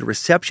attended a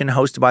reception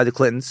hosted by the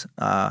Clintons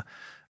on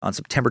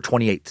September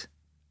 28th.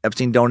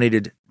 Epstein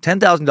donated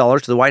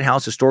 $10,000 to the White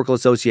House Historical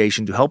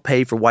Association to help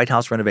pay for White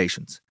House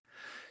renovations.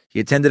 He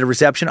attended a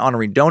reception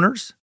honoring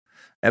donors.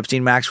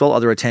 Epstein, Maxwell,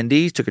 other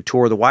attendees took a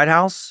tour of the White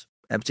House.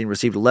 Epstein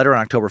received a letter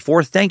on October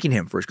 4th thanking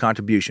him for his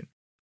contribution.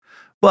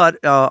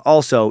 But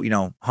also,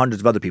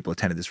 hundreds of other people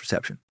attended this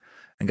reception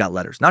and got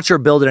letters. Not sure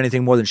Bill did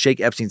anything more than shake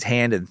Epstein's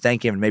hand and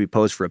thank him and maybe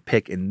pose for a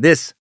pic in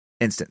this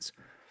instance.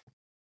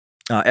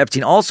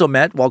 Epstein also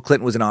met, while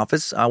Clinton was in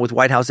office, with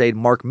White House aide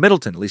Mark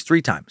Middleton at least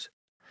 3 times.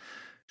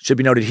 Should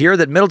be noted here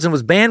that Middleton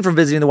was banned from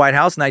visiting the White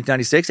House in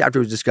 1996 after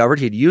it was discovered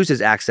he had used his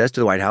access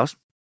to the White House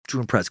to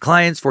impress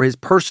clients for his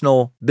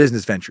personal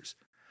business ventures.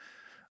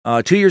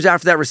 2 years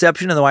after that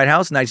reception in the White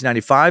House in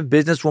 1995,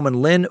 businesswoman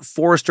Lynn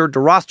Forrester de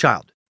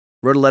Rothschild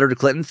wrote a letter to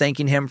Clinton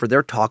thanking him for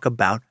their talk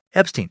about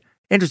Epstein.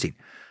 Interesting.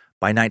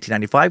 By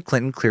 1995,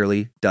 Clinton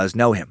clearly does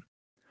know him.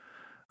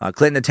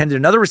 Clinton attended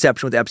another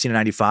reception with Epstein in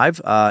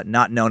 1995,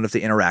 not known if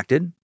they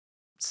interacted.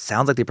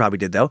 Sounds like they probably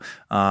did, though,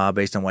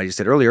 based on what I just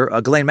said earlier.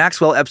 Ghislaine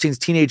Maxwell, Epstein's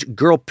teenage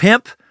girl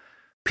pimp,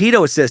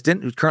 pedo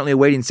assistant, who's currently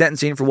awaiting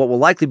sentencing for what will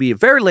likely be a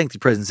very lengthy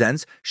prison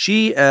sentence.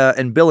 She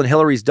and Bill and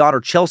Hillary's daughter,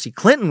 Chelsea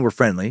Clinton, were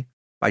friendly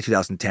by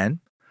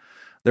 2010.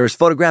 There is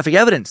photographic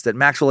evidence that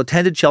Maxwell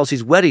attended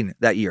Chelsea's wedding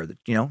that year.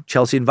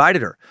 Chelsea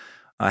invited her.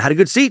 Had a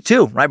good seat,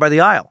 too, right by the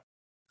aisle.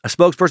 A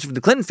spokesperson for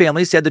the Clinton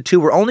family said the two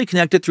were only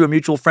connected through a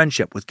mutual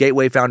friendship with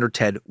Gateway founder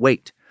Ted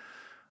Waite.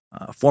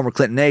 Former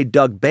Clinton aide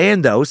Doug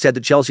Band, though, said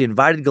that Chelsea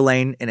invited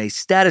Ghislaine in a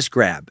status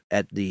grab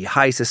at the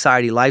high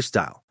society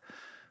lifestyle.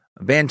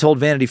 Band told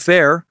Vanity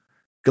Fair,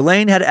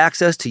 Ghislaine had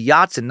access to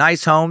yachts and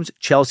nice homes.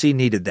 Chelsea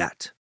needed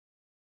that.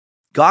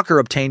 Gawker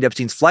obtained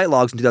Epstein's flight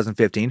logs in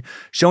 2015,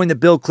 showing that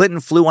Bill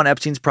Clinton flew on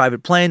Epstein's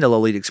private plane, the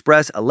Lolita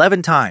Express,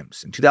 11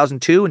 times in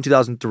 2002 and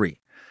 2003.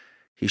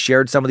 He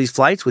shared some of these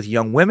flights with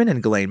young women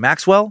and Ghislaine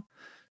Maxwell.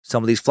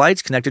 Some of these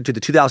flights connected to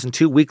the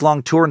 2002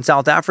 week-long tour in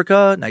South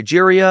Africa,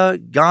 Nigeria,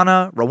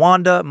 Ghana,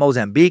 Rwanda,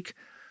 Mozambique,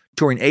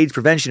 touring AIDS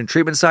prevention and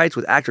treatment sites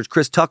with actors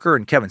Chris Tucker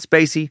and Kevin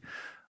Spacey.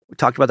 We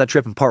talked about that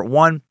trip in part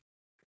 1.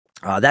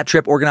 That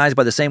trip, organized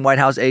by the same White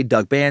House aide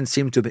Doug Band,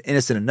 seemed to have been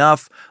innocent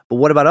enough. But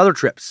what about other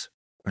trips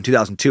in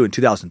 2002 and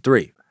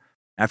 2003?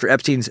 After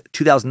Epstein's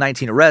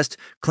 2019 arrest,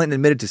 Clinton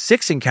admitted to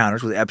 6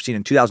 encounters with Epstein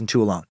in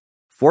 2002 alone.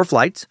 4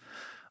 flights,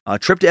 a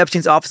trip to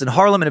Epstein's office in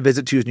Harlem, and a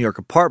visit to his New York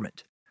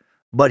apartment.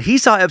 But he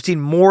saw Epstein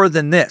more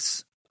than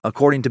this,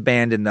 according to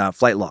Band and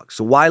flight logs.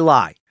 So why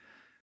lie?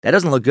 That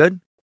doesn't look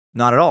good.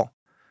 Not at all.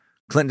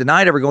 Clinton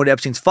denied ever going to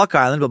Epstein's Fuck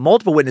Island, but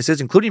multiple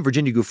witnesses, including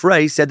Virginia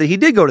Giuffre, said that he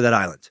did go to that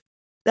island.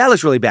 That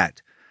looks really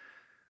bad.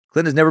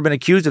 Clinton has never been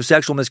accused of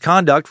sexual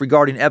misconduct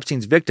regarding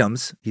Epstein's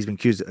victims. He's been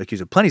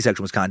accused of plenty of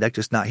sexual misconduct,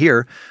 just not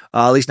here,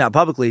 at least not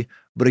publicly.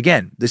 But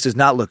again, this does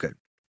not look good.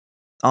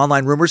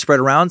 Online rumors spread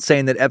around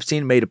saying that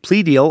Epstein made a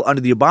plea deal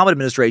under the Obama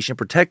administration to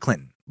protect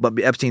Clinton. But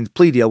Epstein's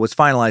plea deal was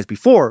finalized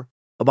before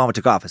Obama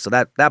took office. So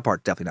that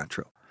part's definitely not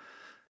true.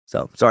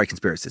 So, sorry,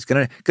 conspiracists.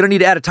 Gonna need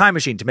to add a time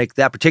machine to make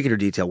that particular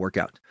detail work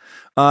out.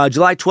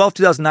 July 12,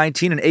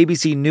 2019, an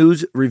ABC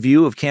News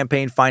review of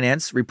campaign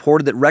finance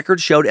reported that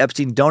records showed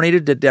Epstein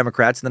donated to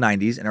Democrats in the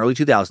 90s and early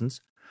 2000s.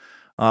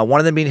 One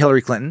of them being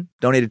Hillary Clinton,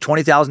 donated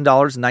 $20,000 in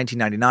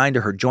 1999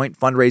 to her joint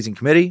fundraising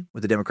committee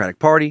with the Democratic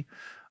Party.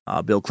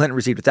 Bill Clinton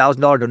received a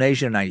 $1,000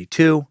 donation in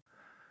 92.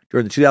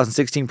 During the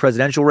 2016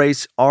 presidential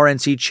race,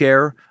 RNC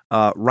chair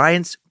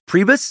Reince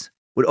Priebus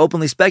would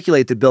openly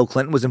speculate that Bill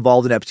Clinton was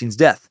involved in Epstein's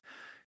death.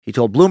 He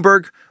told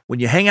Bloomberg, when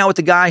you hang out with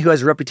a guy who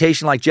has a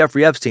reputation like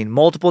Jeffrey Epstein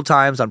multiple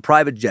times on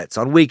private jets,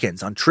 on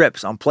weekends, on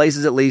trips, on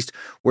places at least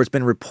where it's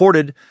been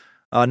reported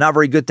not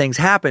very good things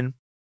happen,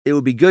 it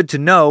would be good to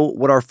know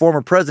what our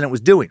former president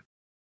was doing.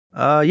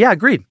 Yeah,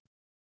 agreed.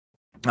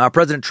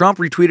 President Trump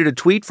retweeted a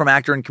tweet from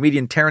actor and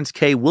comedian Terrence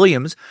K.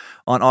 Williams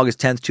on August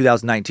 10th,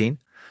 2019.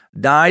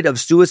 Died of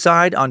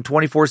suicide on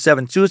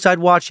 24/7 Suicide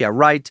Watch. Yeah,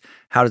 right.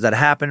 How does that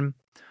happen?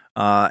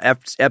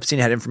 Epstein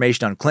had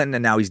information on Clinton,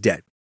 and now he's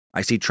dead.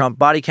 I see Trump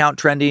body count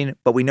trending,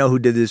 but we know who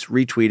did this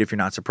retweet if you're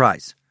not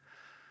surprised.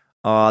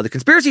 The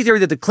conspiracy theory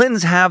that the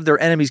Clintons have their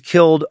enemies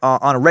killed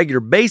on a regular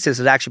basis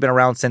has actually been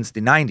around since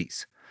the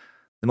 90s.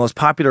 The most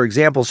popular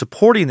examples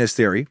supporting this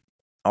theory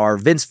are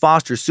Vince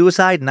Foster's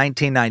suicide in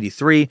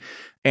 1993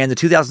 and the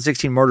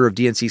 2016 murder of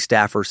DNC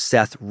staffer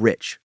Seth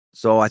Rich.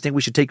 So I think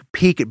we should take a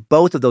peek at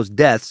both of those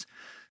deaths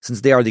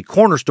since they are the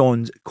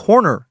cornerstones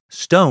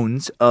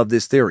of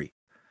this theory.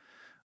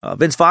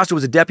 Vince Foster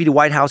was a deputy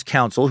White House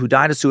counsel who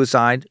died of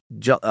suicide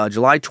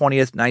July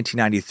 20th,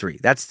 1993.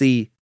 That's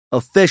the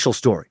official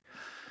story.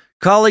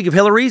 Colleague of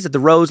Hillary's at the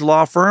Rose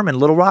Law Firm in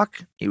Little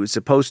Rock. He was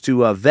supposed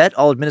to vet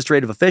all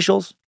administrative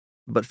officials,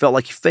 but felt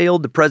like he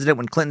failed the president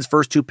when Clinton's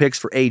first two picks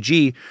for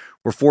AG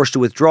were forced to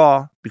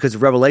withdraw because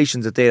of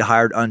revelations that they had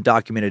hired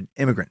undocumented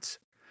immigrants.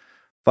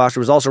 Foster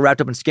was also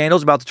wrapped up in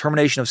scandals about the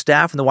termination of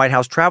staff in the White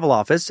House Travel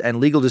Office and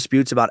legal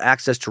disputes about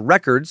access to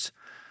records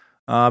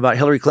about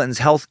Hillary Clinton's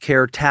health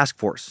care task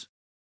force.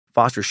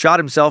 Foster shot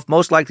himself,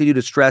 most likely due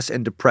to stress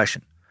and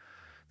depression.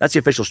 That's the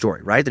official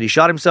story, right? That he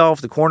shot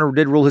himself. The coroner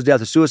did rule his death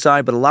a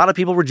suicide, but a lot of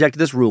people rejected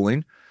this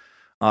ruling.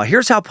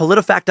 Here's how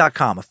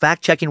PolitiFact.com, a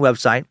fact-checking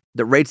website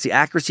that rates the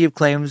accuracy of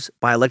claims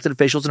by elected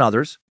officials and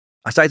others,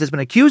 a site that's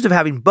been accused of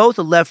having both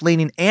a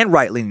left-leaning and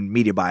right-leaning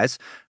media bias.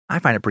 I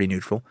find it pretty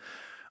neutral.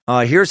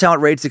 Here's how it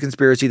rates the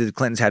conspiracy that the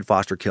Clintons had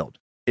Foster killed.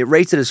 It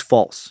rates it as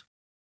false.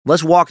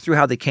 Let's walk through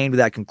how they came to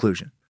that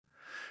conclusion.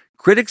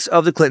 Critics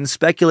of the Clintons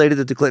speculated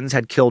that the Clintons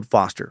had killed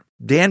Foster.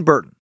 Dan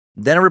Burton,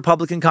 then a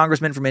Republican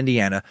congressman from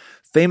Indiana,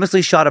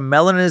 famously shot a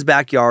melon in his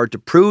backyard to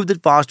prove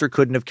that Foster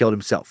couldn't have killed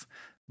himself.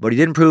 But he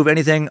didn't prove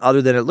anything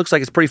other than it looks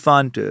like it's pretty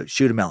fun to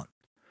shoot a melon.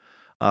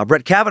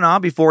 Brett Kavanaugh,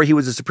 before he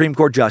was a Supreme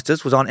Court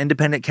justice, was on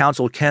independent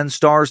counsel Ken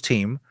Starr's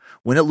team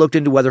when it looked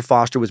into whether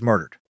Foster was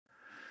murdered.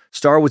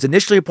 Starr was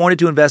initially appointed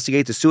to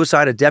investigate the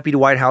suicide of Deputy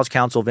White House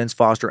counsel Vince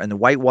Foster and the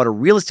Whitewater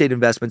real estate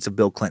investments of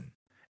Bill Clinton.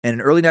 And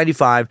in early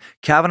 95,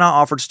 Kavanaugh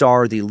offered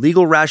Starr the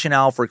legal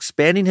rationale for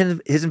expanding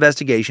his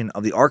investigation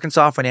of the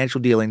Arkansas financial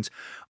dealings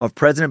of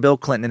President Bill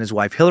Clinton and his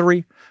wife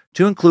Hillary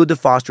to include the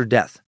Foster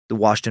death, the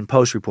Washington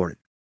Post reported.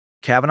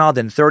 Kavanaugh,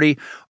 then 30,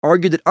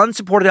 argued that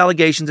unsupported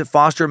allegations that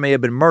Foster may have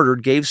been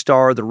murdered gave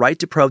Starr the right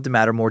to probe the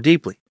matter more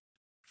deeply.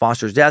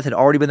 Foster's death had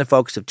already been the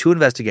focus of two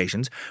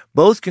investigations,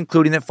 both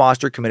concluding that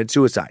Foster committed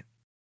suicide.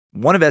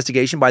 One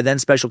investigation by then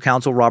special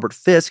counsel Robert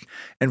Fisk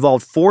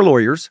involved 4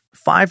 lawyers,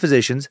 5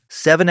 physicians,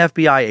 7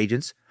 FBI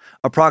agents,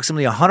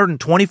 approximately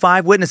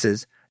 125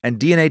 witnesses, and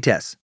DNA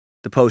tests,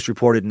 the Post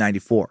reported in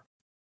 94.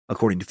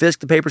 According to Fisk,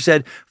 the paper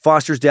said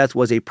Foster's death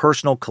was a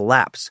personal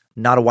collapse,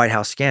 not a White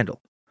House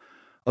scandal.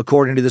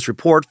 According to this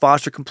report,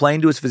 Foster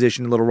complained to his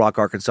physician in Little Rock,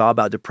 Arkansas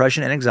about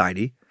depression and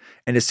anxiety,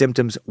 and his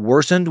symptoms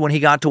worsened when he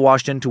got to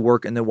Washington to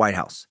work in the White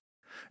House.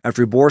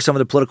 After he bore some of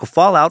the political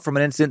fallout from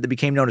an incident that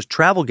became known as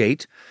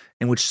Travelgate,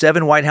 in which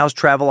 7 White House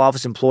travel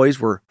office employees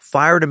were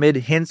fired amid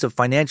hints of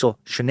financial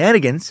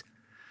shenanigans,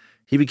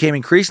 he became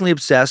increasingly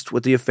obsessed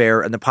with the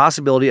affair and the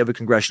possibility of a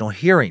congressional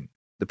hearing,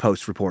 the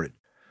Post reported.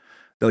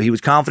 Though he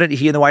was confident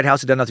he and the White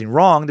House had done nothing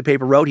wrong, the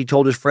paper wrote he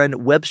told his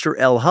friend Webster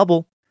L.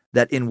 Hubble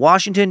that in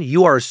Washington,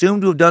 you are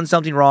assumed to have done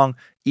something wrong,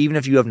 even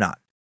if you have not.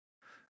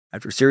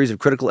 After a series of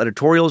critical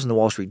editorials in the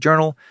Wall Street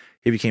Journal,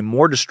 he became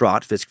more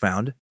distraught, Fisk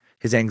found.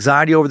 His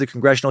anxiety over the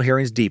congressional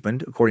hearings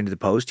deepened, according to the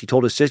Post. He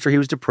told his sister he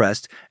was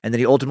depressed, and that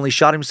he ultimately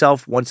shot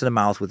himself once in the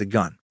mouth with a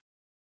gun.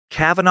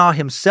 Kavanaugh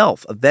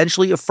himself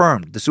eventually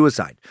affirmed the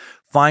suicide,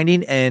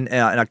 finding in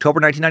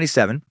October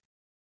 1997,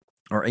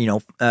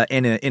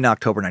 in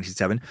October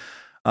 1997,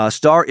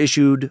 Starr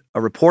issued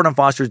a report on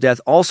Foster's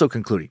death, also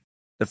concluding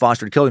that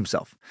Foster had killed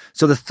himself.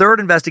 So the third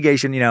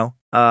investigation,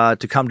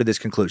 to come to this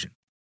conclusion.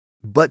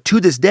 But to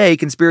this day,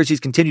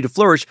 conspiracies continue to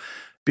flourish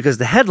because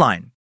the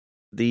headline,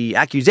 the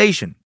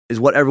accusation, is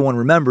what everyone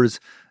remembers,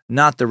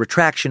 not the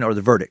retraction or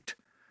the verdict,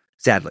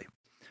 sadly.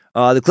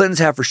 The Clintons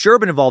have for sure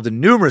been involved in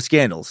numerous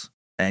scandals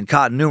and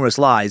caught numerous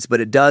lies, but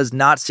it does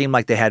not seem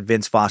like they had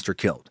Vince Foster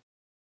killed.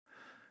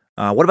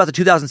 What about the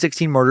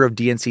 2016 murder of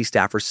DNC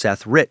staffer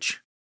Seth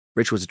Rich?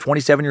 Rich was a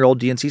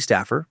 27-year-old DNC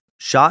staffer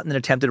shot in an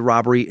attempted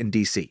robbery in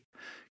D.C.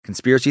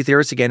 Conspiracy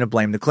theorists again have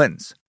blamed the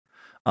Clintons,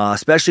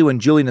 especially when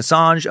Julian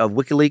Assange of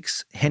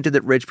WikiLeaks hinted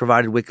that Rich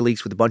provided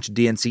WikiLeaks with a bunch of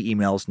DNC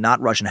emails, not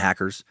Russian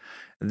hackers.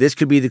 This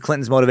could be the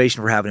Clintons'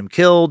 motivation for having him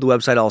killed. The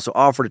website also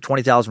offered a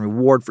 $20,000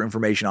 reward for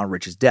information on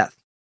Rich's death.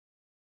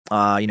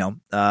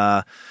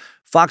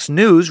 Fox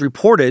News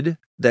reported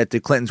that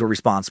the Clintons were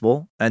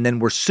responsible and then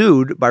were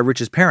sued by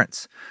Rich's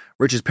parents.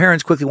 Rich's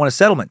parents quickly won a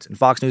settlement, and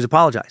Fox News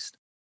apologized.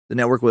 The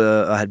network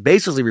had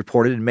basically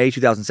reported in May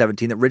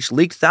 2017 that Rich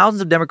leaked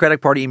thousands of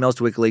Democratic Party emails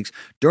to WikiLeaks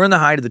during the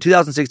height of the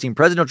 2016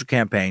 presidential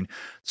campaign.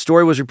 The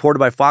story was reported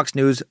by Fox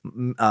News'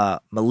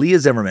 Malia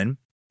Zimmerman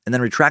and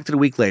then retracted a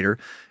week later.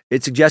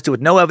 It suggested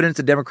with no evidence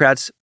that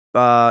Democrats,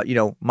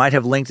 might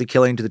have linked the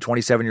killing to the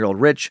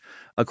 27-year-old Rich,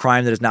 a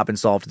crime that has not been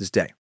solved to this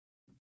day.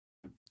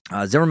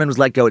 Zimmerman was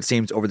let go, it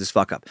seems, over this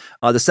fuck-up.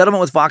 The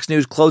settlement with Fox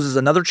News closes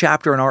another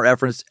chapter in our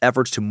efforts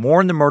to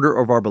mourn the murder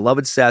of our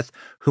beloved Seth,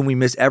 whom we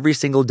miss every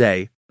single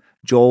day.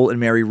 Joel and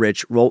Mary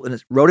Rich wrote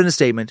in a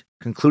statement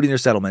concluding their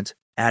settlement,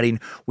 adding,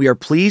 "We are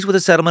pleased with the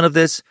settlement of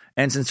this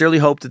and sincerely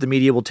hope that the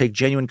media will take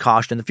genuine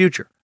caution in the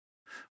future."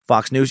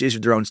 Fox News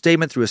issued their own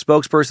statement through a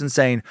spokesperson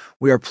saying,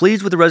 "We are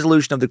pleased with the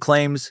resolution of the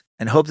claims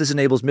and hope this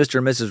enables Mr.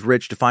 and Mrs.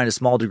 Rich to find a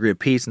small degree of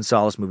peace and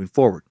solace moving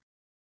forward."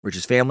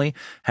 Rich's family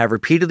have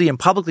repeatedly and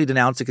publicly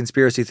denounced the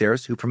conspiracy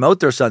theorists who promote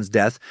their son's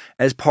death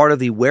as part of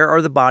the "Where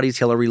Are the Bodies"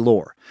 Hillary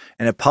lore,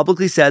 and have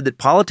publicly said that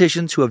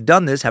politicians who have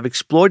done this have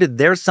exploited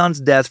their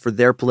son's death for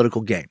their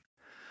political gain.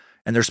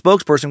 And their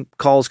spokesperson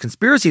calls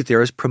conspiracy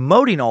theorists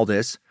promoting all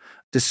this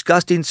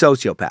disgusting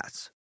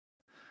sociopaths.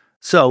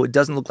 So it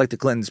doesn't look like the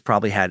Clintons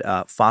probably had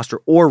Foster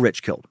or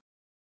Rich killed.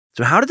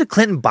 So how did the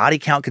Clinton body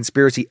count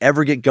conspiracy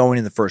ever get going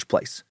in the first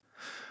place?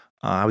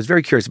 I was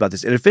very curious about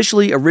this. It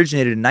officially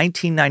originated in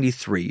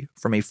 1993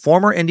 from a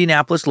former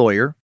Indianapolis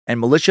lawyer and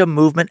militia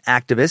movement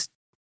activist,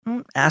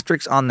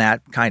 asterisks on that,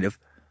 kind of,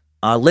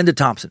 Linda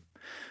Thompson.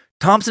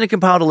 Thompson had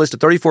compiled a list of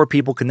 34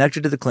 people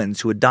connected to the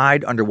Clintons who had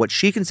died under what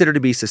she considered to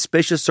be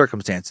suspicious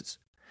circumstances.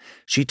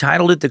 She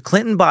titled it The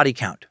Clinton Body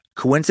Count,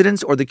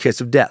 Coincidence or the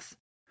Kiss of Death.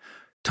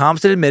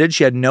 Thompson admitted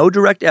she had no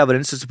direct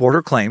evidence to support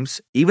her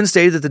claims, even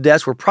stated that the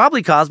deaths were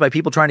probably caused by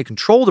people trying to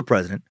control the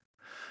president,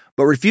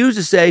 but refused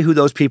to say who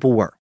those people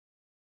were.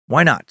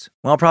 Why not?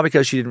 Well, probably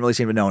because she didn't really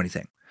seem to know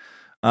anything.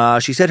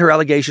 She said her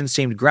allegations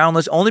seemed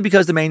groundless only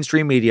because the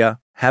mainstream media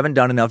haven't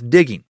done enough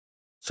digging.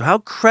 So how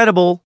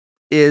credible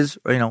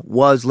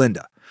was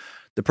Linda?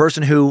 The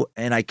person who,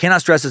 and I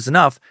cannot stress this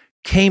enough,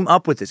 came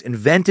up with this,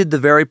 invented the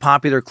very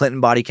popular Clinton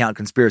body count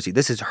conspiracy.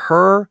 This is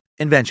her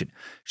invention.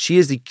 She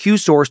is the Q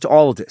source to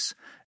all of this.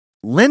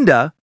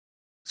 Linda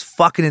is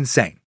fucking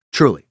insane.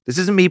 Truly. This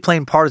isn't me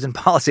playing partisan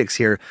politics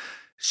here.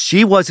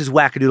 She was as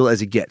wackadoodle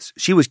as it gets.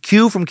 She was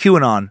Q from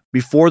QAnon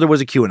before there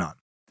was a QAnon.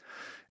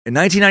 In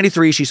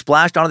 1993, she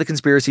splashed onto the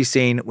conspiracy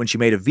scene when she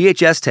made a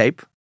VHS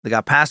tape that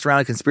got passed around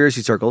in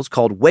conspiracy circles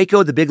called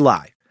Waco the Big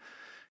Lie.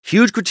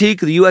 Huge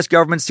critique of the U.S.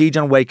 government's siege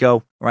on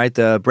Waco, right?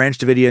 The Branch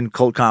Davidian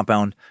cult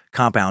compound.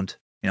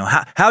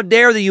 How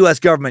dare the U.S.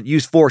 government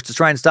use force to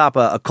try and stop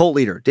a cult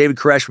leader, David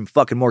Koresh, from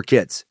fucking more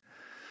kids?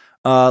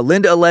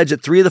 Linda alleged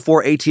that 3 of the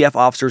 4 ATF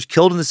officers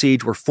killed in the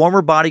siege were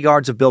former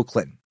bodyguards of Bill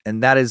Clinton.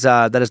 And that is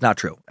not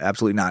true.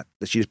 Absolutely not.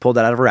 She just pulled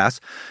that out of her ass.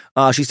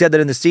 She said that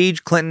in the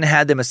siege, Clinton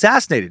had them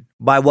assassinated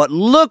by what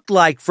looked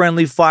like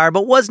friendly fire,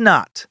 but was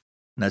not.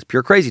 And that's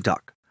pure crazy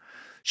talk.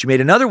 She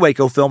made another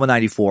Waco film in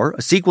 94,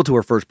 a sequel to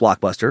her first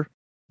blockbuster.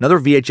 Another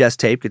VHS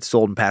tape gets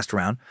sold and passed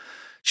around.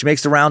 She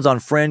makes the rounds on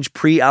fringe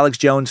pre-Alex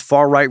Jones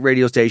far-right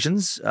radio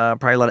stations,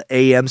 probably a lot of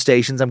AM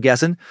stations, I'm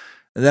guessing.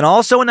 And then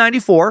also in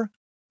 94,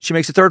 she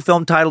makes a third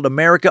film titled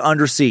America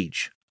Under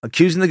Siege,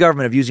 accusing the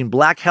government of using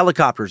black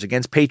helicopters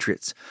against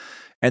patriots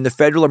and the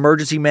Federal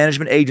Emergency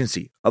Management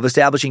Agency of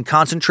establishing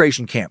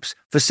concentration camps,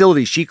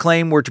 facilities she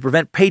claimed were to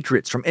prevent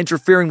patriots from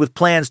interfering with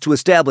plans to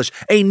establish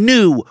a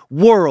new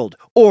world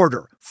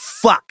order.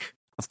 Fuck.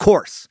 Of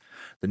course.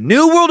 The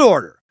New World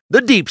Order, the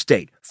deep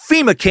state,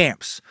 FEMA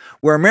camps,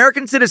 where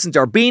American citizens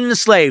are being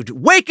enslaved.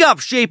 Wake up,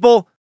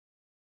 sheeple!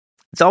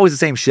 It's always the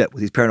same shit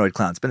with these paranoid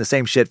clowns. It's been the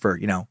same shit for,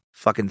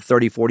 fucking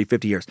 30, 40,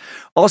 50 years.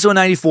 Also in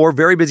 94,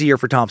 very busy year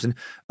for Thompson,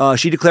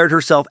 she declared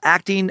herself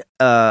acting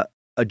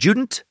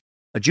adjutant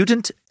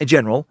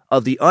general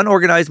of the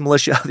unorganized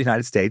militia of the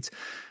United States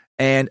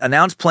and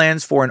announced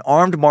plans for an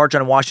armed march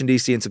on Washington,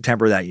 D.C. in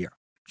September of that year.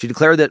 She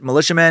declared that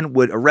militiamen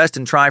would arrest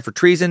and try for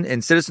treason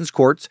in citizens'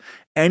 courts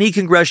any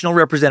congressional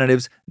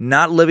representatives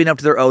not living up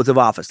to their oath of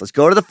office. Let's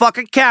go to the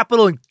fucking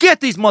Capitol and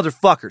get these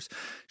motherfuckers.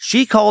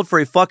 She called for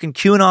a fucking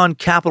QAnon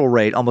Capitol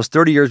raid almost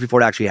 30 years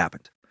before it actually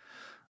happened.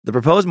 The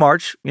proposed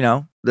march,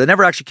 that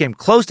never actually came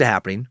close to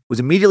happening, was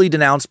immediately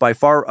denounced by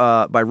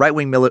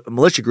right-wing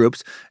militia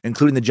groups,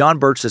 including the John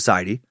Birch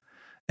Society.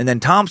 And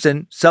then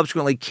Thompson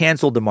subsequently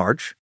canceled the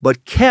march,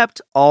 but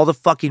kept all the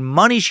fucking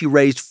money she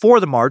raised for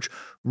the march,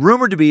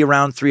 rumored to be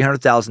around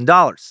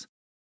 $300,000.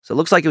 So it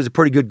looks like it was a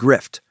pretty good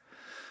grift.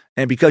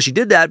 And because she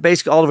did that,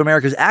 basically all of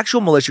America's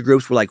actual militia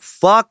groups were like,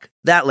 fuck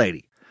that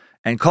lady,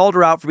 and called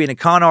her out for being a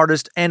con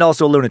artist and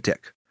also a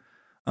lunatic.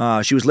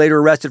 She was later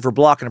arrested for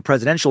blocking a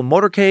presidential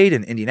motorcade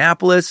in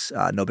Indianapolis.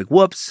 No big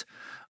whoops.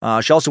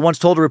 She also once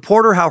told a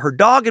reporter how her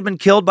dog had been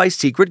killed by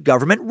secret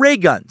government ray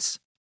guns.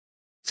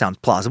 Sounds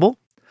plausible.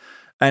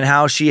 And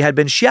how she had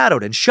been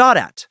shadowed and shot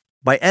at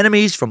by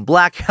enemies from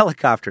black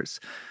helicopters.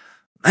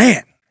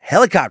 Man,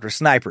 helicopter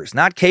snipers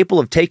not capable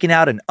of taking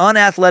out an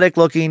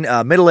unathletic-looking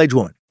middle-aged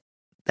woman.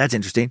 That's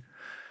interesting.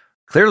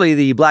 Clearly,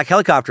 the black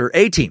helicopter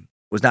A-team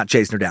was not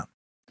chasing her down.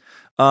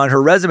 On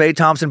her resume,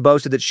 Thompson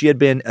boasted that she had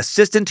been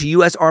assistant to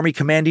U.S. Army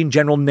Commanding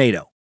General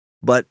NATO.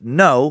 But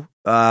no,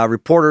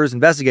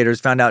 investigators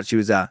found out she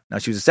was a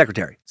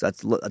secretary. So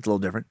that's a little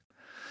different.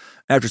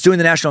 After suing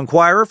the National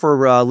Enquirer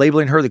for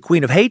labeling her the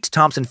Queen of Hate,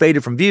 Thompson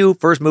faded from view,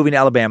 first moving to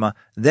Alabama,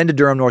 then to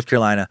Durham, North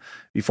Carolina,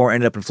 before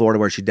ending up in Florida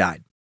where she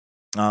died.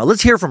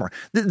 Let's hear from her.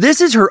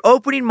 This is her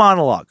opening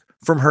monologue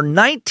from her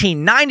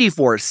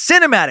 1994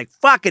 cinematic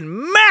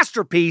fucking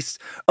masterpiece,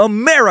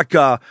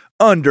 America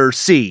Under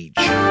Siege.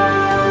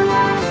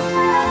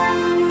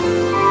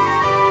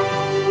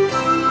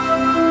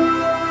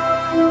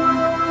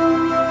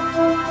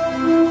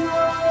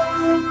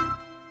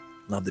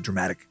 Love the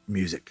dramatic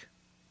music.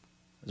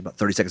 There's about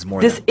 30 seconds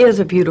more. This is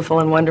a beautiful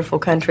and wonderful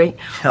country.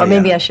 Hell or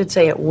maybe yeah. I should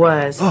say it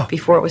was,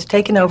 before it was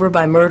taken over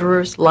by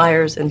murderers,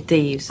 liars, and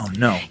thieves. Oh,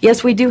 no.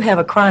 Yes, we do have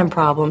a crime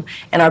problem,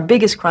 and our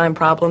biggest crime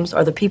problems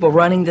are the people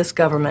running this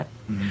government.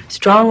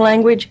 Strong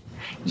language?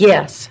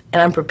 Yes,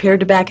 and I'm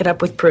prepared to back it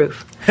up with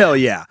proof. Hell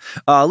yeah.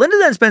 Linda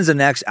then spends the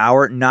next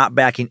hour not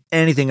backing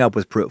anything up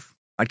with proof.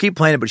 I'd keep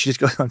playing it, but she just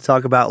goes on to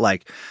talk about,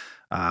 like,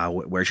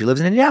 where she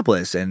lives in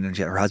Indianapolis, and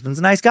her husband's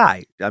a nice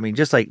guy. I mean,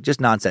 just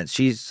nonsense.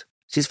 She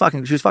was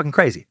fucking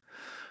crazy.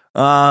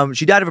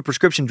 She died of a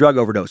prescription drug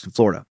overdose in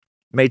Florida,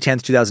 May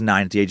 10th,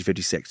 2009, at the age of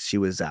 56. She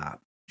was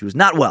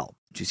not well.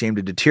 She seemed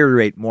to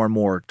deteriorate more and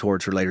more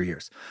towards her later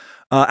years.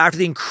 After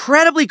the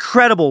incredibly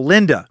credible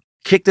Linda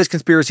kicked this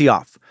conspiracy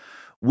off,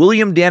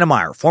 William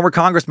Dannemeyer, former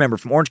Congress member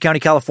from Orange County,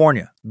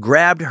 California,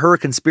 grabbed her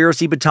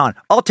conspiracy baton.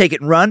 I'll take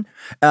it and run.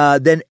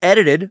 Then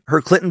edited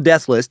her Clinton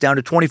death list down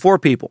to 24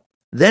 people.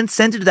 Then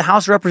sent it to the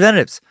House of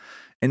Representatives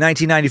in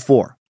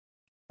 1994.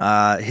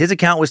 His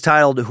account was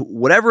titled,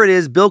 whatever it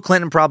is, Bill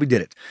Clinton probably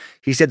did it.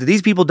 He said that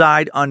these people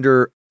died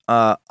under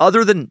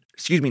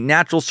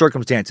natural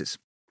circumstances.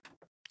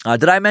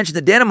 Did I mention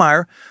that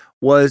Dannemeyer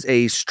was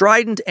a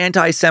strident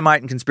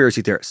anti-Semite and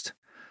conspiracy theorist?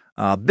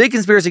 Big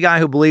conspiracy guy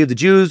who believed the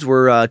Jews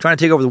were trying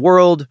to take over the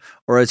world,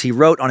 or as he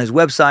wrote on his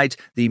website,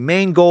 the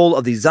main goal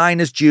of the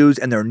Zionist Jews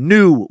and their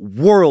new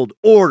world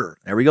order,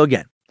 there we go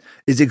again,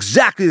 is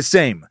exactly the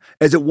same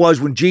as it was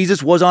when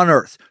Jesus was on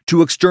earth,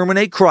 to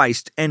exterminate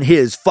Christ and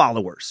his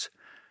followers.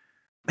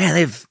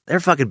 Man, they're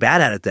fucking bad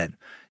at it then.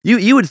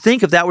 You would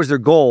think if that was their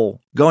goal,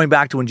 going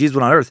back to when Jesus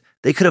was on earth,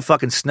 they could have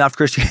fucking snuffed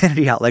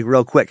Christianity out like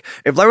real quick.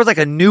 If there was like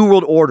a new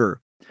world order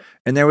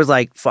and there was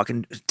like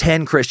fucking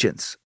 10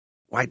 Christians,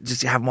 why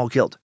just have them all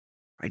killed?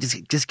 Right?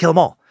 Just kill them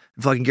all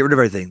and fucking get rid of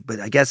everything.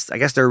 But I guess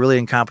they're a really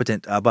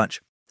incompetent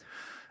bunch.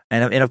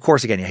 And of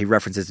course, again, he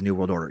references the New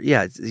World Order.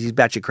 Yeah, he's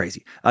batshit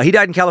crazy. He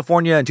died in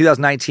California in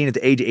 2019 at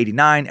the age of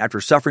 89 after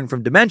suffering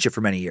from dementia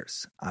for many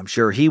years. I'm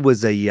sure he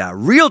was a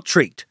real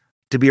treat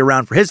to be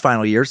around for his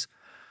final years.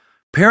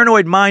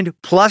 Paranoid mind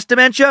plus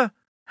dementia?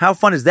 How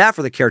fun is that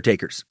for the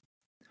caretakers?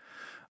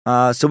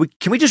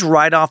 Can we just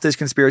write off this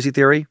conspiracy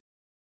theory?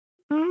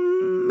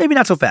 Maybe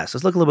not so fast.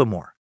 Let's look a little bit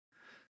more.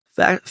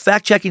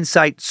 Fact-checking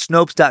site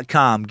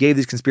Snopes.com gave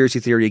this conspiracy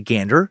theory a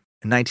gander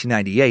in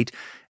 1998,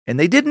 and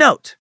they did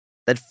note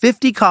that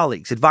 50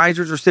 colleagues,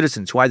 advisors, or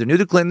citizens who either knew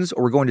the Clintons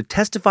or were going to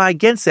testify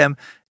against them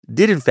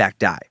did in fact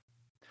die.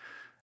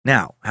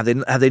 Now, have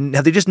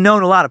they just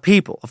known a lot of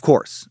people? Of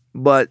course.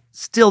 But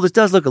still, this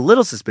does look a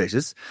little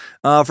suspicious.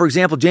 For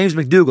example, James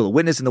McDougal, a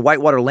witness in the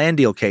Whitewater land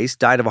deal case,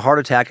 died of a heart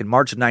attack in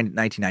March of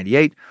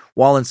 1998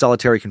 while in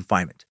solitary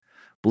confinement.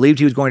 Believed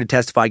he was going to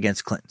testify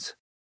against Clintons.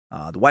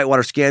 The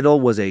Whitewater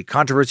scandal was a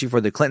controversy for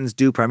the Clintons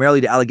due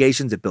primarily to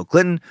allegations that Bill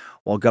Clinton,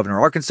 while governor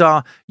of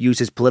Arkansas, used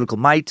his political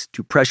might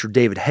to pressure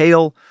David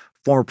Hale,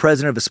 former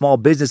president of a small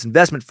business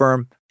investment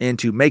firm,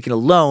 into making a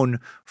loan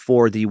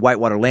for the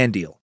Whitewater land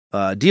deal,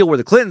 a deal where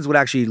the Clintons would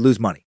actually lose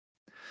money.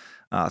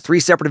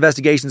 3 separate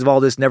investigations of all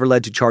this never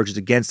led to charges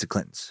against the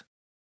Clintons.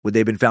 Would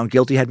they have been found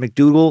guilty had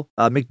McDougal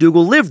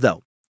lived,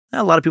 though?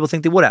 A lot of people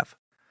think they would have.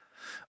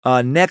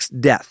 Next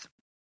death.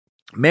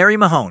 Mary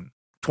Mahone,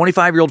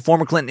 25-year-old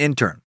former Clinton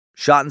intern,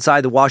 shot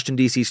inside the Washington,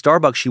 D.C.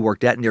 Starbucks she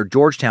worked at near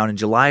Georgetown in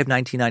July of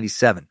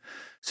 1997,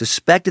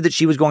 suspected that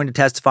she was going to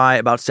testify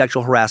about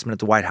sexual harassment at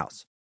the White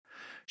House.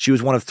 She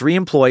was one of 3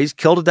 employees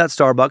killed at that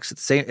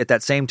Starbucks at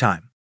that same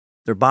time.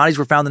 Their bodies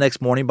were found the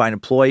next morning by an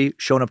employee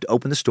showing up to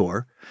open the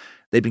store.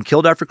 They'd been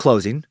killed after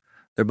closing.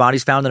 Their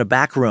bodies found in a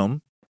back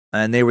room,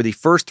 and they were the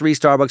first 3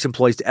 Starbucks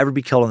employees to ever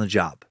be killed on the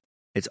job.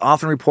 It's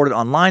often reported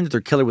online that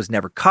their killer was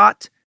never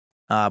caught,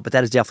 but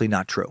that is definitely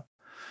not true.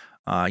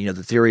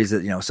 The theory is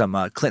that,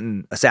 some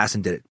Clinton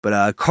assassin did it.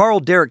 But Carl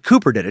Derek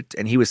Cooper did it,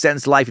 and he was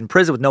sentenced to life in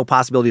prison with no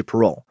possibility of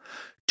parole.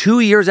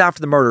 2 years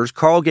after the murders,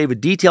 Carl gave a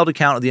detailed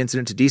account of the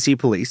incident to D.C.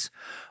 police.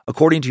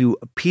 According to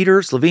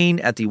Peter Slevine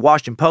at the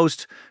Washington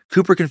Post,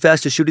 Cooper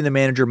confessed to shooting the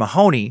manager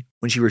Mahoney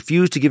when she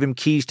refused to give him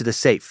keys to the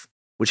safe,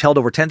 which held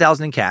over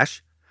 $10,000 in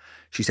cash.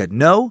 She said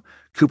no.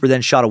 Cooper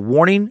then shot a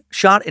warning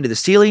shot into the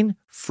ceiling,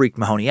 freaked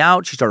Mahoney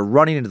out. She started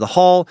running into the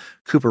hall.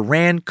 Cooper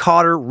ran,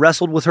 caught her,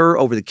 wrestled with her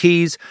over the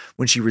keys.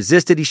 When she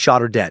resisted, he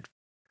shot her dead.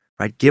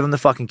 Right? Give him the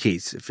fucking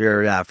keys. If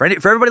you're for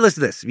everybody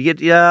listen to this, if you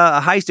get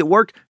a heist at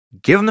work,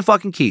 give him the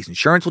fucking keys.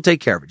 Insurance will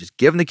take care of it. Just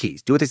give him the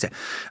keys. Do what they say.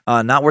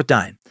 Not worth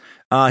dying.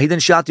 He then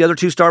shot the other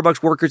 2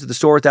 Starbucks workers at the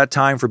store at that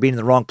time for being in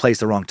the wrong place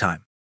at the wrong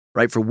time,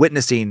 right? For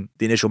witnessing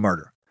the initial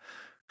murder.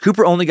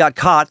 Cooper only got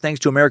caught thanks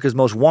to America's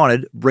Most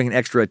Wanted, bringing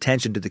extra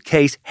attention to the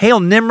case. Hail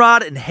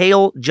Nimrod and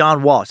hail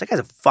John Walsh. That guy's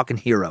a fucking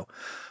hero.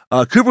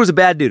 Cooper was a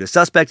bad dude, a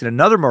suspect in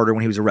another murder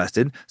when he was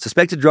arrested,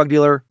 suspected drug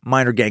dealer,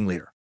 minor gang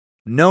leader.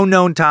 No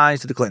known ties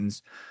to the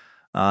Clintons.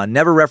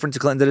 Never referenced the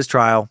Clintons at his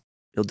trial.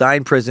 He'll die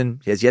in prison.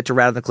 He has yet to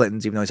rat on the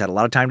Clintons, even though he's had a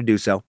lot of time to do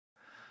so.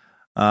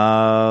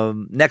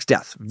 Next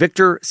death.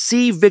 Victor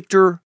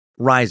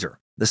Reiser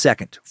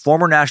II,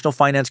 former national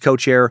finance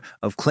co-chair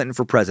of Clinton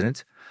for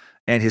president,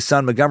 and his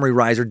son Montgomery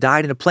Reiser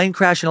died in a plane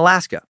crash in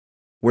Alaska.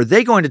 Were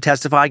they going to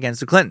testify against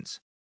the Clintons?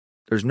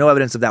 There's no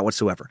evidence of that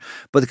whatsoever.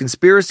 But the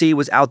conspiracy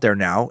was out there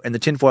now, and the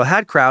tinfoil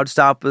hat crowd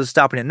was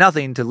stopping at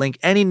nothing to link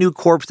any new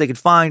corpse they could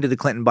find to the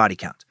Clinton body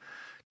count.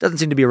 Doesn't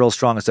seem to be a real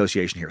strong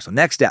association here. So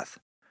next death.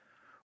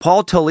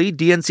 Paul Tully,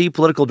 DNC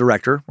political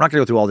director. We're not going to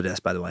go through all the deaths,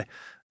 by the way.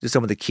 Just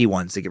some of the key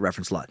ones that get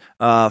referenced a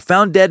lot.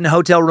 Found dead in a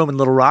hotel room in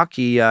Little Rock.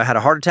 He had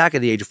a heart attack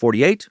at the age of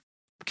 48.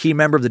 Key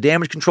member of the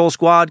damage control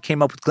squad,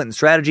 came up with Clinton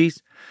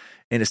strategies.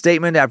 In a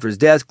statement after his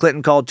death,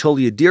 Clinton called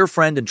Tully a dear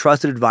friend and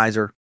trusted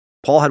advisor.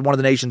 Paul had one of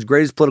the nation's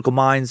greatest political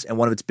minds and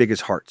one of its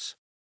biggest hearts.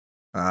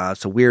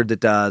 So weird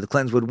that the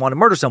Clintons would want to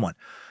murder someone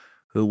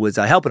who was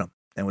helping them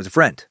and was a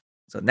friend.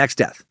 So next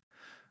death.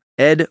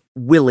 Ed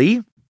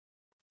Willey,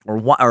 or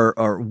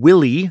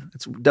Willie,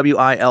 it's Willey,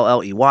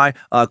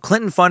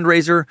 Clinton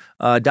fundraiser,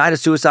 died of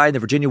suicide in the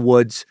Virginia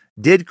woods.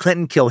 Did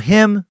Clinton kill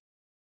him?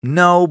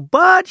 No,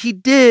 but he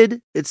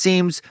did, it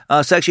seems,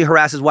 sexually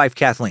harass his wife,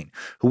 Kathleen,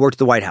 who worked at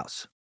the White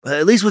House.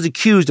 At least was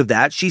accused of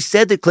that. She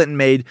said that Clinton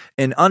made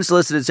an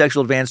unsolicited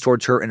sexual advance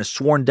towards her in a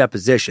sworn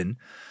deposition.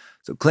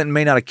 So Clinton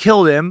may not have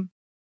killed him,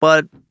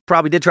 but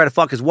probably did try to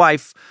fuck his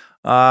wife,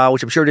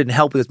 which I'm sure didn't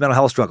help with his mental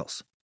health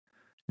struggles.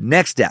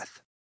 Next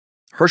death.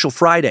 Herschel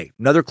Friday,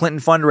 another Clinton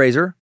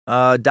fundraiser,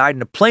 died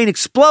in a plane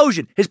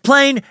explosion. His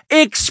plane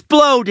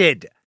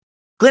exploded.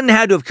 Clinton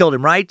had to have killed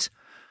him, right?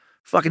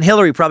 Fucking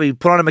Hillary probably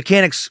put on a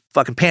mechanic's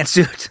fucking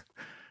pantsuit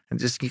and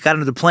just got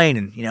into the plane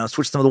and,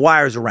 switched some of the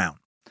wires around.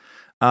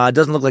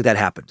 Doesn't look like that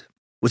happened.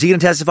 Was he going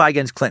to testify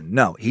against Clinton?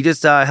 No. He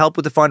just helped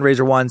with the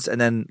fundraiser once,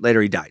 and then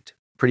later he died.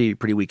 Pretty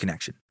weak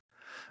connection.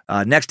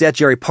 Next death,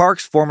 Jerry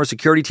Parks, former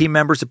security team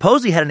member,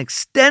 supposedly had an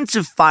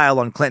extensive file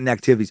on Clinton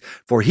activities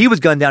before he was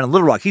gunned down in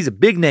Little Rock. He's a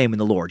big name in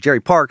the lore. Jerry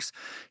Parks,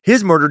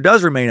 his murder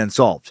does remain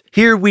unsolved.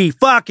 Here we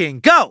fucking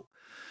go!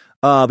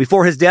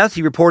 Before his death,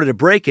 he reported a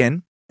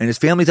break-in, and his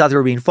family thought they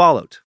were being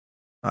followed.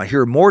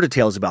 Here are more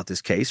details about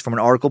this case from an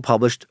article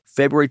published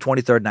February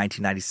 23rd,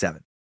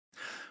 1997.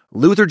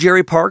 Luther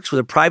Jerry Parks was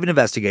a private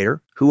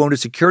investigator who owned a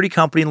security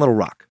company in Little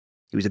Rock.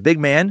 He was a big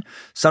man,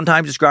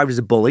 sometimes described as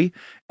a bully,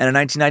 and in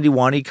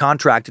 1991 he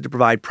contracted to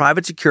provide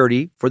private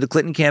security for the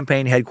Clinton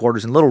campaign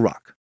headquarters in Little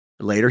Rock.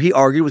 Later, he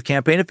argued with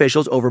campaign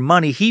officials over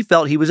money he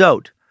felt he was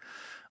owed.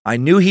 I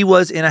knew he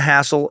was in a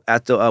hassle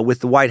with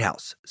the White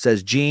House,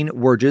 says Gene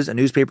Werges, a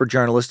newspaper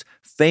journalist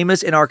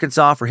famous in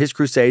Arkansas for his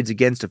crusades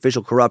against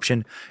official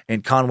corruption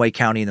in Conway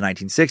County in the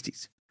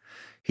 1960s.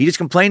 He just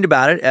complained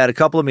about it at a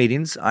couple of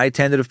meetings I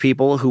attended of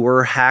people who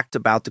were hacked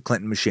about the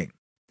Clinton machine.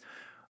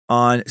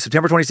 On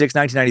September 26,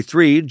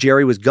 1993,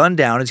 Jerry was gunned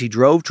down as he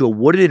drove to a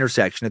wooded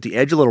intersection at the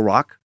edge of Little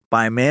Rock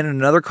by a man in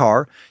another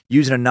car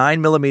using a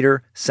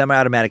 9mm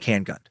semi-automatic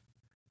handgun.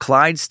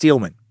 Clyde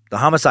Steelman, the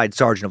homicide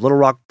sergeant of Little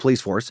Rock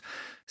Police Force,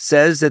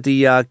 says that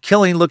the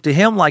killing looked to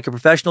him like a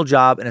professional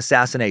job in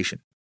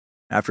assassination.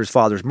 After his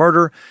father's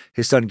murder,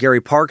 his son Gary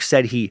Parks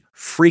said he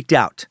freaked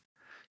out.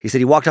 He said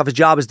he walked off his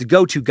job as the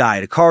go-to guy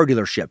at a car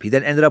dealership. He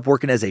then ended up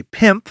working as a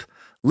pimp,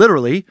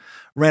 literally,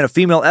 ran a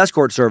female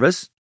escort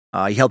service.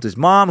 He helped his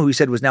mom, who he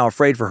said was now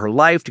afraid for her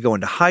life, to go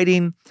into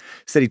hiding.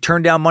 Said he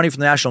turned down money from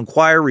the National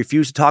Enquirer,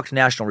 refused to talk to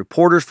national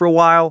reporters for a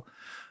while.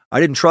 I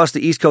didn't trust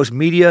the East Coast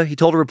media, he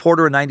told a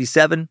reporter in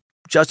 97.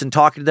 Just in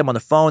talking to them on the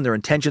phone, their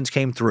intentions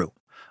came through.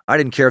 I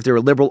didn't care if they were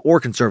liberal or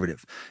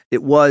conservative.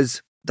 It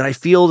was that I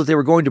feel that they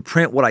were going to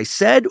print what I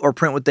said or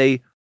print what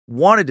they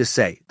wanted to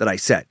say that I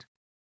said.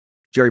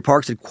 Jerry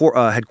Parks had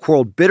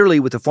quarreled bitterly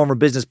with a former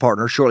business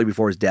partner shortly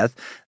before his death.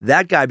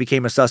 That guy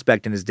became a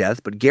suspect in his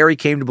death, but Gary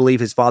came to believe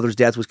his father's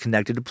death was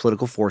connected to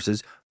political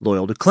forces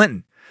loyal to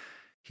Clinton.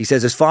 He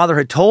says his father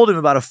had told him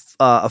about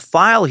a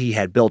file he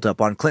had built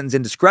up on Clinton's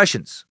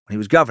indiscretions when he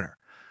was governor.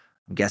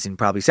 I'm guessing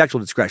probably sexual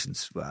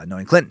indiscretions,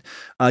 knowing Clinton.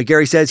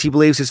 Gary says he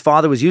believes his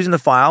father was using the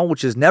file,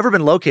 which has never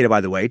been located,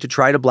 by the way, to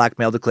try to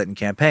blackmail the Clinton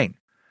campaign.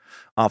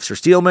 Officer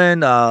Steelman,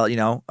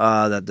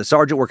 the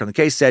sergeant working on the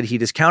case, said he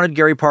discounted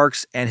Gary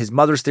Parks and his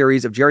mother's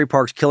theories of Jerry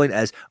Parks' killing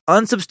as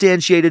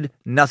unsubstantiated,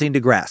 nothing to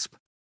grasp.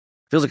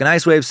 Feels like a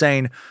nice way of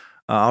saying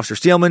Officer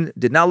Steelman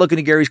did not look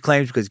into Gary's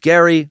claims because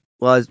Gary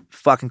was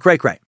fucking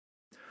cray-cray.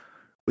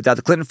 Without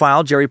the Clinton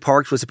file Jerry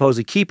Parks was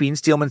supposedly keeping,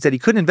 Steelman said he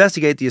couldn't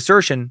investigate the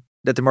assertion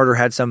that the murder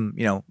had some,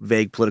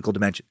 vague political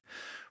dimension.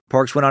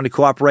 Parks went on to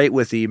cooperate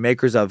with the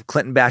makers of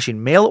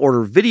Clinton-bashing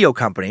mail-order video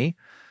company,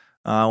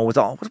 what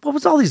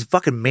was all these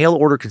fucking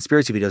mail-order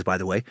conspiracy videos, by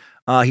the way?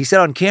 He said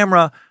on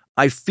camera,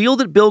 I feel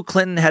that Bill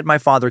Clinton had my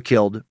father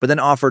killed, but then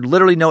offered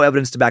literally no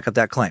evidence to back up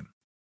that claim.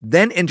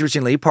 Then,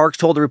 interestingly, Parks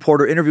told the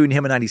reporter interviewing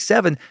him in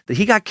 97 that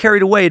he got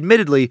carried away,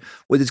 admittedly,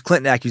 with his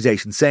Clinton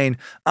accusations, saying,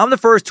 I'm the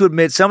first to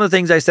admit some of the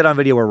things I said on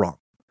video were wrong.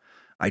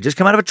 I just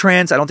come out of a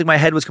trance. I don't think my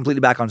head was completely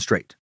back on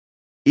straight.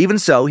 Even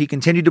so, he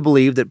continued to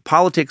believe that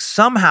politics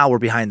somehow were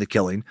behind the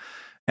killing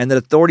and that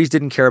authorities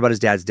didn't care about his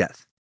dad's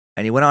death.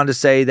 And he went on to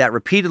say that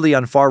repeatedly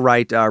on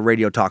far-right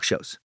radio talk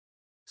shows.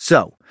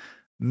 So,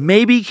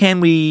 maybe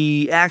can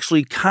we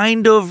actually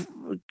kind of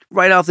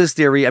write off this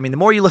theory? I mean, the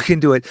more you look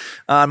into it,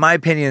 in my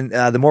opinion,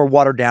 the more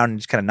watered down and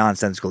just kind of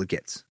nonsensical it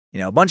gets.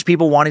 A bunch of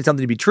people wanting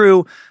something to be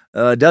true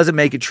doesn't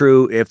make it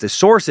true if the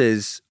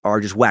sources are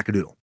just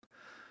wackadoodle.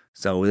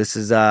 So this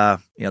is, the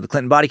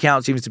Clinton body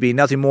count seems to be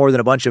nothing more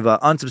than a bunch of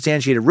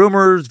unsubstantiated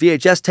rumors,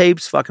 VHS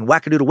tapes, fucking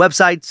wackadoodle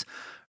websites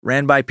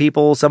ran by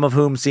people, some of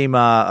whom seem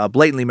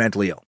blatantly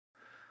mentally ill.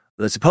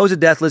 The supposed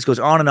death list goes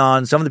on and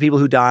on. Some of the people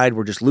who died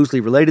were just loosely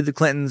related to the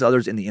Clintons,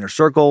 others in the inner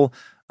circle.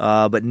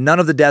 But none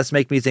of the deaths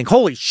make me think,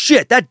 holy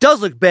shit, that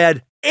does look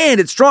bad, and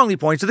it strongly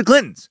points to the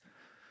Clintons.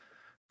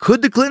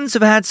 Could the Clintons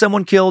have had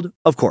someone killed?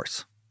 Of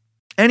course.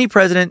 Any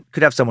president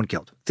could have someone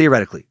killed,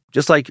 theoretically,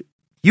 just like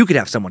you could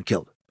have someone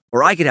killed,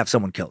 or I could have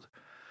someone killed.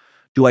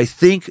 Do I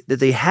think that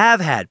they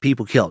have had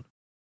people killed?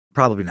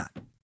 Probably not.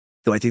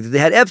 Do I think that they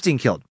had Epstein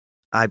killed?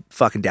 I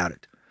fucking doubt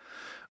it.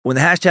 When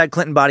the hashtag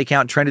Clinton body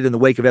count trended in the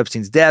wake of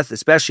Epstein's death,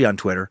 especially on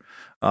Twitter,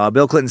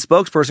 Bill Clinton's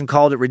spokesperson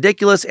called it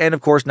ridiculous and,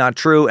 of course, not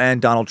true,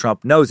 and Donald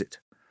Trump knows it.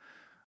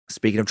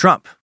 Speaking of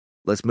Trump,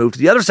 let's move to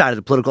the other side of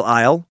the political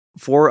aisle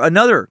for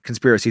another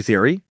conspiracy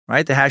theory,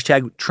 right? The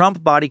hashtag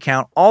Trump body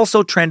count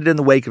also trended in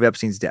the wake of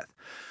Epstein's death.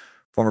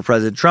 Former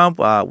President Trump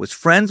was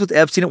friends with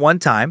Epstein at one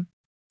time.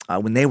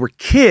 When they were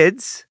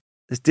kids,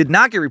 this did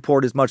not get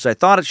reported as much as I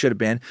thought it should have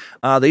been.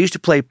 They used to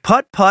play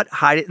putt-putt,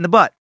 hide it in the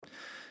butt.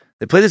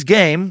 They play this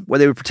game where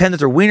they would pretend that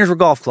their wieners were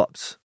golf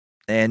clubs.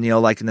 And,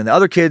 and then the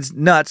other kids'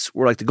 nuts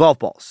were like the golf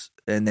balls.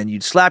 And then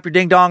you'd slap your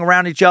ding-dong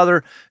around each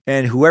other,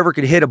 and whoever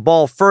could hit a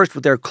ball first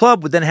with their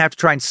club would then have to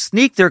try and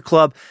sneak their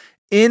club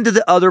into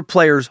the other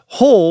player's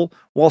hole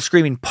while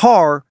screaming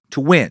par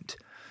to win.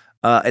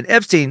 And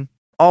Epstein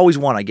always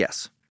won, I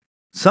guess.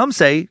 Some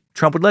say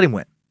Trump would let him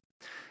win.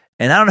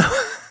 And I don't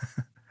know.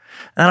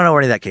 I don't know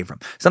where any of that came from.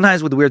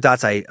 Sometimes with the weird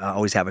thoughts I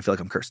always have, I feel like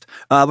I'm cursed.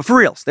 But for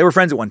reals, they were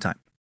friends at one time.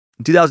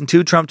 In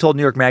 2002, Trump told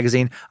New York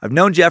Magazine, "I've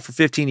known Jeff for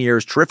 15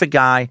 years, terrific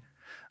guy.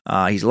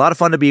 He's a lot of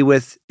fun to be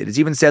with. It is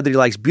even said that he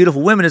likes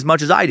beautiful women as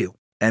much as I do,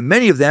 and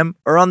many of them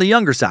are on the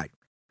younger side."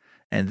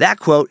 And that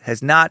quote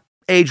has not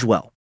aged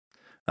well.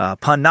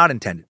 Pun not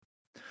intended.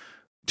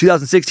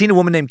 2016, a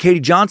woman named Katie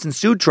Johnson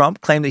sued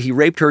Trump, claimed that he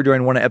raped her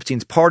during one of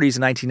Epstein's parties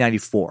in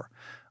 1994.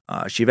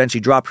 She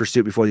eventually dropped her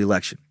suit before the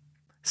election.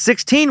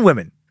 16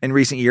 women in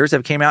recent years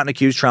have came out and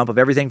accused Trump of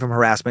everything from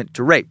harassment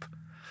to rape.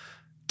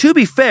 To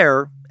be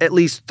fair, at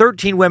least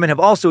 13 women have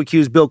also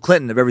accused Bill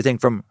Clinton of everything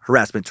from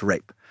harassment to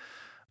rape.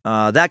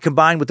 That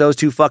combined with those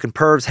two fucking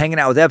pervs hanging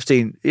out with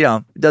Epstein,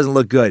 it doesn't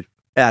look good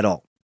at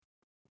all.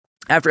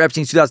 After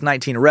Epstein's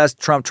 2019 arrest,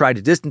 Trump tried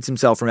to distance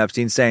himself from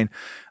Epstein, saying,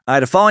 "I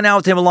had a falling out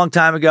with him a long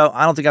time ago.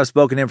 I don't think I've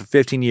spoken to him for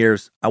 15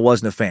 years. I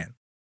wasn't a fan."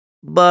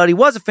 But he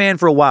was a fan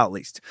for a while, at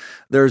least.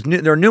 There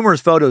are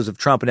numerous photos of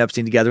Trump and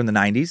Epstein together in the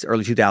 90s,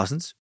 early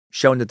 2000s,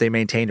 showing that they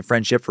maintained a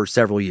friendship for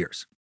several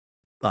years.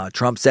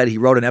 Trump said he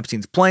rode on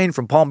Epstein's plane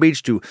from Palm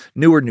Beach to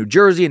Newark, New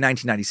Jersey in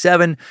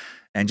 1997.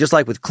 And just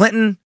like with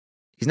Clinton,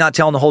 he's not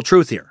telling the whole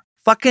truth here.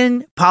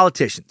 Fucking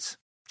politicians.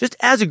 Just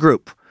as a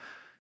group.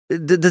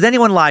 Does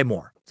anyone lie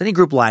more? Does any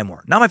group lie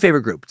more? Not my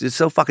favorite group. It's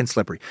so fucking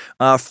slippery.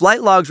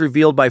 Flight logs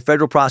revealed by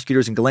federal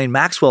prosecutors in Ghislaine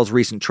Maxwell's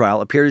recent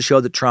trial appear to show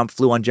that Trump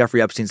flew on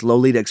Jeffrey Epstein's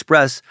Lolita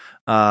Express,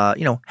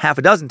 half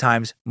a dozen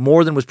times,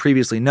 more than was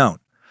previously known.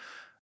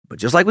 But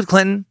just like with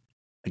Clinton,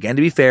 again,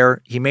 to be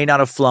fair, he may not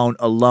have flown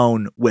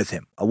alone with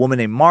him. A woman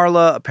named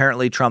Marla,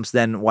 apparently Trump's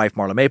then wife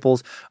Marla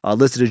Maples,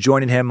 listed as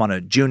joining him on a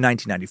June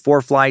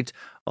 1994 flight,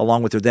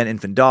 along with her then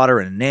infant daughter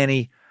and a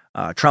nanny.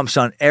 Trump's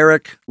son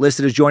Eric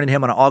listed as joining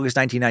him on an August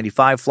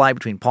 1995 flight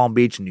between Palm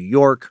Beach and New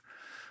York.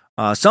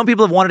 Some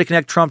people have wanted to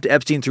connect Trump to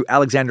Epstein through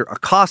Alexander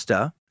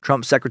Acosta,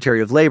 Trump's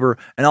Secretary of Labor,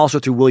 and also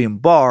through William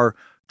Barr,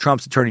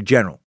 Trump's Attorney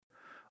General.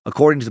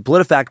 According to the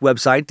PolitiFact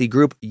website, the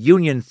group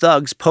Union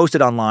Thugs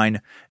posted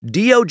online,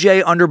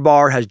 "DOJ under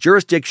Barr has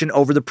jurisdiction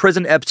over the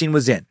prison Epstein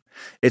was in.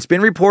 It's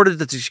been reported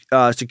that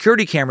the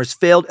security cameras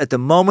failed at the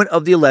moment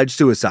of the alleged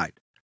suicide.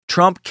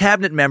 Trump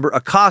cabinet member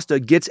Acosta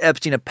gets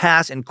Epstein a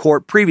pass in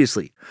court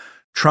previously.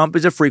 Trump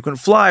is a frequent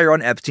flyer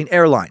on Epstein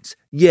Airlines.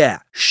 Yeah,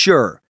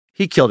 sure,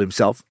 he killed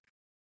himself."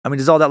 I mean,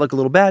 does all that look a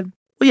little bad?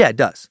 Well, yeah, it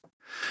does.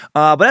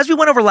 But as we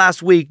went over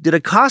last week, did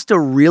Acosta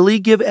really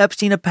give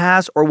Epstein a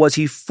pass, or was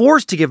he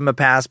forced to give him a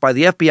pass by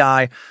the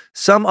FBI,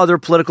 some other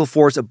political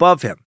force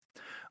above him?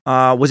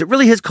 Was it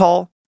really his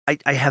call?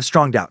 I have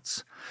strong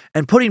doubts.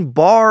 And putting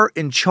Barr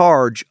in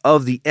charge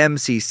of the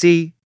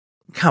MCC?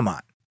 Come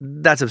on,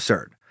 that's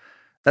absurd.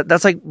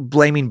 That's like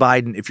blaming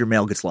Biden if your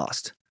mail gets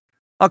lost.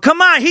 Oh,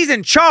 come on, he's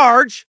in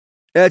charge.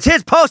 It's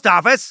his post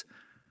office.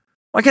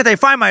 Why can't they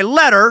find my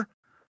letter?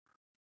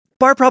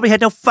 Barr probably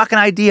had no fucking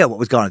idea what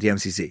was going on at the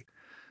MCC.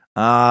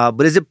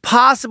 But is it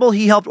possible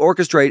he helped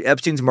orchestrate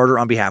Epstein's murder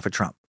on behalf of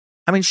Trump?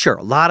 I mean, sure,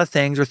 a lot of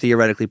things are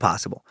theoretically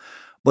possible,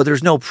 but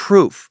there's no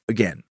proof,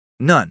 again,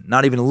 none,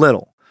 not even a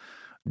little.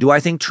 Do I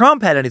think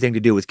Trump had anything to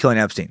do with killing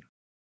Epstein?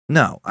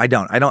 No, I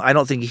don't. I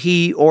don't think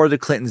he or the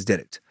Clintons did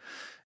it.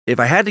 If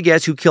I had to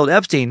guess who killed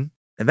Epstein,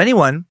 if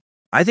anyone,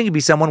 I think it'd be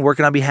someone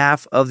working on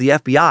behalf of the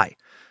FBI.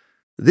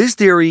 This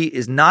theory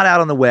is not out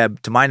on the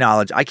web, to my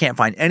knowledge. I can't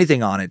find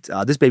anything on it.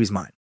 This baby's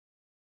mine.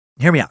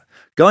 Hear me out.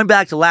 Going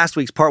back to last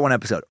week's Part 1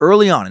 episode,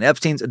 early on in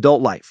Epstein's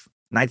adult life,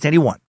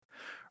 1981,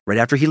 right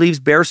after he leaves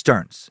Bear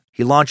Stearns,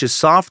 he launches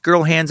Soft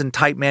Girl Hands and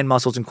Tight Man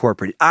Muscles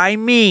Incorporated. I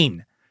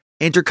mean,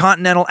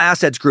 Intercontinental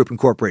Assets Group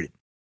Incorporated.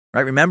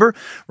 Right? Remember?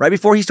 Right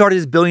before he started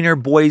his billionaire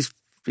boys,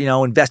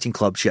 investing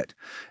club shit.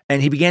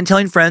 And he began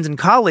telling friends and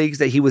colleagues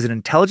that he was an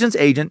intelligence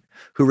agent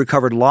who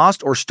recovered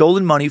lost or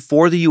stolen money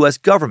for the U.S.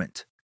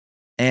 government.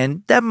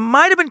 And that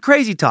might have been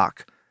crazy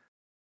talk,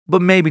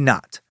 but maybe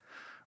not.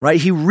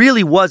 Right? He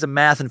really was a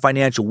math and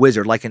financial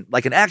wizard, like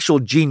an actual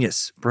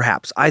genius,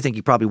 perhaps. I think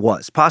he probably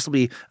was.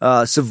 Possibly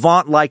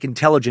savant-like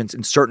intelligence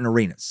in certain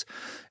arenas.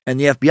 And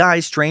the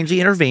FBI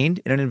strangely intervened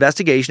in an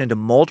investigation into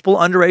multiple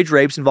underage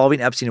rapes involving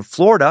Epstein in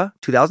Florida,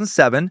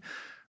 2007.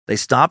 They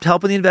stopped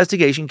helping the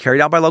investigation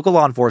carried out by local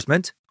law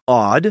enforcement.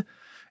 Odd.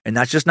 And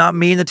that's just not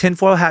me and the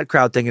tinfoil hat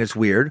crowd thinking it's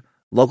weird.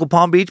 Local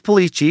Palm Beach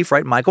police chief,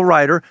 right, Michael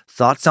Ryder,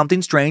 thought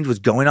something strange was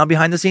going on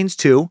behind the scenes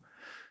too.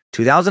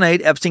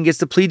 2008, Epstein gets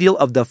the plea deal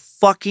of the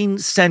fucking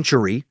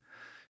century.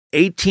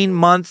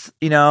 18-month,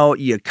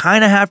 you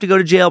kind of have to go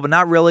to jail, but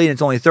not really, and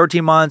it's only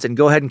 13 months, and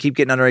go ahead and keep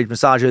getting underage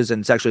massages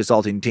and sexually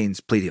assaulting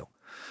teens plea deal.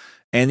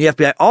 And the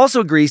FBI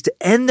also agrees to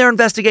end their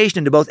investigation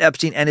into both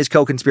Epstein and his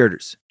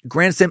co-conspirators.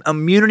 Grants them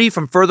immunity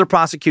from further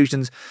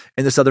prosecutions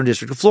in the Southern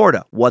District of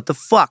Florida. What the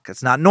fuck?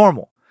 That's not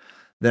normal.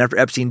 Then after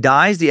Epstein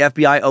dies, the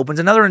FBI opens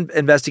another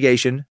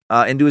investigation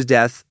into his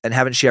death and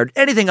haven't shared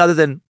anything other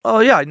than,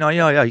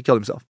 he killed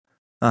himself.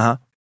 What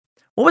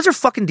was their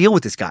fucking deal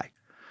with this guy?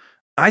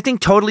 I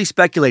think totally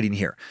speculating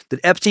here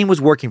that Epstein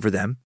was working for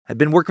them, had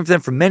been working for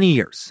them for many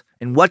years.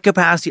 In what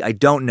capacity, I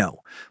don't know.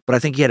 But I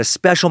think he had a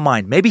special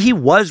mind. Maybe he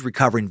was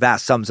recovering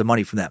vast sums of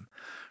money from them,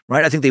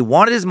 right? I think they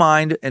wanted his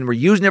mind and were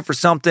using it for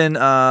something,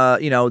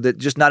 that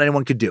just not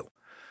anyone could do.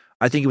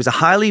 I think he was a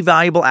highly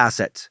valuable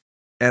asset.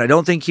 And I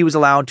don't think he was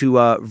allowed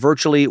to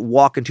virtually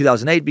walk in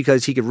 2008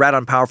 because he could rat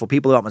on powerful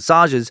people about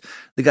massages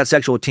that got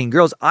sexual with teen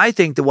girls. I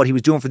think that what he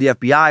was doing for the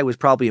FBI was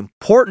probably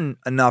important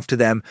enough to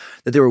them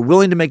that they were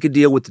willing to make a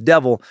deal with the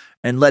devil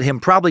and let him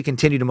probably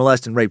continue to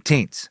molest and rape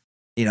teens.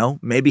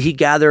 Maybe he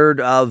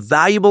gathered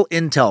valuable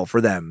intel for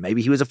them.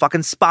 Maybe he was a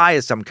fucking spy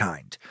of some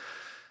kind.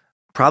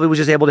 Probably was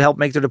just able to help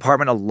make their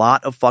department a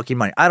lot of fucking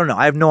money. I don't know.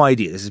 I have no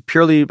idea. This is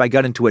purely by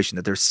gut intuition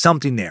that there's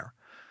something there.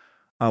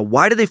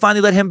 Why did they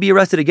finally let him be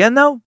arrested again,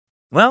 though?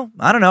 Well,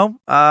 I don't know.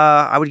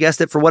 I would guess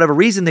that for whatever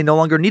reason, they no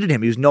longer needed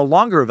him. He was no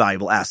longer a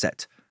valuable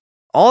asset.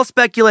 All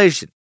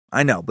speculation.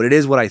 I know, but it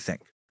is what I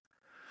think.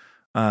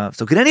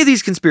 So could any of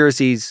these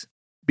conspiracies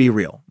be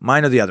real?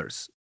 Mine or the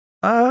others?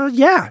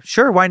 Yeah,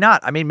 sure. Why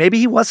not? I mean, maybe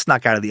he was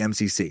snuck out of the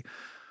MCC.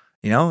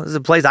 This is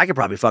a place I could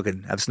probably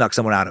fucking have snuck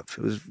someone out of.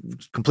 It was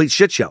a complete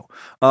shit show.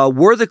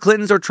 Were the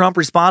Clintons or Trump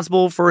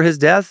responsible for his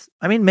death?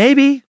 I mean,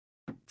 maybe.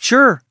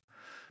 Sure.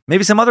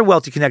 Maybe some other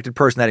wealthy connected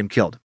person had him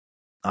killed.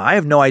 I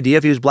have no idea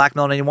if he was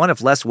blackmailing anyone,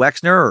 if Les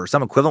Wexner or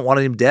some equivalent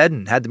wanted him dead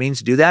and had the means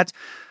to do that.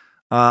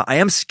 I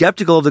am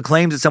skeptical of the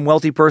claims that some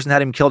wealthy person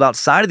had him killed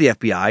outside of the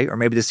FBI or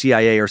maybe the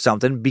CIA or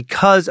something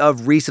because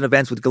of recent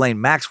events with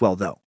Ghislaine Maxwell,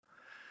 though.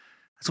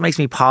 That's what makes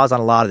me pause on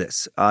a lot of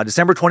this.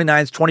 December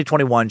 29th,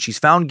 2021, she's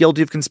found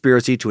guilty of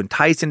conspiracy to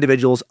entice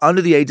individuals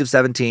under the age of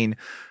 17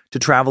 to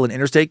travel in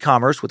interstate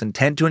commerce with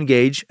intent to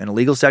engage in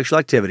illegal sexual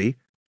activity,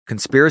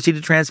 conspiracy to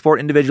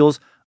transport individuals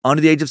under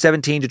the age of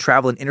 17 to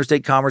travel in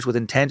interstate commerce with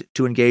intent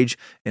to engage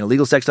in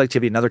illegal sexual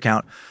activity, another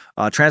count,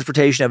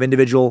 transportation of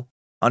individual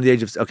under the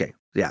age of,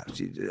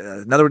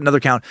 another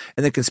count,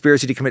 and then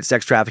conspiracy to commit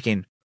sex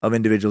trafficking of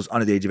individuals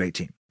under the age of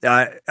 18.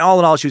 All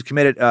in all, she was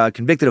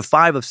convicted of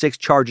 5 of 6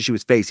 charges she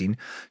was facing.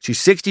 She's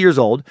 60 years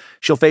old.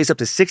 She'll face up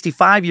to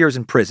 65 years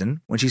in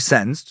prison when she's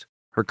sentenced.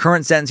 Her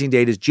current sentencing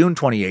date is June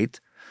 28th.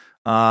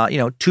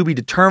 To be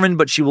determined,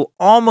 but she will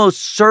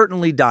almost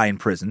certainly die in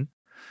prison.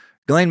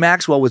 Ghislaine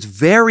Maxwell was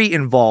very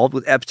involved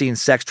with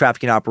Epstein's sex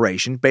trafficking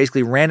operation,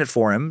 basically ran it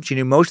for him. She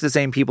knew most of the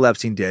same people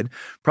Epstein did,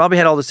 probably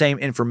had all the same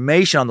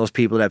information on those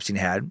people that Epstein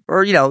had,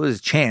 or, there's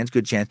a chance,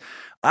 good chance.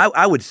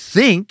 I would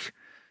think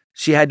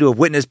she had to have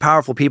witnessed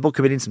powerful people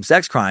committing some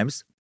sex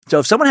crimes. So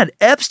if someone had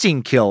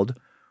Epstein killed,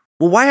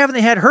 well, why haven't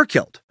they had her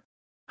killed?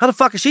 How the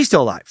fuck is she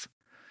still alive?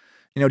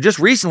 Just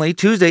recently,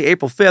 Tuesday,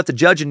 April 5th, a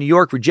judge in New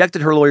York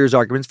rejected her lawyer's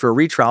arguments for a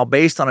retrial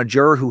based on a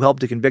juror who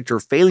helped to convict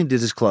her failing to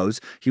disclose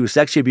he was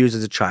sexually abused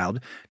as a child.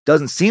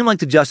 Doesn't seem like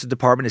the Justice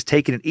Department is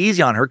taking it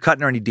easy on her,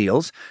 cutting her any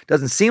deals.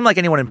 Doesn't seem like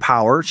anyone in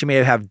power she may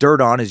have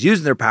dirt on is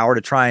using their power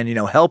to try and,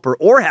 help her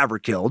or have her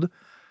killed.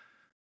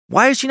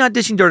 Why is she not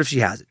dishing dirt if she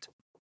has it?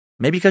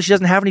 Maybe because she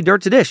doesn't have any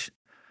dirt to dish.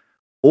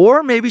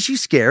 Or maybe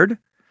she's scared.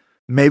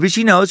 Maybe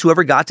she knows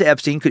whoever got to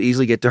Epstein could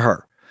easily get to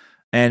her.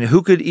 And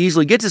who could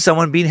easily get to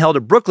someone being held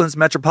at Brooklyn's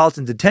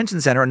Metropolitan Detention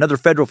Center, another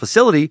federal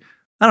facility?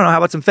 I don't know. How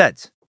about some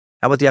feds?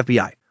 How about the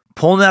FBI?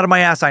 Pulling it out of my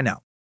ass, I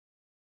know.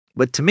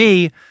 But to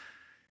me,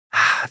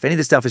 if any of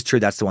this stuff is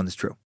true, that's the one that's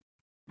true.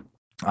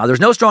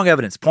 There's no strong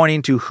evidence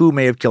pointing to who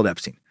may have killed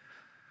Epstein.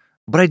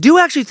 But I do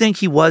actually think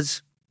he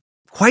was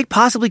quite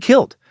possibly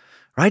killed.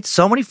 right?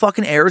 So many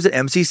fucking errors at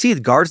MCC. The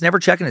guards never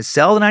checking his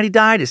cell the night he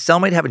died. His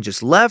cellmate having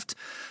just left,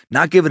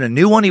 not given a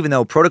new one, even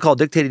though protocol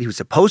dictated he was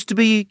supposed to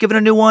be given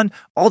a new one.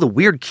 All the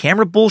weird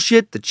camera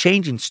bullshit, the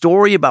changing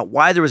story about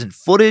why there isn't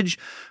footage.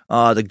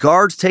 The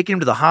guards taking him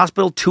to the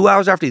hospital 2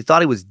 hours after he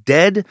thought he was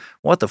dead.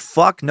 What the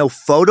fuck? No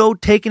photo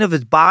taken of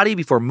his body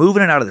before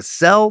moving it out of the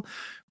cell.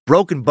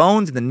 Broken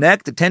bones in the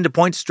neck that tend to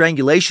point to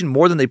strangulation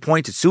more than they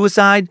point to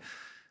suicide.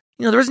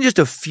 You know, there isn't just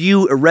a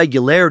few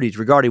irregularities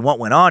regarding what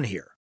went on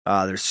here.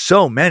 There's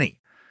so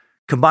many.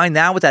 Combine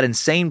that with that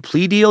insane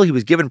plea deal he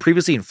was given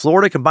previously in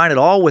Florida. Combine it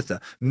all with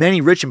the many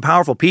rich and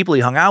powerful people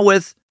he hung out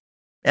with.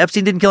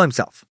 Epstein didn't kill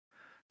himself.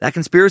 That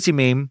conspiracy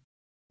meme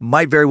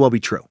might very well be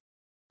true.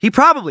 He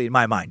probably, in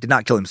my mind, did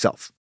not kill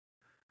himself.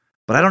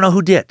 But I don't know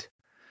who did.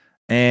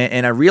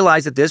 And I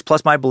realize that this,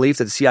 plus my belief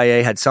that the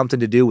CIA had something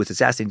to do with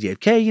assassinating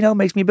JFK, you know,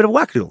 makes me a bit of a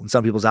wackadoodle in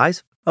some people's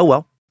eyes. Oh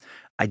well.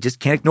 I just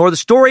can't ignore the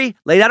story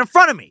laid out in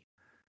front of me.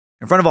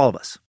 In front of all of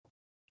us.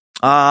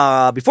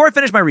 Before I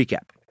finish my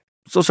recap,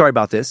 so sorry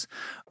about this.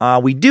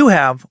 We do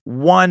have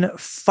one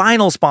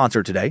final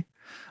sponsor today.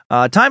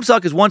 Time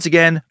Suck is once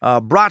again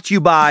brought to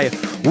you by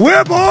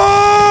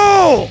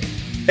Whipple!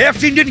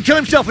 Epstein didn't kill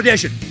himself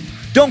edition.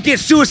 Don't get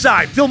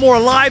suicide. Feel more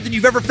alive than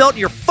you've ever felt in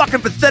your fucking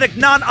pathetic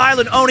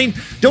non-island owning.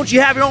 Don't you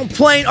have your own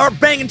plane or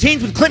banging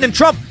teens with Clinton and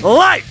Trump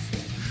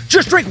life?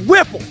 Just drink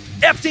Whipple.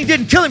 Epstein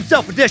didn't kill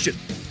himself edition.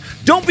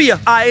 Don't be an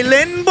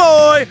island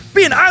boy.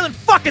 Be an island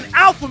fucking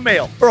alpha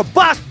male or a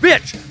boss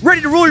bitch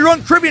ready to rule your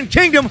own Caribbean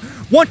kingdom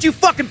once you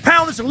fucking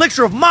pound this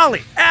elixir of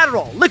Molly,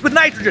 Adderall, liquid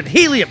nitrogen,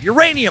 helium,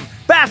 uranium,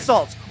 bath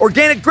salts,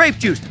 organic grape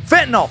juice,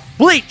 fentanyl,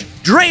 bleach,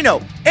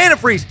 Drano,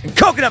 antifreeze, and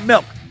coconut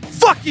milk.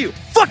 Fuck you.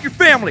 Fuck your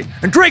family.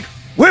 And drink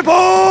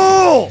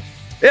Whipple!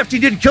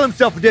 Epstein didn't kill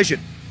himself edition.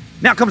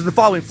 Now comes the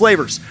following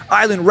flavors.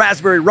 Island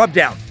raspberry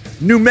rubdown,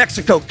 New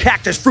Mexico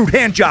cactus fruit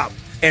hand job,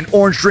 and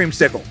orange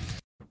dreamsicle.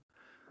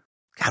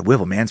 God,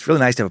 Whipple, man. It's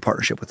really nice to have a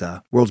partnership with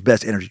the world's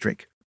best energy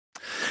drink.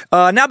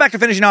 Now back to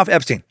finishing off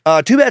Epstein.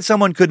 Too bad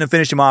someone couldn't have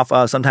finished him off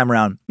sometime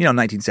around,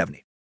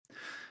 1970.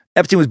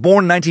 Epstein was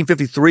born in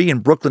 1953 in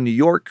Brooklyn, New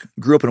York.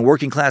 Grew up in a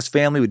working class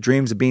family with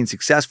dreams of being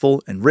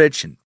successful and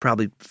rich and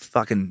probably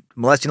fucking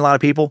molesting a lot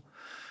of people.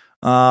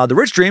 The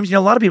rich dreams, a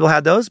lot of people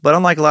had those, but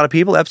unlike a lot of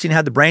people, Epstein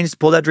had the brains to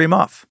pull that dream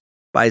off.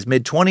 By his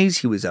mid-20s,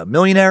 he was a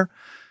millionaire.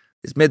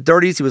 His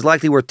mid-30s, he was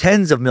likely worth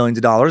tens of millions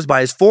of dollars. By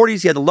his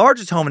 40s, he had the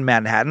largest home in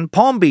Manhattan,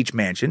 Palm Beach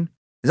mansion,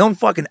 his own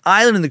fucking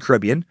island in the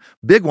Caribbean,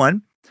 big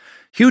one,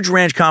 huge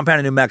ranch compound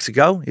in New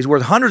Mexico. He's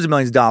worth hundreds of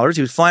millions of dollars.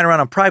 He was flying around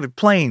on private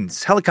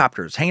planes,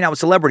 helicopters, hanging out with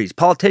celebrities,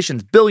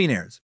 politicians,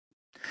 billionaires.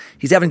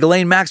 He's having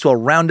Ghislaine Maxwell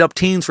round up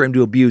teens for him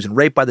to abuse and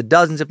rape by the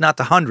dozens, if not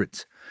the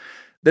hundreds.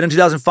 Then in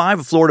 2005,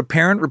 a Florida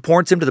parent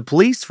reports him to the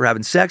police for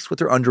having sex with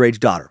their underage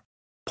daughter.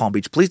 Palm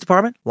Beach Police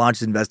Department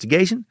launches an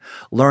investigation,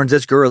 learns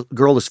this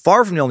girl is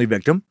far from the only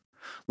victim.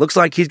 Looks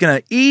like he's going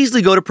to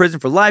easily go to prison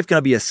for life, going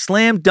to be a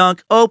slam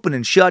dunk, open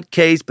and shut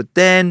case, but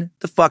then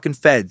the fucking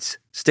feds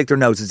stick their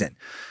noses in.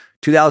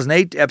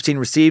 2008, Epstein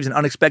receives an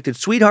unexpected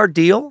sweetheart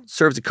deal,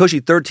 serves a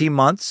cushy 13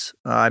 months,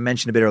 I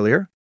mentioned a bit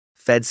earlier.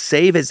 Feds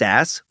save his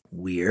ass.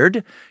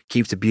 Weird.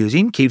 Keeps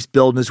abusing, keeps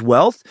building his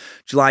wealth.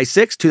 July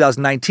 6,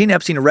 2019,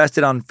 Epstein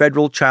arrested on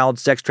federal child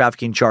sex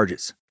trafficking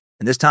charges.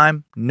 And this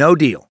time, no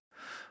deal.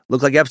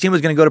 Looked like Epstein was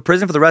going to go to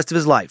prison for the rest of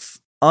his life.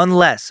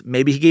 Unless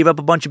maybe he gave up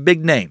a bunch of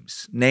big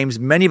names. Names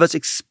many of us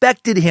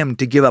expected him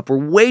to give up. We're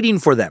waiting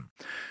for them.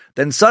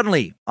 Then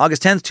suddenly,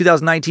 August 10th,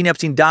 2019,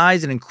 Epstein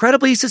dies in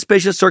incredibly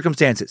suspicious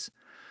circumstances.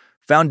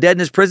 Found dead in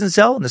his prison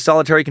cell in the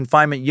solitary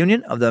confinement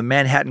unit of the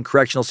Manhattan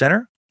Correctional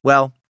Center.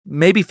 Well,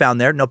 maybe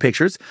found there, no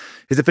pictures.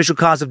 His official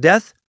cause of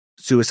death,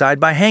 suicide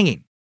by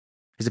hanging.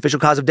 His official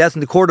cause of death in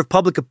the court of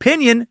public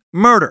opinion,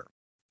 murder.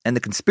 And the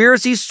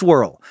conspiracies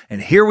swirl.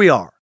 And here we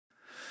are.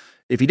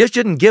 If he just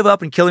didn't give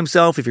up and kill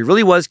himself, if he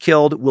really was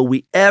killed, will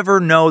we ever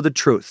know the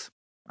truth?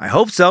 I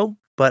hope so,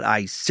 but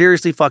I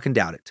seriously fucking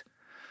doubt it.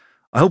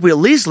 I hope we at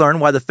least learn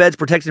why the feds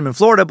protected him in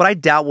Florida, but I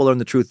doubt we'll learn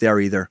the truth there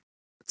either.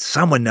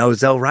 Someone knows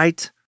though,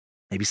 right?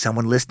 Maybe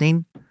someone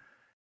listening?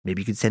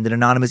 Maybe you could send an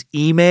anonymous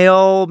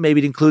email.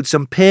 Maybe it includes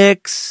some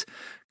pics.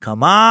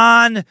 Come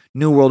on.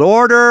 New World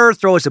Order.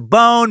 Throw us a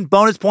bone.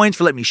 Bonus points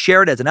for letting me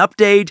share it as an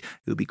update.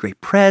 It would be great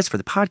press for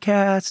the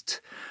podcast.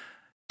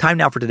 Time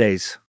now for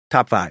today's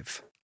top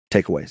 5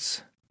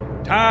 takeaways.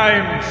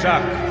 Time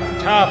Suck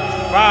Top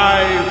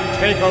 5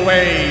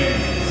 Takeaways.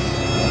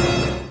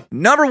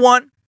 Number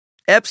 1,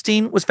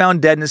 Epstein was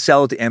found dead in his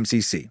cell at the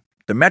MCC,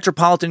 the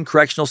Metropolitan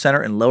Correctional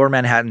Center in Lower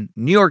Manhattan,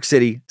 New York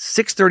City,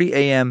 6:30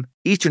 a.m.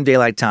 Eastern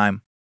Daylight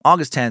Time,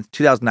 August 10th,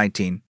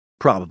 2019,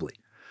 probably.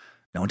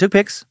 No one took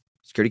pics.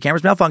 Security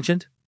cameras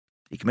malfunctioned.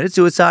 He committed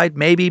suicide,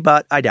 maybe,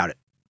 but I doubt it.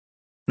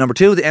 Number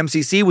 2, the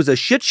MCC was a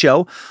shit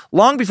show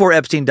long before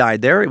Epstein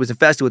died there. It was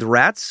infested with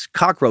rats,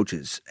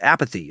 cockroaches,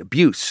 apathy,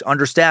 abuse,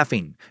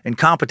 understaffing,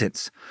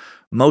 incompetence.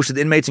 Most of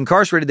the inmates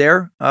incarcerated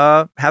there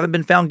haven't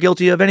been found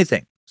guilty of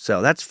anything.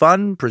 So that's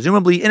fun.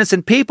 Presumably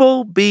innocent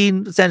people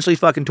being essentially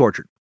fucking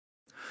tortured.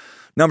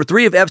 Number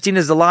 3, if Epstein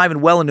is alive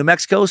and well in New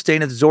Mexico,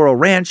 staying at the Zorro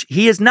Ranch,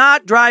 he is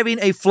not driving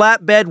a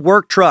flatbed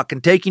work truck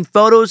and taking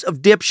photos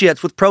of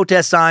dipshits with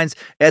protest signs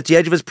at the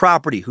edge of his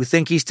property who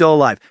think he's still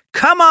alive.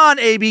 Come on,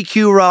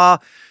 ABQ Raw.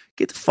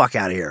 Get the fuck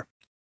out of here.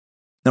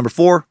 Number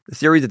 4, the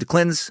theory that the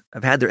Clintons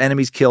have had their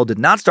enemies killed did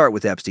not start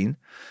with Epstein.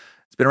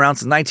 It's been around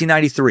since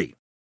 1993.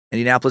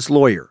 Indianapolis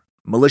lawyer,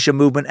 militia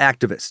movement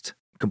activist,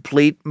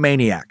 complete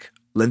maniac.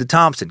 Linda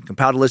Thompson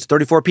compiled a list of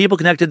 34 people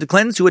connected to the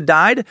Clintons who had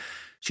died.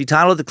 She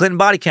titled it The Clinton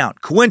Body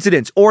Count,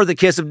 Coincidence or the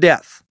Kiss of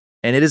Death.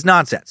 And it is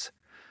nonsense.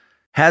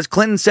 Has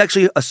Clinton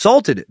sexually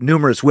assaulted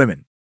numerous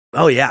women?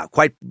 Oh, yeah,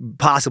 quite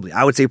possibly.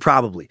 I would say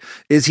probably.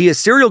 Is he a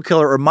serial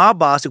killer or mob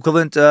boss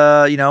equivalent,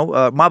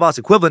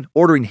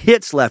 ordering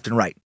hits left and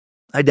right?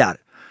 I doubt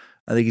it.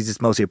 I think he's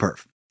just mostly a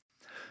perv.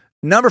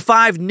 Number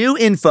 5, new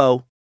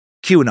info,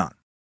 QAnon.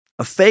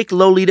 A fake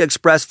Lolita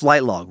Express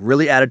flight log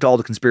really added to all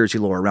the conspiracy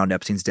lore around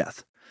Epstein's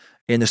death.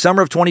 In the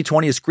summer of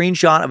 2020, a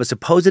screenshot of a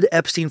supposed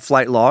Epstein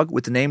flight log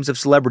with the names of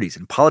celebrities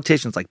and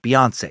politicians like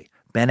Beyonce,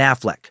 Ben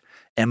Affleck,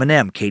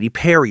 Eminem, Katy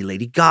Perry,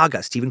 Lady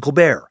Gaga, Stephen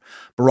Colbert,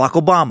 Barack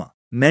Obama,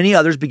 many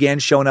others began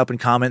showing up in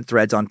comment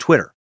threads on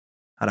Twitter.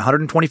 Had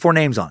 124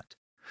 names on it.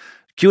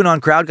 The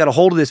QAnon crowd got a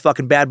hold of this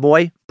fucking bad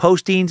boy.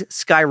 Postings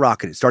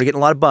skyrocketed, started getting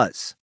a lot of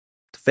buzz.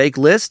 The fake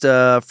list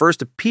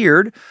first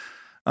appeared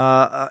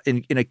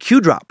in a Q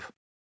drop,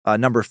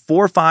 number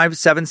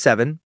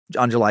 4577,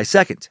 on July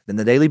 2nd. Then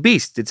the Daily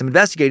Beast did some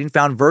investigating,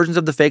 found versions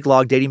of the fake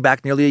log dating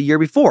back nearly a year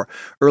before.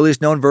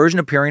 Earliest known version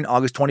appearing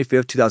August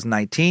 25th,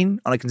 2019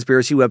 on a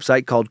conspiracy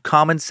website called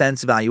Common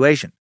Sense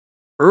Evaluation.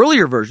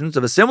 Earlier versions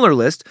of a similar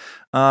list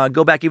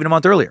go back even a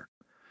month earlier.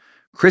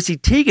 Chrissy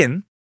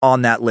Teigen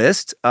on that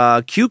list,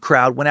 Q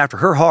crowd went after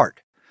her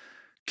hard.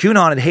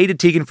 QAnon had hated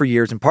Teigen for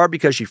years, in part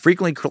because she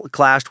frequently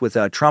clashed with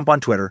Trump on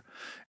Twitter,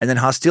 and then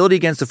hostility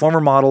against the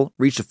former model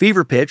reached a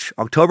fever pitch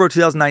October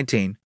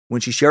 2019 when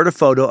she shared a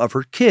photo of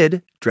her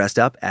kid dressed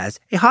up as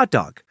a hot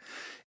dog.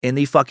 In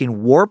the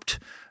fucking warped,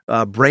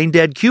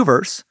 brain-dead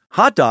Q-verse,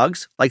 hot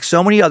dogs, like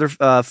so many other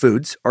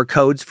foods, are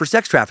codes for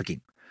sex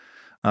trafficking,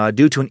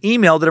 due to an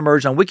email that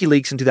emerged on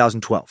WikiLeaks in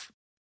 2012.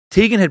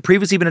 Teigen had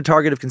previously been a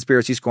target of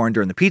conspiracy scoring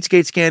during the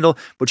Pizzagate scandal,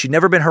 but she'd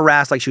never been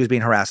harassed like she was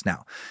being harassed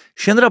now.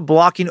 She ended up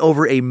blocking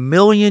over 1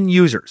 million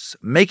users,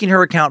 making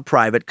her account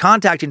private,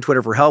 contacting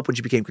Twitter for help when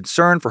she became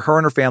concerned for her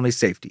and her family's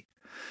safety.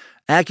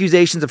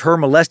 Accusations of her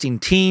molesting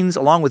teens,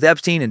 along with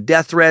Epstein, and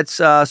death threats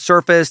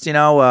surfaced,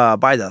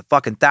 by the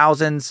fucking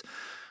thousands.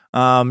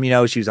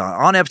 She was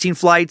on Epstein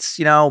flights,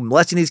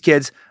 molesting these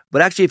kids.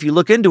 But actually, if you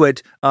look into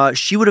it,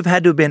 she would have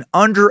had to have been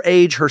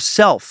underage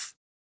herself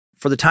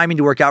for the timing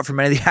to work out for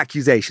many of the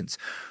accusations.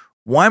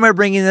 Why am I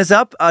bringing this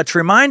up? To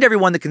remind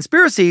everyone that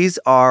conspiracies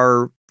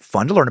are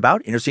fun to learn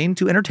about, interesting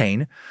to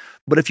entertain.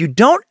 But if you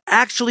don't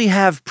actually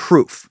have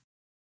proof,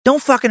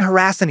 don't fucking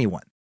harass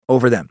anyone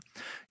over them.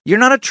 You're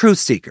not a truth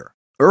seeker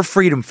or a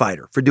freedom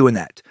fighter for doing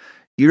that.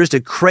 You're just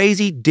a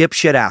crazy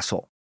dipshit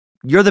asshole.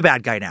 You're the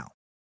bad guy now.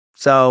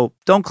 So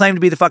don't claim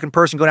to be the fucking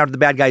person going after the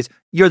bad guys.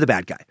 You're the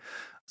bad guy.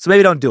 So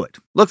maybe don't do it.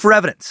 Look for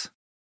evidence.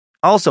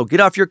 Also, get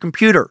off your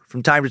computer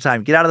from time to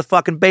time. Get out of the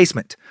fucking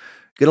basement.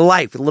 Get a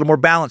life with a little more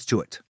balance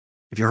to it.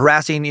 If you're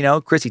harassing,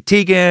 Chrissy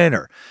Teigen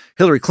or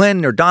Hillary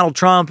Clinton or Donald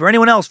Trump or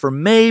anyone else for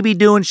maybe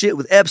doing shit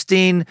with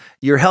Epstein,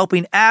 you're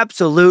helping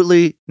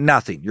absolutely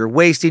nothing. You're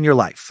wasting your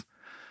life.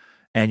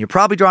 And you're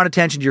probably drawing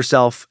attention to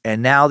yourself,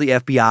 and now the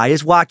FBI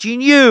is watching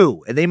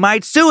you, and they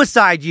might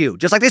suicide you,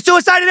 just like they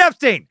suicided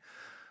Epstein.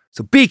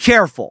 So be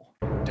careful.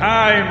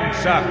 Time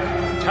Suck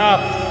Top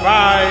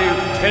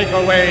 5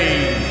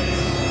 Takeaways.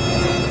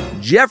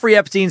 Jeffrey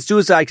Epstein's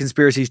suicide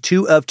conspiracies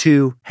 2 of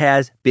 2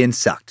 has been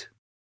sucked.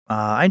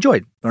 I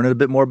enjoyed learning a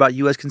bit more about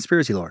U.S.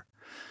 conspiracy lore.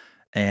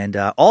 And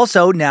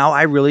also, now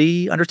I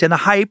really understand the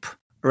hype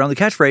around the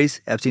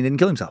catchphrase, Epstein didn't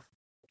kill himself.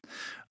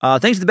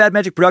 Thanks to the Bad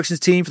Magic Productions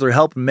team for their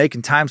help in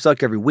making Time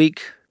Suck every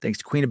week. Thanks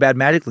to Queen of Bad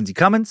Magic, Lindsay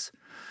Cummins.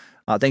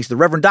 Thanks to the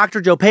Reverend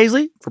Dr. Joe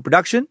Paisley for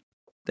production.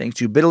 Thanks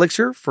to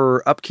BitElixir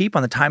for upkeep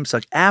on the Time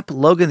Suck app.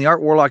 Logan, the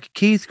Art Warlock,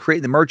 Keith,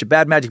 creating the merch at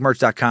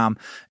badmagicmerch.com.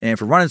 And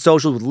for running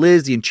socials with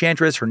Liz, the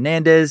Enchantress,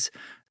 Hernandez.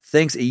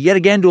 Thanks yet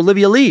again to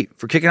Olivia Lee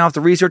for kicking off the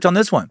research on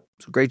this one.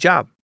 So great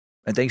job.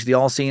 And thanks to the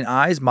All-Seeing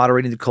Eyes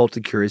moderating the Cult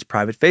of the Curious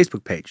private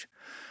Facebook page.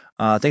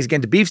 Thanks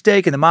again to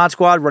Beefsteak and the Mod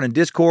Squad running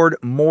Discord.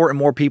 More and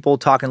more people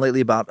talking lately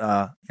about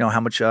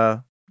how much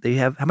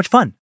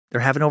fun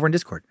they're having over in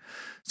Discord.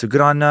 So good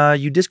on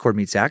you, Discord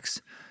meat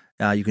sacks.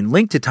 You can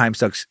link to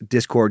TimeSuck's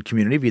Discord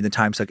community via the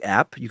TimeSuck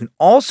app. You can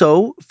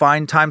also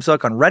find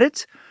TimeSuck on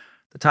Reddit.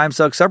 The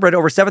TimeSuck subreddit,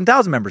 over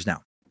 7,000 members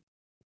now.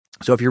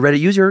 So if you're a Reddit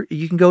user,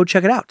 you can go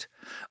check it out.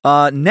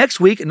 Next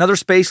week, another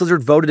Space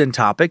Lizard voted in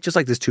topic, just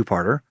like this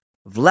two-parter.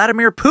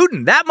 Vladimir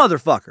Putin, that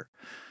motherfucker.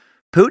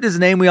 Putin is a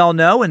name we all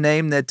know, a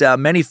name that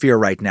many fear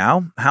right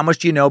now. How much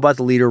do you know about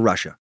the leader of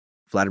Russia?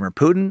 Vladimir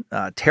Putin,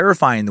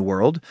 terrifying the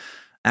world,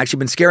 actually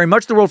been scaring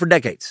much of the world for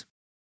decades.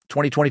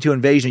 2022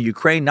 invasion of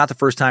Ukraine, not the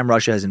first time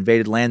Russia has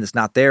invaded land that's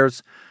not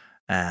theirs.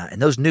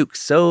 And those nukes,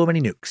 so many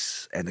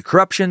nukes. And the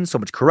corruption, so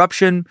much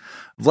corruption.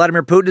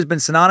 Vladimir Putin has been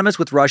synonymous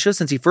with Russia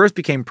since he first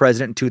became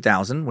president in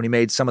 2000 when he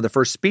made some of the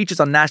first speeches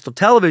on national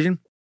television.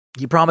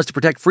 He promised to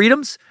protect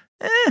freedoms.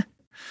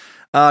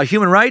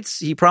 Human rights.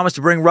 He promised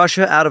to bring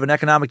Russia out of an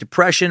economic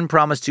depression,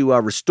 promised to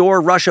restore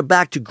Russia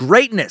back to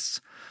greatness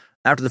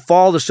after the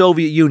fall of the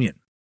Soviet Union.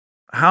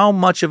 How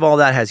much of all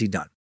that has he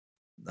done?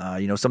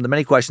 Some of the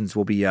many questions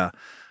will be, or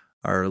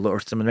some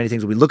of the many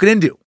things we'll be looking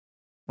into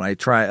when I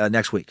try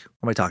next week.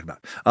 What am I talking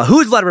about?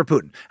 Who is Vladimir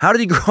Putin? How did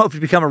he grow up to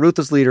become a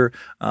ruthless leader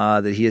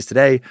that he is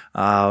today?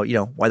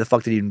 Why the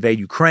fuck did he invade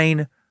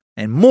Ukraine?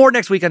 And more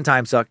next week on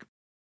Time Suck.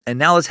 And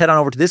now let's head on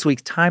over to this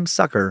week's Time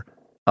Sucker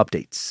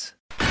updates.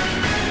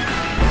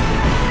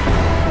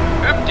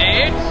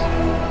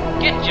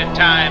 Updates? Get your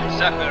Time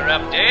Sucker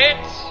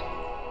updates.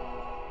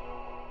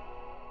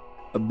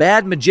 A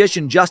bad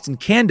magician, Justin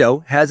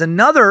Kando, has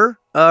another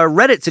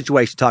Reddit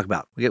situation to talk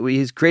about.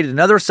 He's created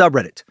another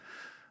subreddit.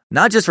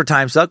 Not just for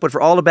Time Suck, but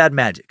for all the bad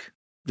magic.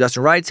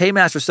 Justin writes, "Hey,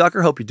 Master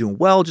Sucker, hope you're doing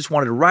well. Just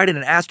wanted to write in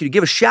and ask you to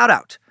give a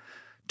shout-out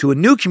to a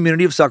new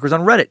community of suckers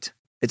on Reddit.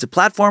 It's a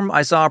platform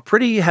I saw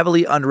pretty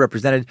heavily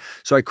underrepresented,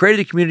 so I created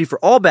a community for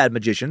all bad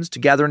magicians to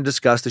gather and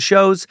discuss the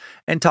shows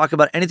and talk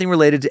about anything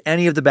related to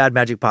any of the Bad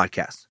Magic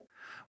podcasts.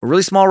 We're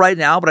really small right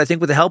now, but I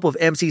think with the help of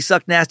MC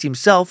Suck Nasty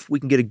himself, we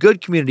can get a good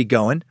community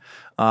going.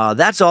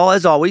 That's all,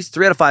 as always.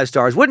 3 out of 5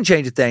 stars. Wouldn't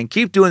change a thing.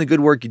 Keep doing the good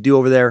work you do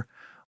over there."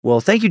 Well,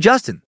 thank you,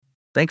 Justin.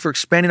 Thanks for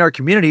expanding our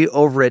community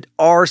over at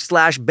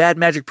r/Bad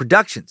Magic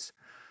Productions.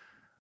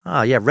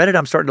 Yeah, Reddit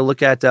I'm starting to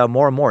look at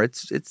more and more.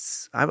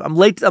 I'm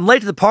late to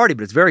the party,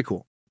 but it's very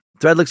cool.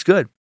 Thread looks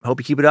good. I hope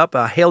you keep it up.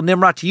 Hail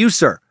Nimrod to you,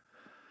 sir.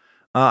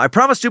 I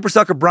promised Super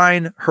Sucker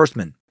Brian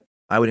Hurstman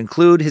I would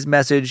include his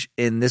message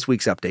in this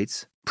week's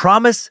updates.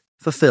 Promise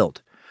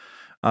fulfilled.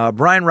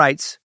 Brian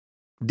writes,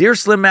 Dear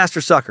Slim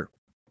Suck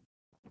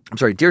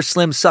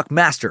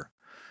Master,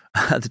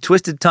 the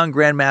twisted tongue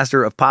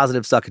grandmaster of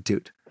positive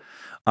suckitude.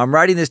 I'm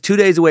writing this 2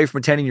 days away from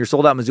attending your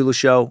sold out Missoula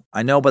show.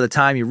 I know by the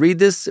time you read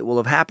this, it will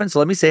have happened. So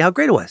let me say how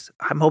great it was.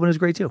 I'm hoping it was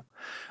great too.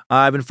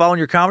 I've been following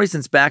your comedy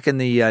since back in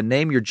the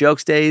Name Your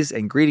Jokes days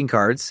and greeting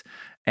cards.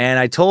 And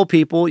I told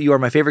people you are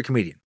my favorite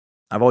comedian.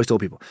 I've always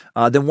told people.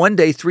 Then one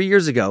day, 3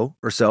 years ago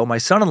or so, my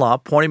son-in-law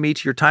pointed me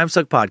to your Time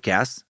Suck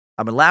podcast.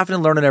 I've been laughing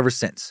and learning ever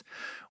since.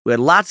 We had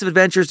lots of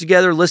adventures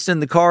together, listening in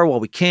the car while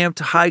we camped,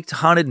 hiked,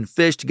 hunted, and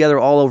fished together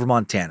all over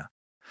Montana.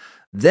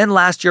 Then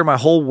last year, my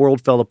whole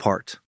world fell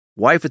apart.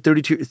 Wife of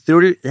 32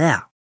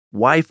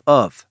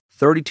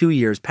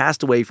 years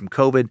passed away from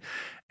COVID.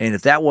 And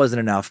if that wasn't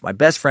enough, my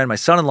best friend, my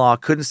son-in-law,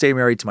 couldn't stay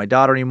married to my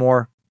daughter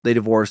anymore. They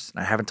divorced, and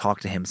I haven't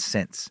talked to him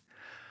since.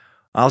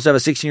 I also have a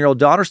 16-year-old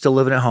daughter still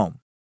living at home.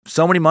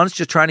 So many months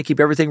just trying to keep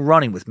everything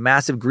running with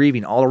massive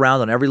grieving all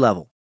around on every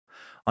level.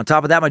 On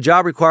top of that, my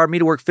job required me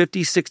to work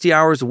 50, 60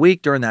 hours a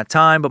week during that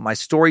time, but my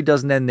story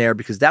doesn't end there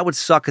because that would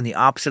suck in the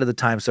opposite of the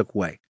Time Suck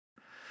way.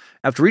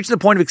 After reaching the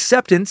point of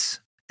acceptance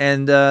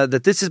and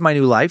that this is my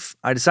new life,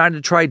 I decided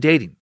to try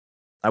dating.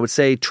 I would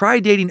say try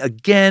dating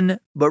again,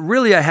 but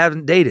really I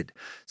haven't dated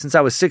since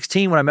I was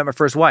 16 when I met my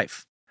first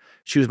wife.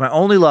 She was my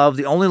only love,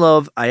 the only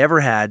love I ever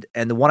had,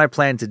 and the one I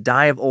planned to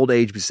die of old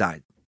age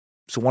beside.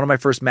 So one of my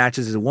first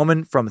matches is a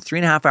woman from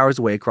 3.5 hours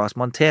away across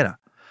Montana.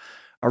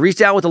 I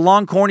reached out with a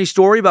long, corny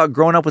story about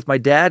growing up with my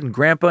dad and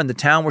grandpa in the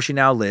town where she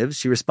now lives.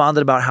 She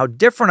responded about how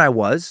different I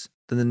was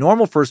than the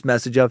normal first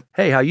message of,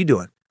 hey, how you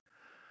doing?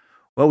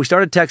 Well, we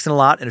started texting a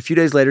lot, and a few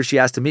days later, she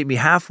asked to meet me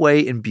halfway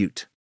in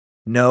Butte.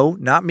 No,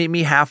 not meet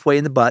me halfway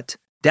in the butt.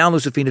 Down,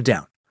 Lucifina,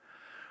 down.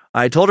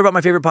 I told her about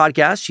my favorite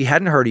podcast. She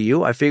hadn't heard of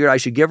you. I figured I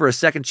should give her a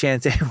second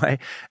chance anyway,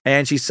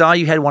 and she saw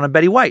you had one on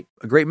Betty White,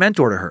 a great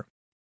mentor to her.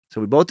 So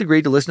we both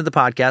agreed to listen to the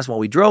podcast while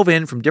we drove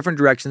in from different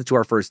directions to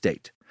our first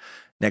date.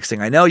 Next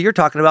thing I know, you're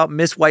talking about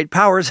Miss White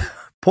Power's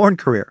porn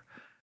career.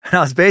 And I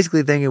was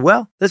basically thinking,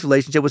 well, this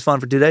relationship was fun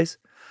for 2 days.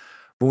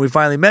 When we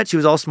finally met, she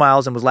was all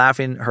smiles and was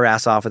laughing her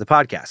ass off at the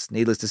podcast.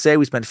 Needless to say,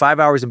 we spent 5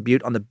 hours in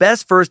Butte on the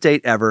best first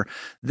date ever.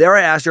 There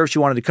I asked her if she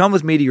wanted to come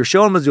with me to your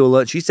show in Missoula,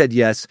 and she said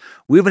yes.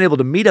 We've been able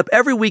to meet up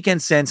every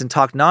weekend since and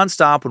talk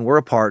nonstop when we're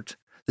apart.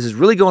 This is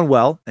really going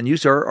well, and you,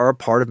 sir, are a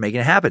part of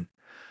making it happen.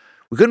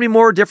 We couldn't be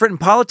more different in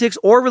politics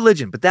or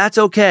religion, but that's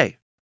okay.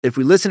 If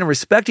we listen and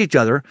respect each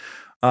other,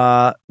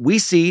 we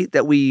see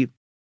that we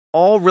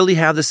all really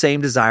have the same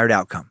desired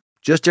outcome,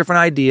 just different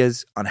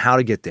ideas on how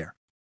to get there.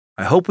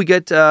 I hope we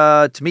get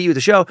to meet you at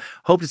the show.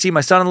 Hope to see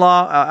my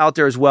son-in-law out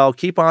there as well.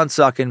 Keep on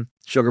sucking,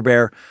 Sugar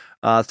Bear.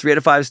 3 out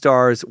of 5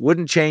 stars.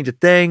 Wouldn't change a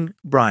thing.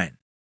 Brian,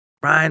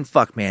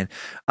 fuck, man.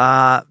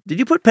 Did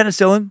you put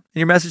penicillin in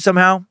your message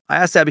somehow? I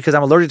asked that because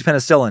I'm allergic to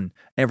penicillin.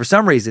 And for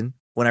some reason,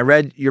 when I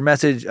read your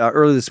message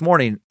early this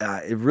morning,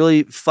 it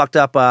really fucked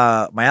up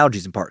my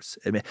allergies in parts.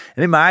 It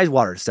made my eyes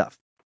water and stuff.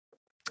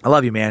 I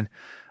love you, man.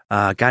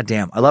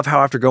 Goddamn. I love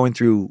how after going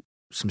through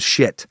some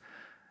shit,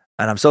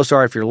 and I'm so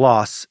sorry for your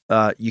loss,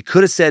 you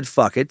could have said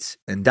fuck it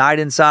and died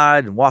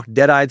inside and walked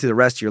dead-eyed through the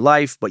rest of your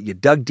life, but you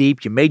dug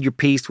deep, you made your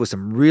peace with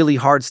some really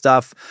hard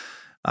stuff,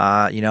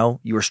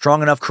 You were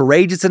strong enough,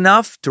 courageous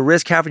enough to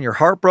risk having your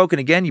heart broken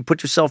again. You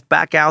put yourself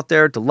back out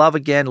there to love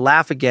again,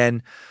 laugh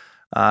again,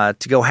 to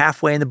go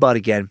halfway in the butt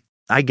again.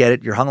 I get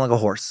it. You're hung like a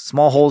horse.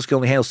 Small holes can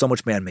only handle so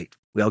much man meat.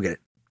 We all get it.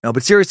 No,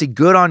 but seriously,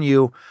 good on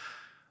you.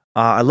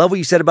 I love what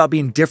you said about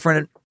being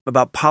different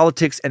about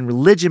politics and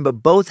religion, but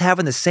both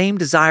having the same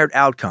desired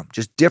outcome,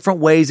 just different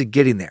ways of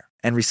getting there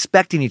and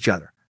respecting each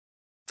other.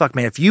 Fuck,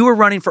 man, if you were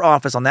running for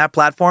office on that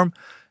platform,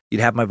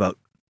 you'd have my vote.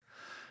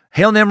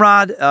 Hail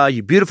Nimrod,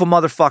 you beautiful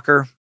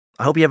motherfucker.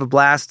 I hope you have a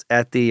blast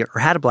had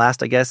a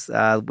blast, I guess,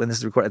 when this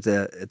is recorded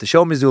at the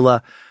show in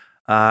Missoula.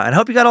 And I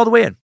hope you got all the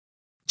way in.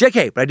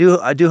 JK, but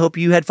I do hope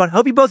you had fun. I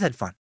hope you both had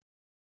fun.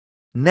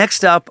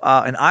 Next up,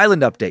 an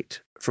island update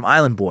from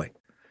Island Boy,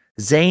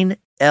 Zane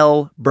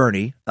L.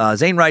 Burney.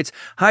 Zane writes,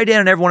 "Hi,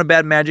 Dan and everyone at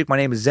Bad Magic. My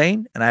name is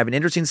Zane, and I have an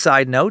interesting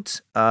side note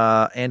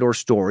and or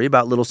story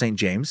about Little St.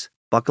 James.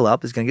 Buckle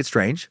up, it's going to get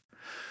strange.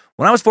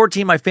 When I was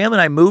 14, my family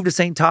and I moved to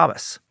St.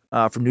 Thomas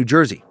from New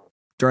Jersey.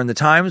 During the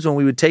times when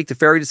we would take the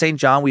ferry to St.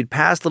 John, we'd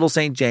pass Little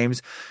St.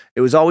 James.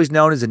 It was always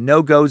known as a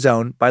no-go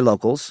zone by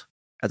locals.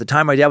 At the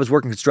time, my dad was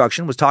working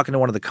construction, was talking to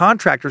one of the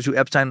contractors who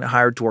Epstein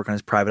hired to work on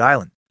his private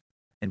island.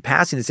 In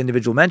passing, this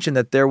individual mentioned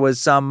that there was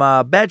some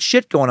bad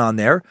shit going on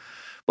there,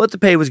 but the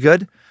pay was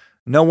good.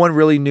 No one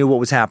really knew what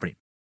was happening.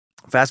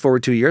 Fast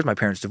forward 2 years, my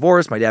parents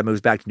divorced. My dad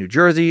moves back to New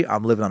Jersey.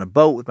 I'm living on a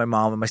boat with my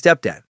mom and my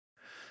stepdad.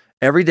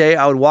 Every day,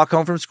 I would walk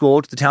home from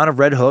school to the town of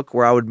Red Hook,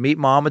 where I would meet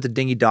mom at the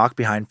dinghy dock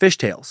behind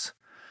Fishtails.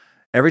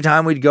 Every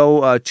time we'd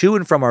go to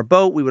and from our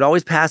boat, we would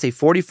always pass a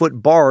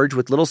 40-foot barge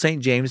with Little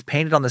St. James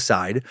painted on the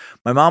side.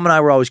 My mom and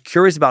I were always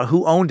curious about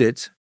who owned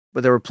it,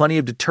 but there were plenty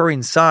of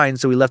deterring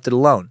signs, so we left it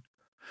alone.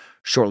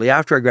 Shortly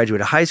after I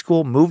graduated high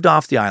school, moved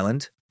off the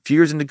island. A few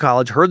years into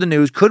college, heard the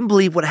news, couldn't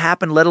believe what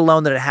happened, let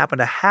alone that it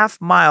happened a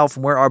half mile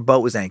from where our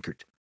boat was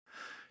anchored.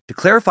 To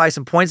clarify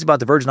some points about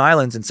the Virgin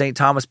Islands and St.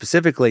 Thomas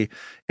specifically,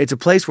 it's a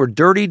place where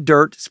dirty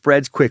dirt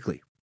spreads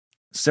quickly.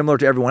 Similar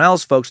to everyone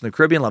else, folks in the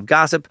Caribbean love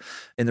gossip.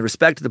 In the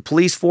respect to the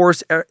police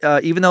force,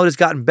 even though it has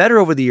gotten better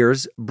over the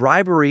years,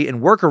 bribery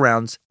and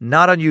workarounds,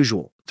 not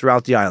unusual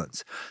throughout the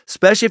islands,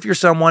 especially if you're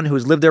someone who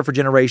has lived there for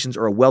generations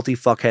or a wealthy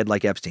fuckhead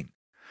like Epstein.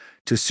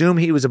 To assume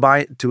he was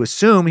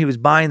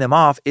buying them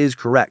off is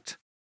correct.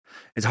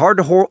 It's hard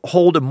to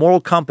hold a moral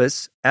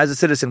compass as a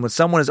citizen when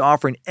someone is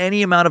offering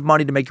any amount of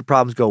money to make your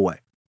problems go away.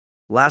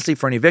 Lastly,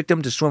 for any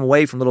victim to swim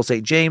away from Little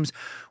St. James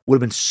would have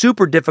been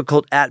super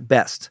difficult at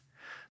best.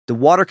 The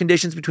water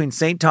conditions between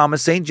St.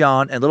 Thomas, St.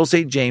 John, and Little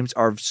St. James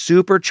are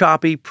super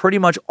choppy pretty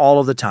much all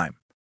of the time.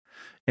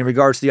 In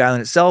regards to the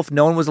island itself,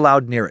 no one was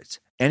allowed near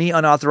it. Any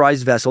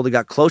unauthorized vessel that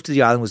got close to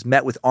the island was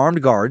met with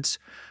armed guards,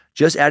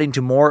 just adding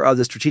to more of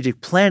the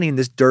strategic planning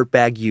this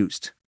dirtbag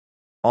used.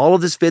 All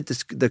of this fit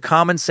the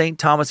common St.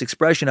 Thomas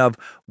expression of,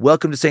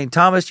 "Welcome to St.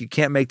 Thomas, you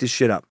can't make this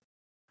shit up."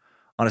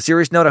 On a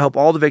serious note, I hope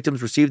all the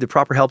victims receive the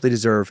proper help they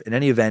deserve. In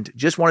any event,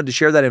 just wanted to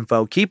share that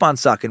info. Keep on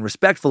sucking.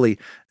 Respectfully,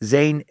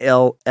 Zane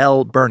L.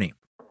 Burney.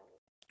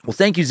 Well,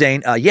 thank you,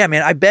 Zane. Yeah,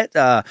 man, I bet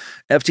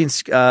Epstein,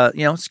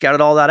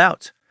 scouted all that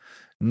out.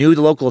 Knew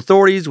the local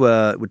authorities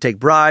would take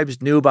bribes,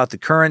 knew about the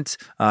current,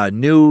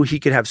 knew he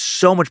could have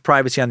so much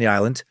privacy on the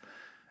island.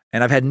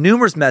 And I've had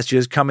numerous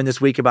messages come in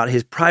this week about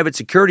his private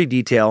security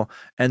detail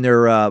and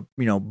their,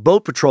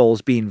 boat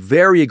patrols being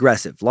very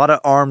aggressive. A lot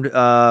of armed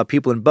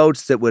people in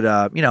boats that would,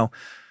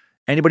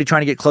 anybody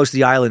trying to get close to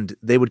the island,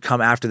 they would come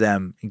after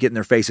them and get in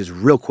their faces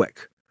real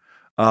quick.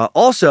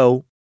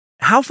 Also,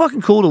 how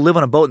fucking cool to live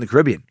on a boat in the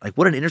Caribbean. Like,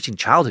 what an interesting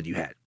childhood you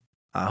had.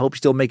 I hope you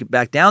still make it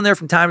back down there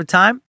from time to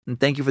time. And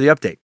thank you for the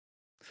update.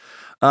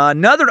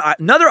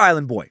 Another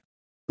island boy,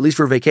 at least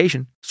for a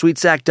vacation, Sweet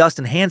Sack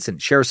Dustin Hansen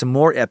shares some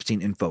more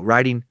Epstein info,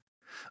 writing,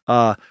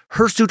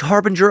 Hirsute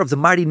Harbinger of the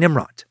Mighty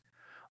Nimrod.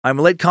 I'm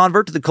a late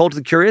convert to the Cult of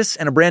the Curious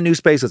and a brand new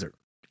Space Lizard.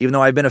 Even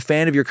though I've been a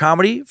fan of your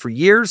comedy for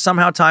years,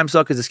 somehow Time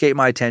Suck has escaped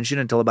my attention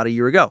until about a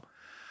year ago.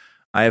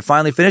 I have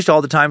finally finished all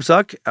of Time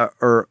Suck,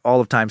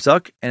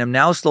 and am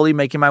now slowly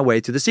making my way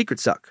through the Secret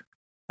Suck.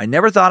 I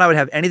never thought I would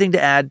have anything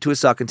to add to a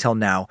suck until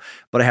now,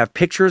 but I have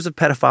pictures of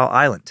Pedophile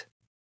Island.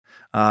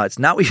 It's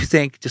not what you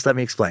think, just let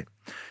me explain.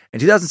 In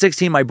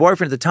 2016, my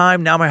boyfriend at the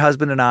time, now my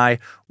husband, and I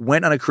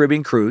went on a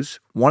Caribbean cruise.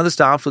 One of the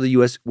stops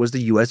was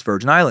the U.S.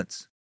 Virgin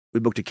Islands.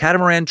 We booked a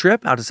catamaran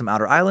trip out to some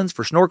outer islands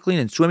for snorkeling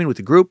and swimming with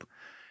the group.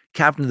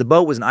 Captain of the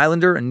boat was an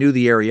islander and knew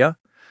the area,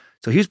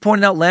 so he was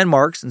pointing out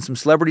landmarks and some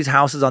celebrities'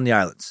 houses on the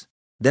islands.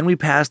 Then we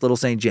passed Little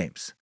St.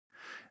 James.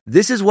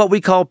 This is what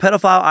we call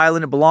Pedophile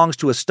Island. It belongs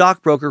to a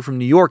stockbroker from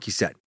New York, he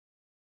said.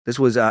 This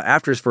was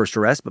after his first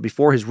arrest, but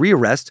before his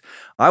rearrest,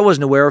 I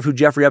wasn't aware of who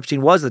Jeffrey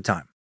Epstein was at the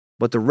time.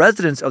 But the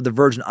residents of the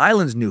Virgin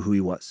Islands knew who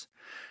he was.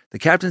 The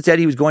captain said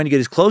he was going to get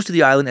as close to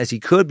the island as he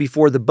could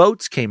before the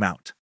boats came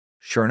out.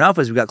 Sure enough,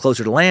 as we got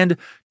closer to land,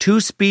 2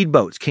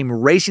 speedboats came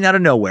racing out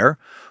of nowhere,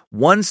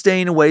 one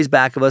staying a ways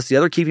back of us, the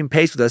other keeping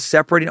pace with us,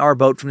 separating our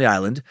boat from the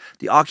island.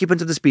 The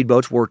occupants of the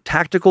speedboats wore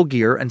tactical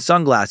gear and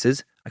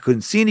sunglasses. I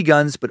couldn't see any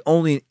guns, but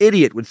only an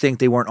idiot would think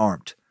they weren't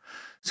armed.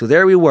 So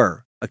there we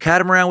were, a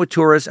catamaran with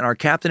tourists and our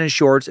captain in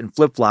shorts and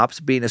flip-flops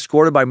being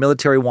escorted by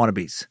military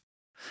wannabes.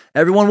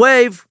 Everyone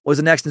wave was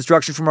the next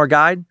instruction from our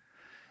guide.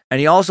 And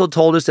he also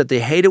told us that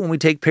they hate it when we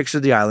take pictures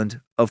of the island.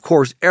 Of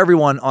course,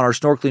 everyone on our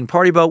snorkeling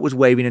party boat was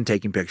waving and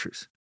taking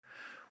pictures.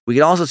 We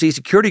could also see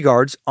security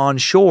guards on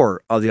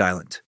shore of the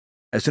island.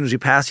 As soon as we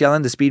passed the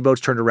island, the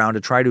speedboats turned around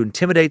to try to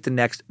intimidate the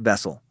next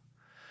vessel.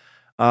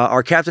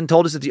 Our captain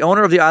told us that the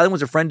owner of the island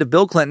was a friend of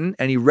Bill Clinton,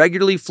 and he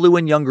regularly flew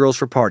in young girls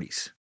for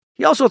parties.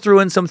 He also threw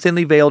in some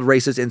thinly veiled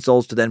racist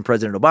insults to then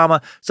President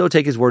Obama, so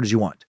take his word as you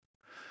want.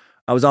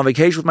 I was on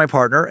vacation with my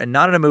partner and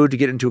not in a mood to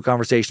get into a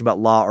conversation about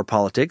law or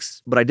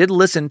politics, but I did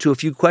listen to a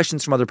few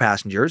questions from other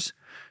passengers.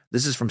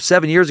 This is from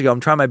 7 years ago.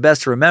 I'm trying my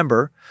best to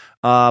remember.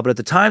 But at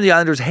the time, the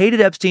Islanders hated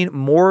Epstein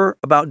more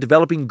about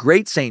developing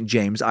Great St.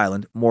 James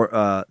Island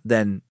more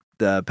than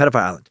the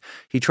pedophile island.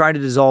 He tried to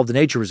dissolve the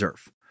nature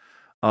reserve.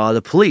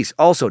 The police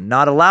also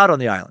not allowed on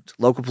the island.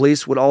 Local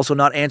police would also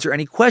not answer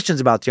any questions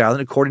about the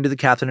island, according to the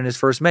captain and his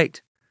first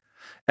mate.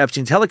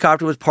 Epstein's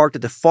helicopter was parked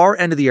at the far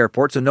end of the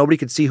airport, so nobody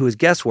could see who his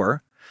guests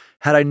were.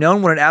 Had I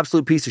known what an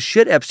absolute piece of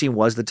shit Epstein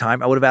was at the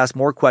time, I would have asked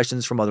more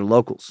questions from other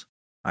locals.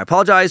 I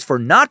apologize for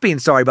not being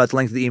sorry about the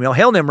length of the email.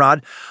 Hail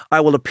Nimrod. I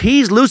will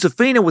appease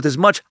Lucifina with as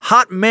much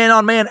hot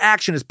man-on-man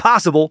action as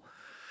possible.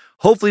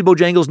 Hopefully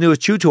Bojangles'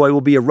 newest chew toy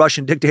will be a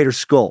Russian dictator's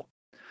skull.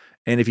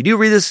 And if you do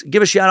read this,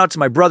 give a shout-out to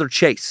my brother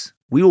Chase.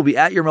 We will be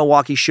at your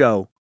Milwaukee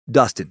show,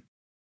 Dustin.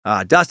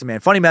 Dustin, man,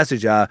 funny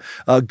message.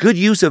 Good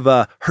use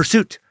of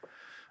hirsute.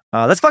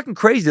 That's fucking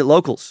crazy that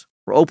locals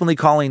were openly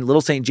calling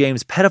Little St.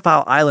 James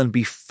Pedophile Island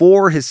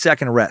before his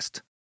second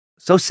arrest.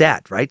 So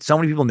sad, right? So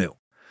many people knew.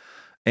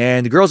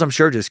 And the girls, I'm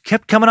sure, just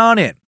kept coming on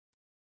in.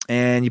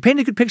 And you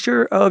painted a good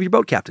picture of your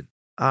boat captain.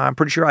 I'm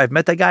pretty sure I've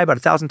met that guy about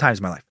 1,000 times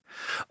in my life.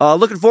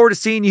 Looking forward to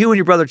seeing you and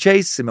your brother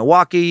Chase in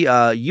Milwaukee.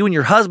 You and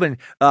your husband,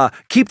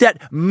 keep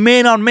that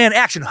man-on-man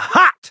action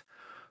hot.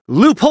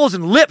 Loopholes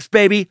and lips,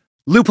 baby.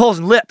 Loopholes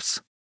and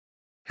lips.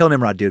 Hail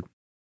Nimrod, dude.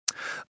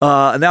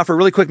 And now for a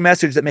really quick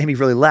message that made me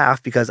really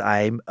laugh because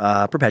I'm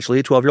perpetually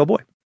a 12-year-old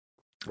boy.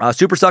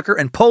 Super sucker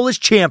and Polish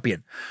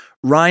champion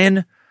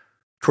Ryan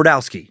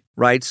Twardowski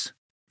writes,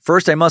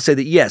 first, I must say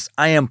that, yes,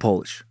 I am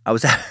Polish. I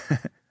was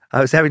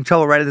having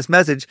trouble writing this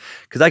message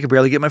because I could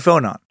barely get my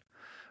phone on.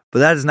 But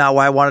that is not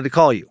why I wanted to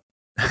call you.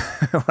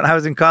 When I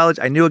was in college,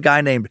 I knew a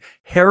guy named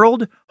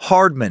Harold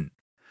Hardman.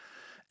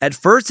 At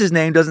first, his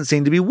name doesn't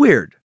seem to be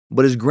weird,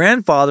 but his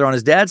grandfather on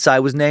his dad's side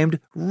was named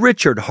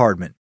Richard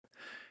Hardman.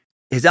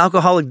 His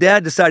alcoholic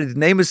dad decided to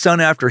name his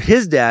son after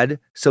his dad,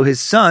 so his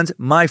son's,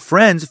 my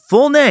friend's,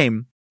 full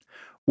name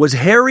was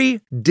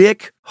Harry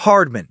Dick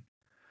Hardman.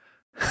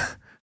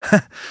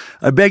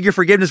 I beg your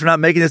forgiveness for not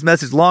making this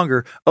message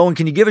longer. Oh, and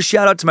can you give a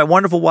shout out to my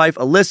wonderful wife,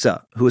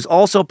 Alyssa, who is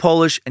also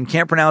Polish and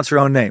can't pronounce her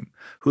own name,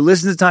 who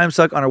listens to Time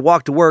Suck on her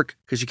walk to work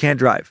because she can't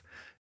drive.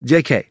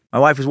 JK, my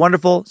wife is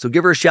wonderful, so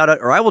give her a shout out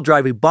or I will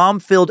drive a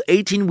bomb-filled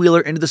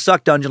 18-wheeler into the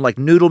suck dungeon like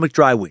Noodle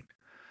McDrywing.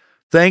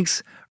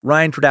 Thanks,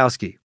 Ryan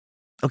Twardowski.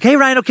 Okay,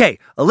 Ryan, okay.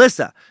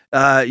 Alyssa,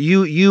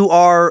 you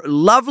are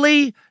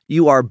lovely,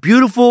 you are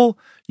beautiful,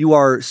 you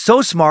are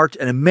so smart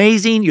and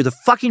amazing, you're the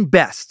fucking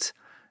best.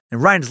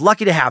 And Ryan is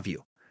lucky to have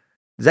you.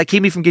 Does that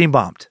keep me from getting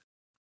bombed?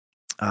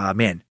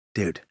 Man,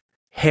 dude.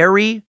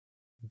 Harry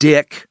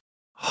Dick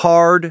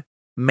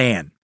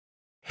Hardman.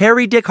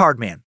 Harry Dick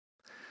Hardman.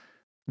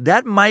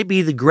 That might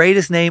be the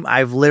greatest name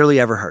I've literally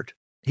ever heard.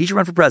 He should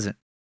run for president.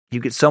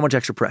 He'd get so much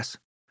extra press.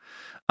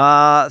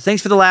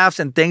 Thanks for the laughs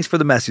and thanks for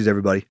the messages,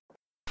 everybody.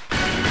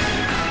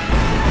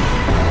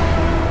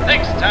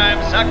 Thanks,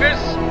 Time Suckers.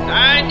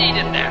 I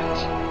needed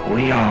that.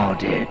 We all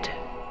did.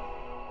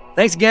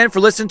 Thanks again for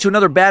listening to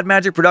another Bad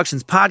Magic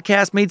Productions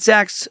podcast, Meat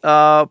Sacks.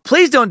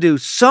 Please don't do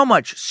so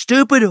much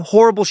stupid,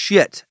 horrible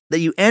shit that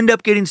you end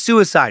up getting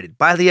suicided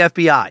by the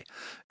FBI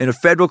in a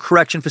federal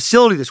correction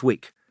facility this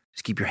week.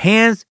 Just keep your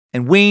hands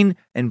and ween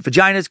and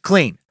vaginas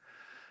clean.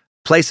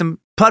 Play some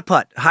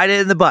putt-putt, hide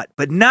it in the butt,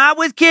 but not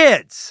with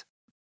kids.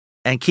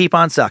 And keep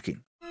on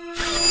sucking.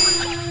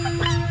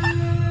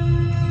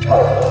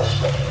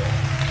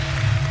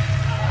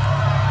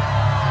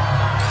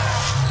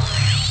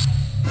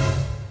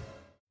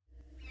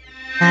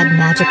 Bad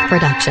Magic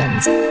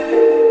Productions.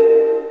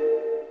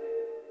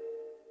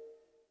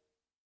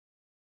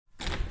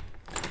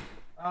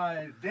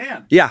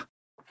 Dan. Yeah.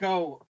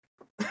 So,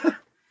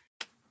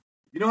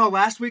 you know how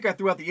last week I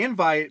threw out the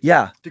invite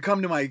Yeah. to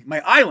come to my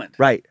island?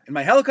 Right. And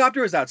my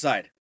helicopter is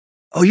outside.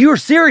 Oh, you were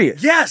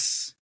serious?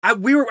 Yes.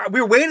 We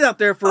were waiting out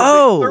there for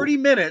Oh. 30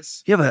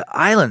 minutes. You have an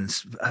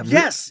island.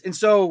 Yes. And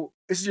so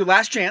this is your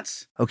last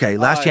chance. Okay,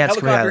 last chance.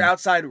 Helicopter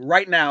outside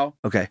right now.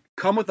 Okay.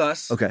 Come with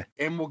us. Okay.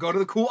 And we'll go to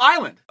the cool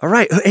island. All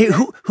right. Hey,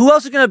 who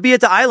else is going to be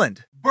at the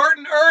island? Bert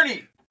and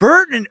Ernie.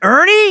 Bert and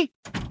Ernie?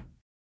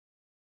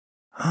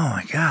 Oh,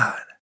 my God.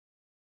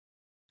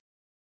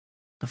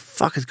 The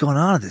fuck is going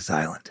on at this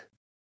island?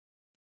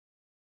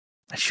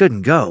 I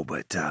shouldn't go,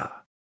 but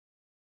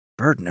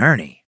Bert and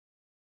Ernie.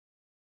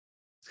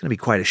 It's going to be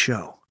quite a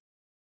show.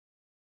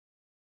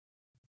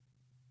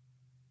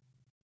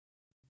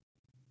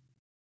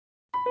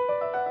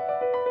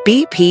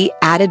 BP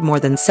added more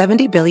than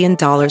 $70 billion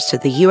to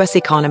the U.S.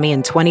 economy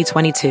in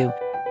 2022.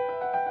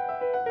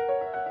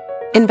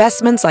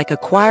 Investments like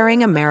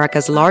acquiring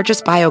America's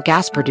largest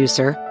biogas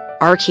producer,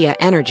 Archaea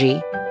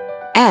Energy,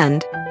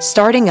 and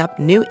starting up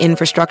new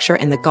infrastructure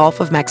in the Gulf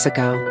of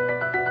Mexico.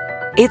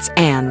 It's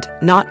and,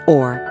 not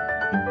or.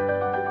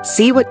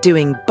 See what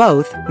doing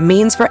both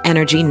means for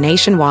energy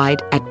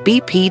nationwide at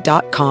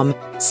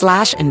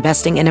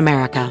bp.com/investing in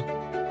America.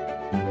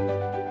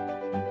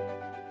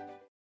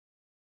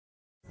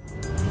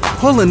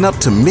 Pulling up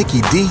to Mickey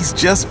D's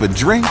just for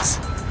drinks?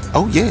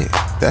 Oh yeah,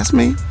 that's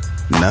me.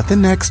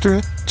 Nothing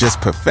extra, just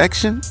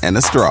perfection and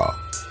a straw.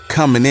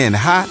 Coming in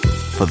hot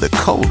for the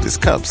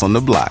coldest cups on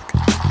the block.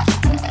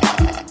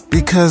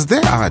 Because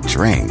there are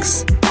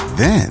drinks.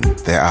 Then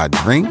there are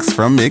drinks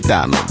from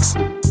McDonald's.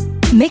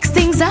 Mix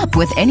things up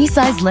with any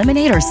size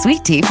lemonade or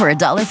sweet tea for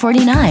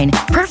 $1.49.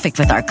 Perfect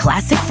with our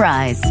classic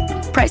fries.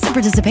 Price and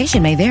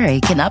participation may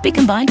vary. Cannot be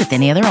combined with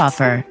any other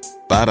offer.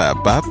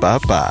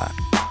 Ba-da-ba-ba-ba.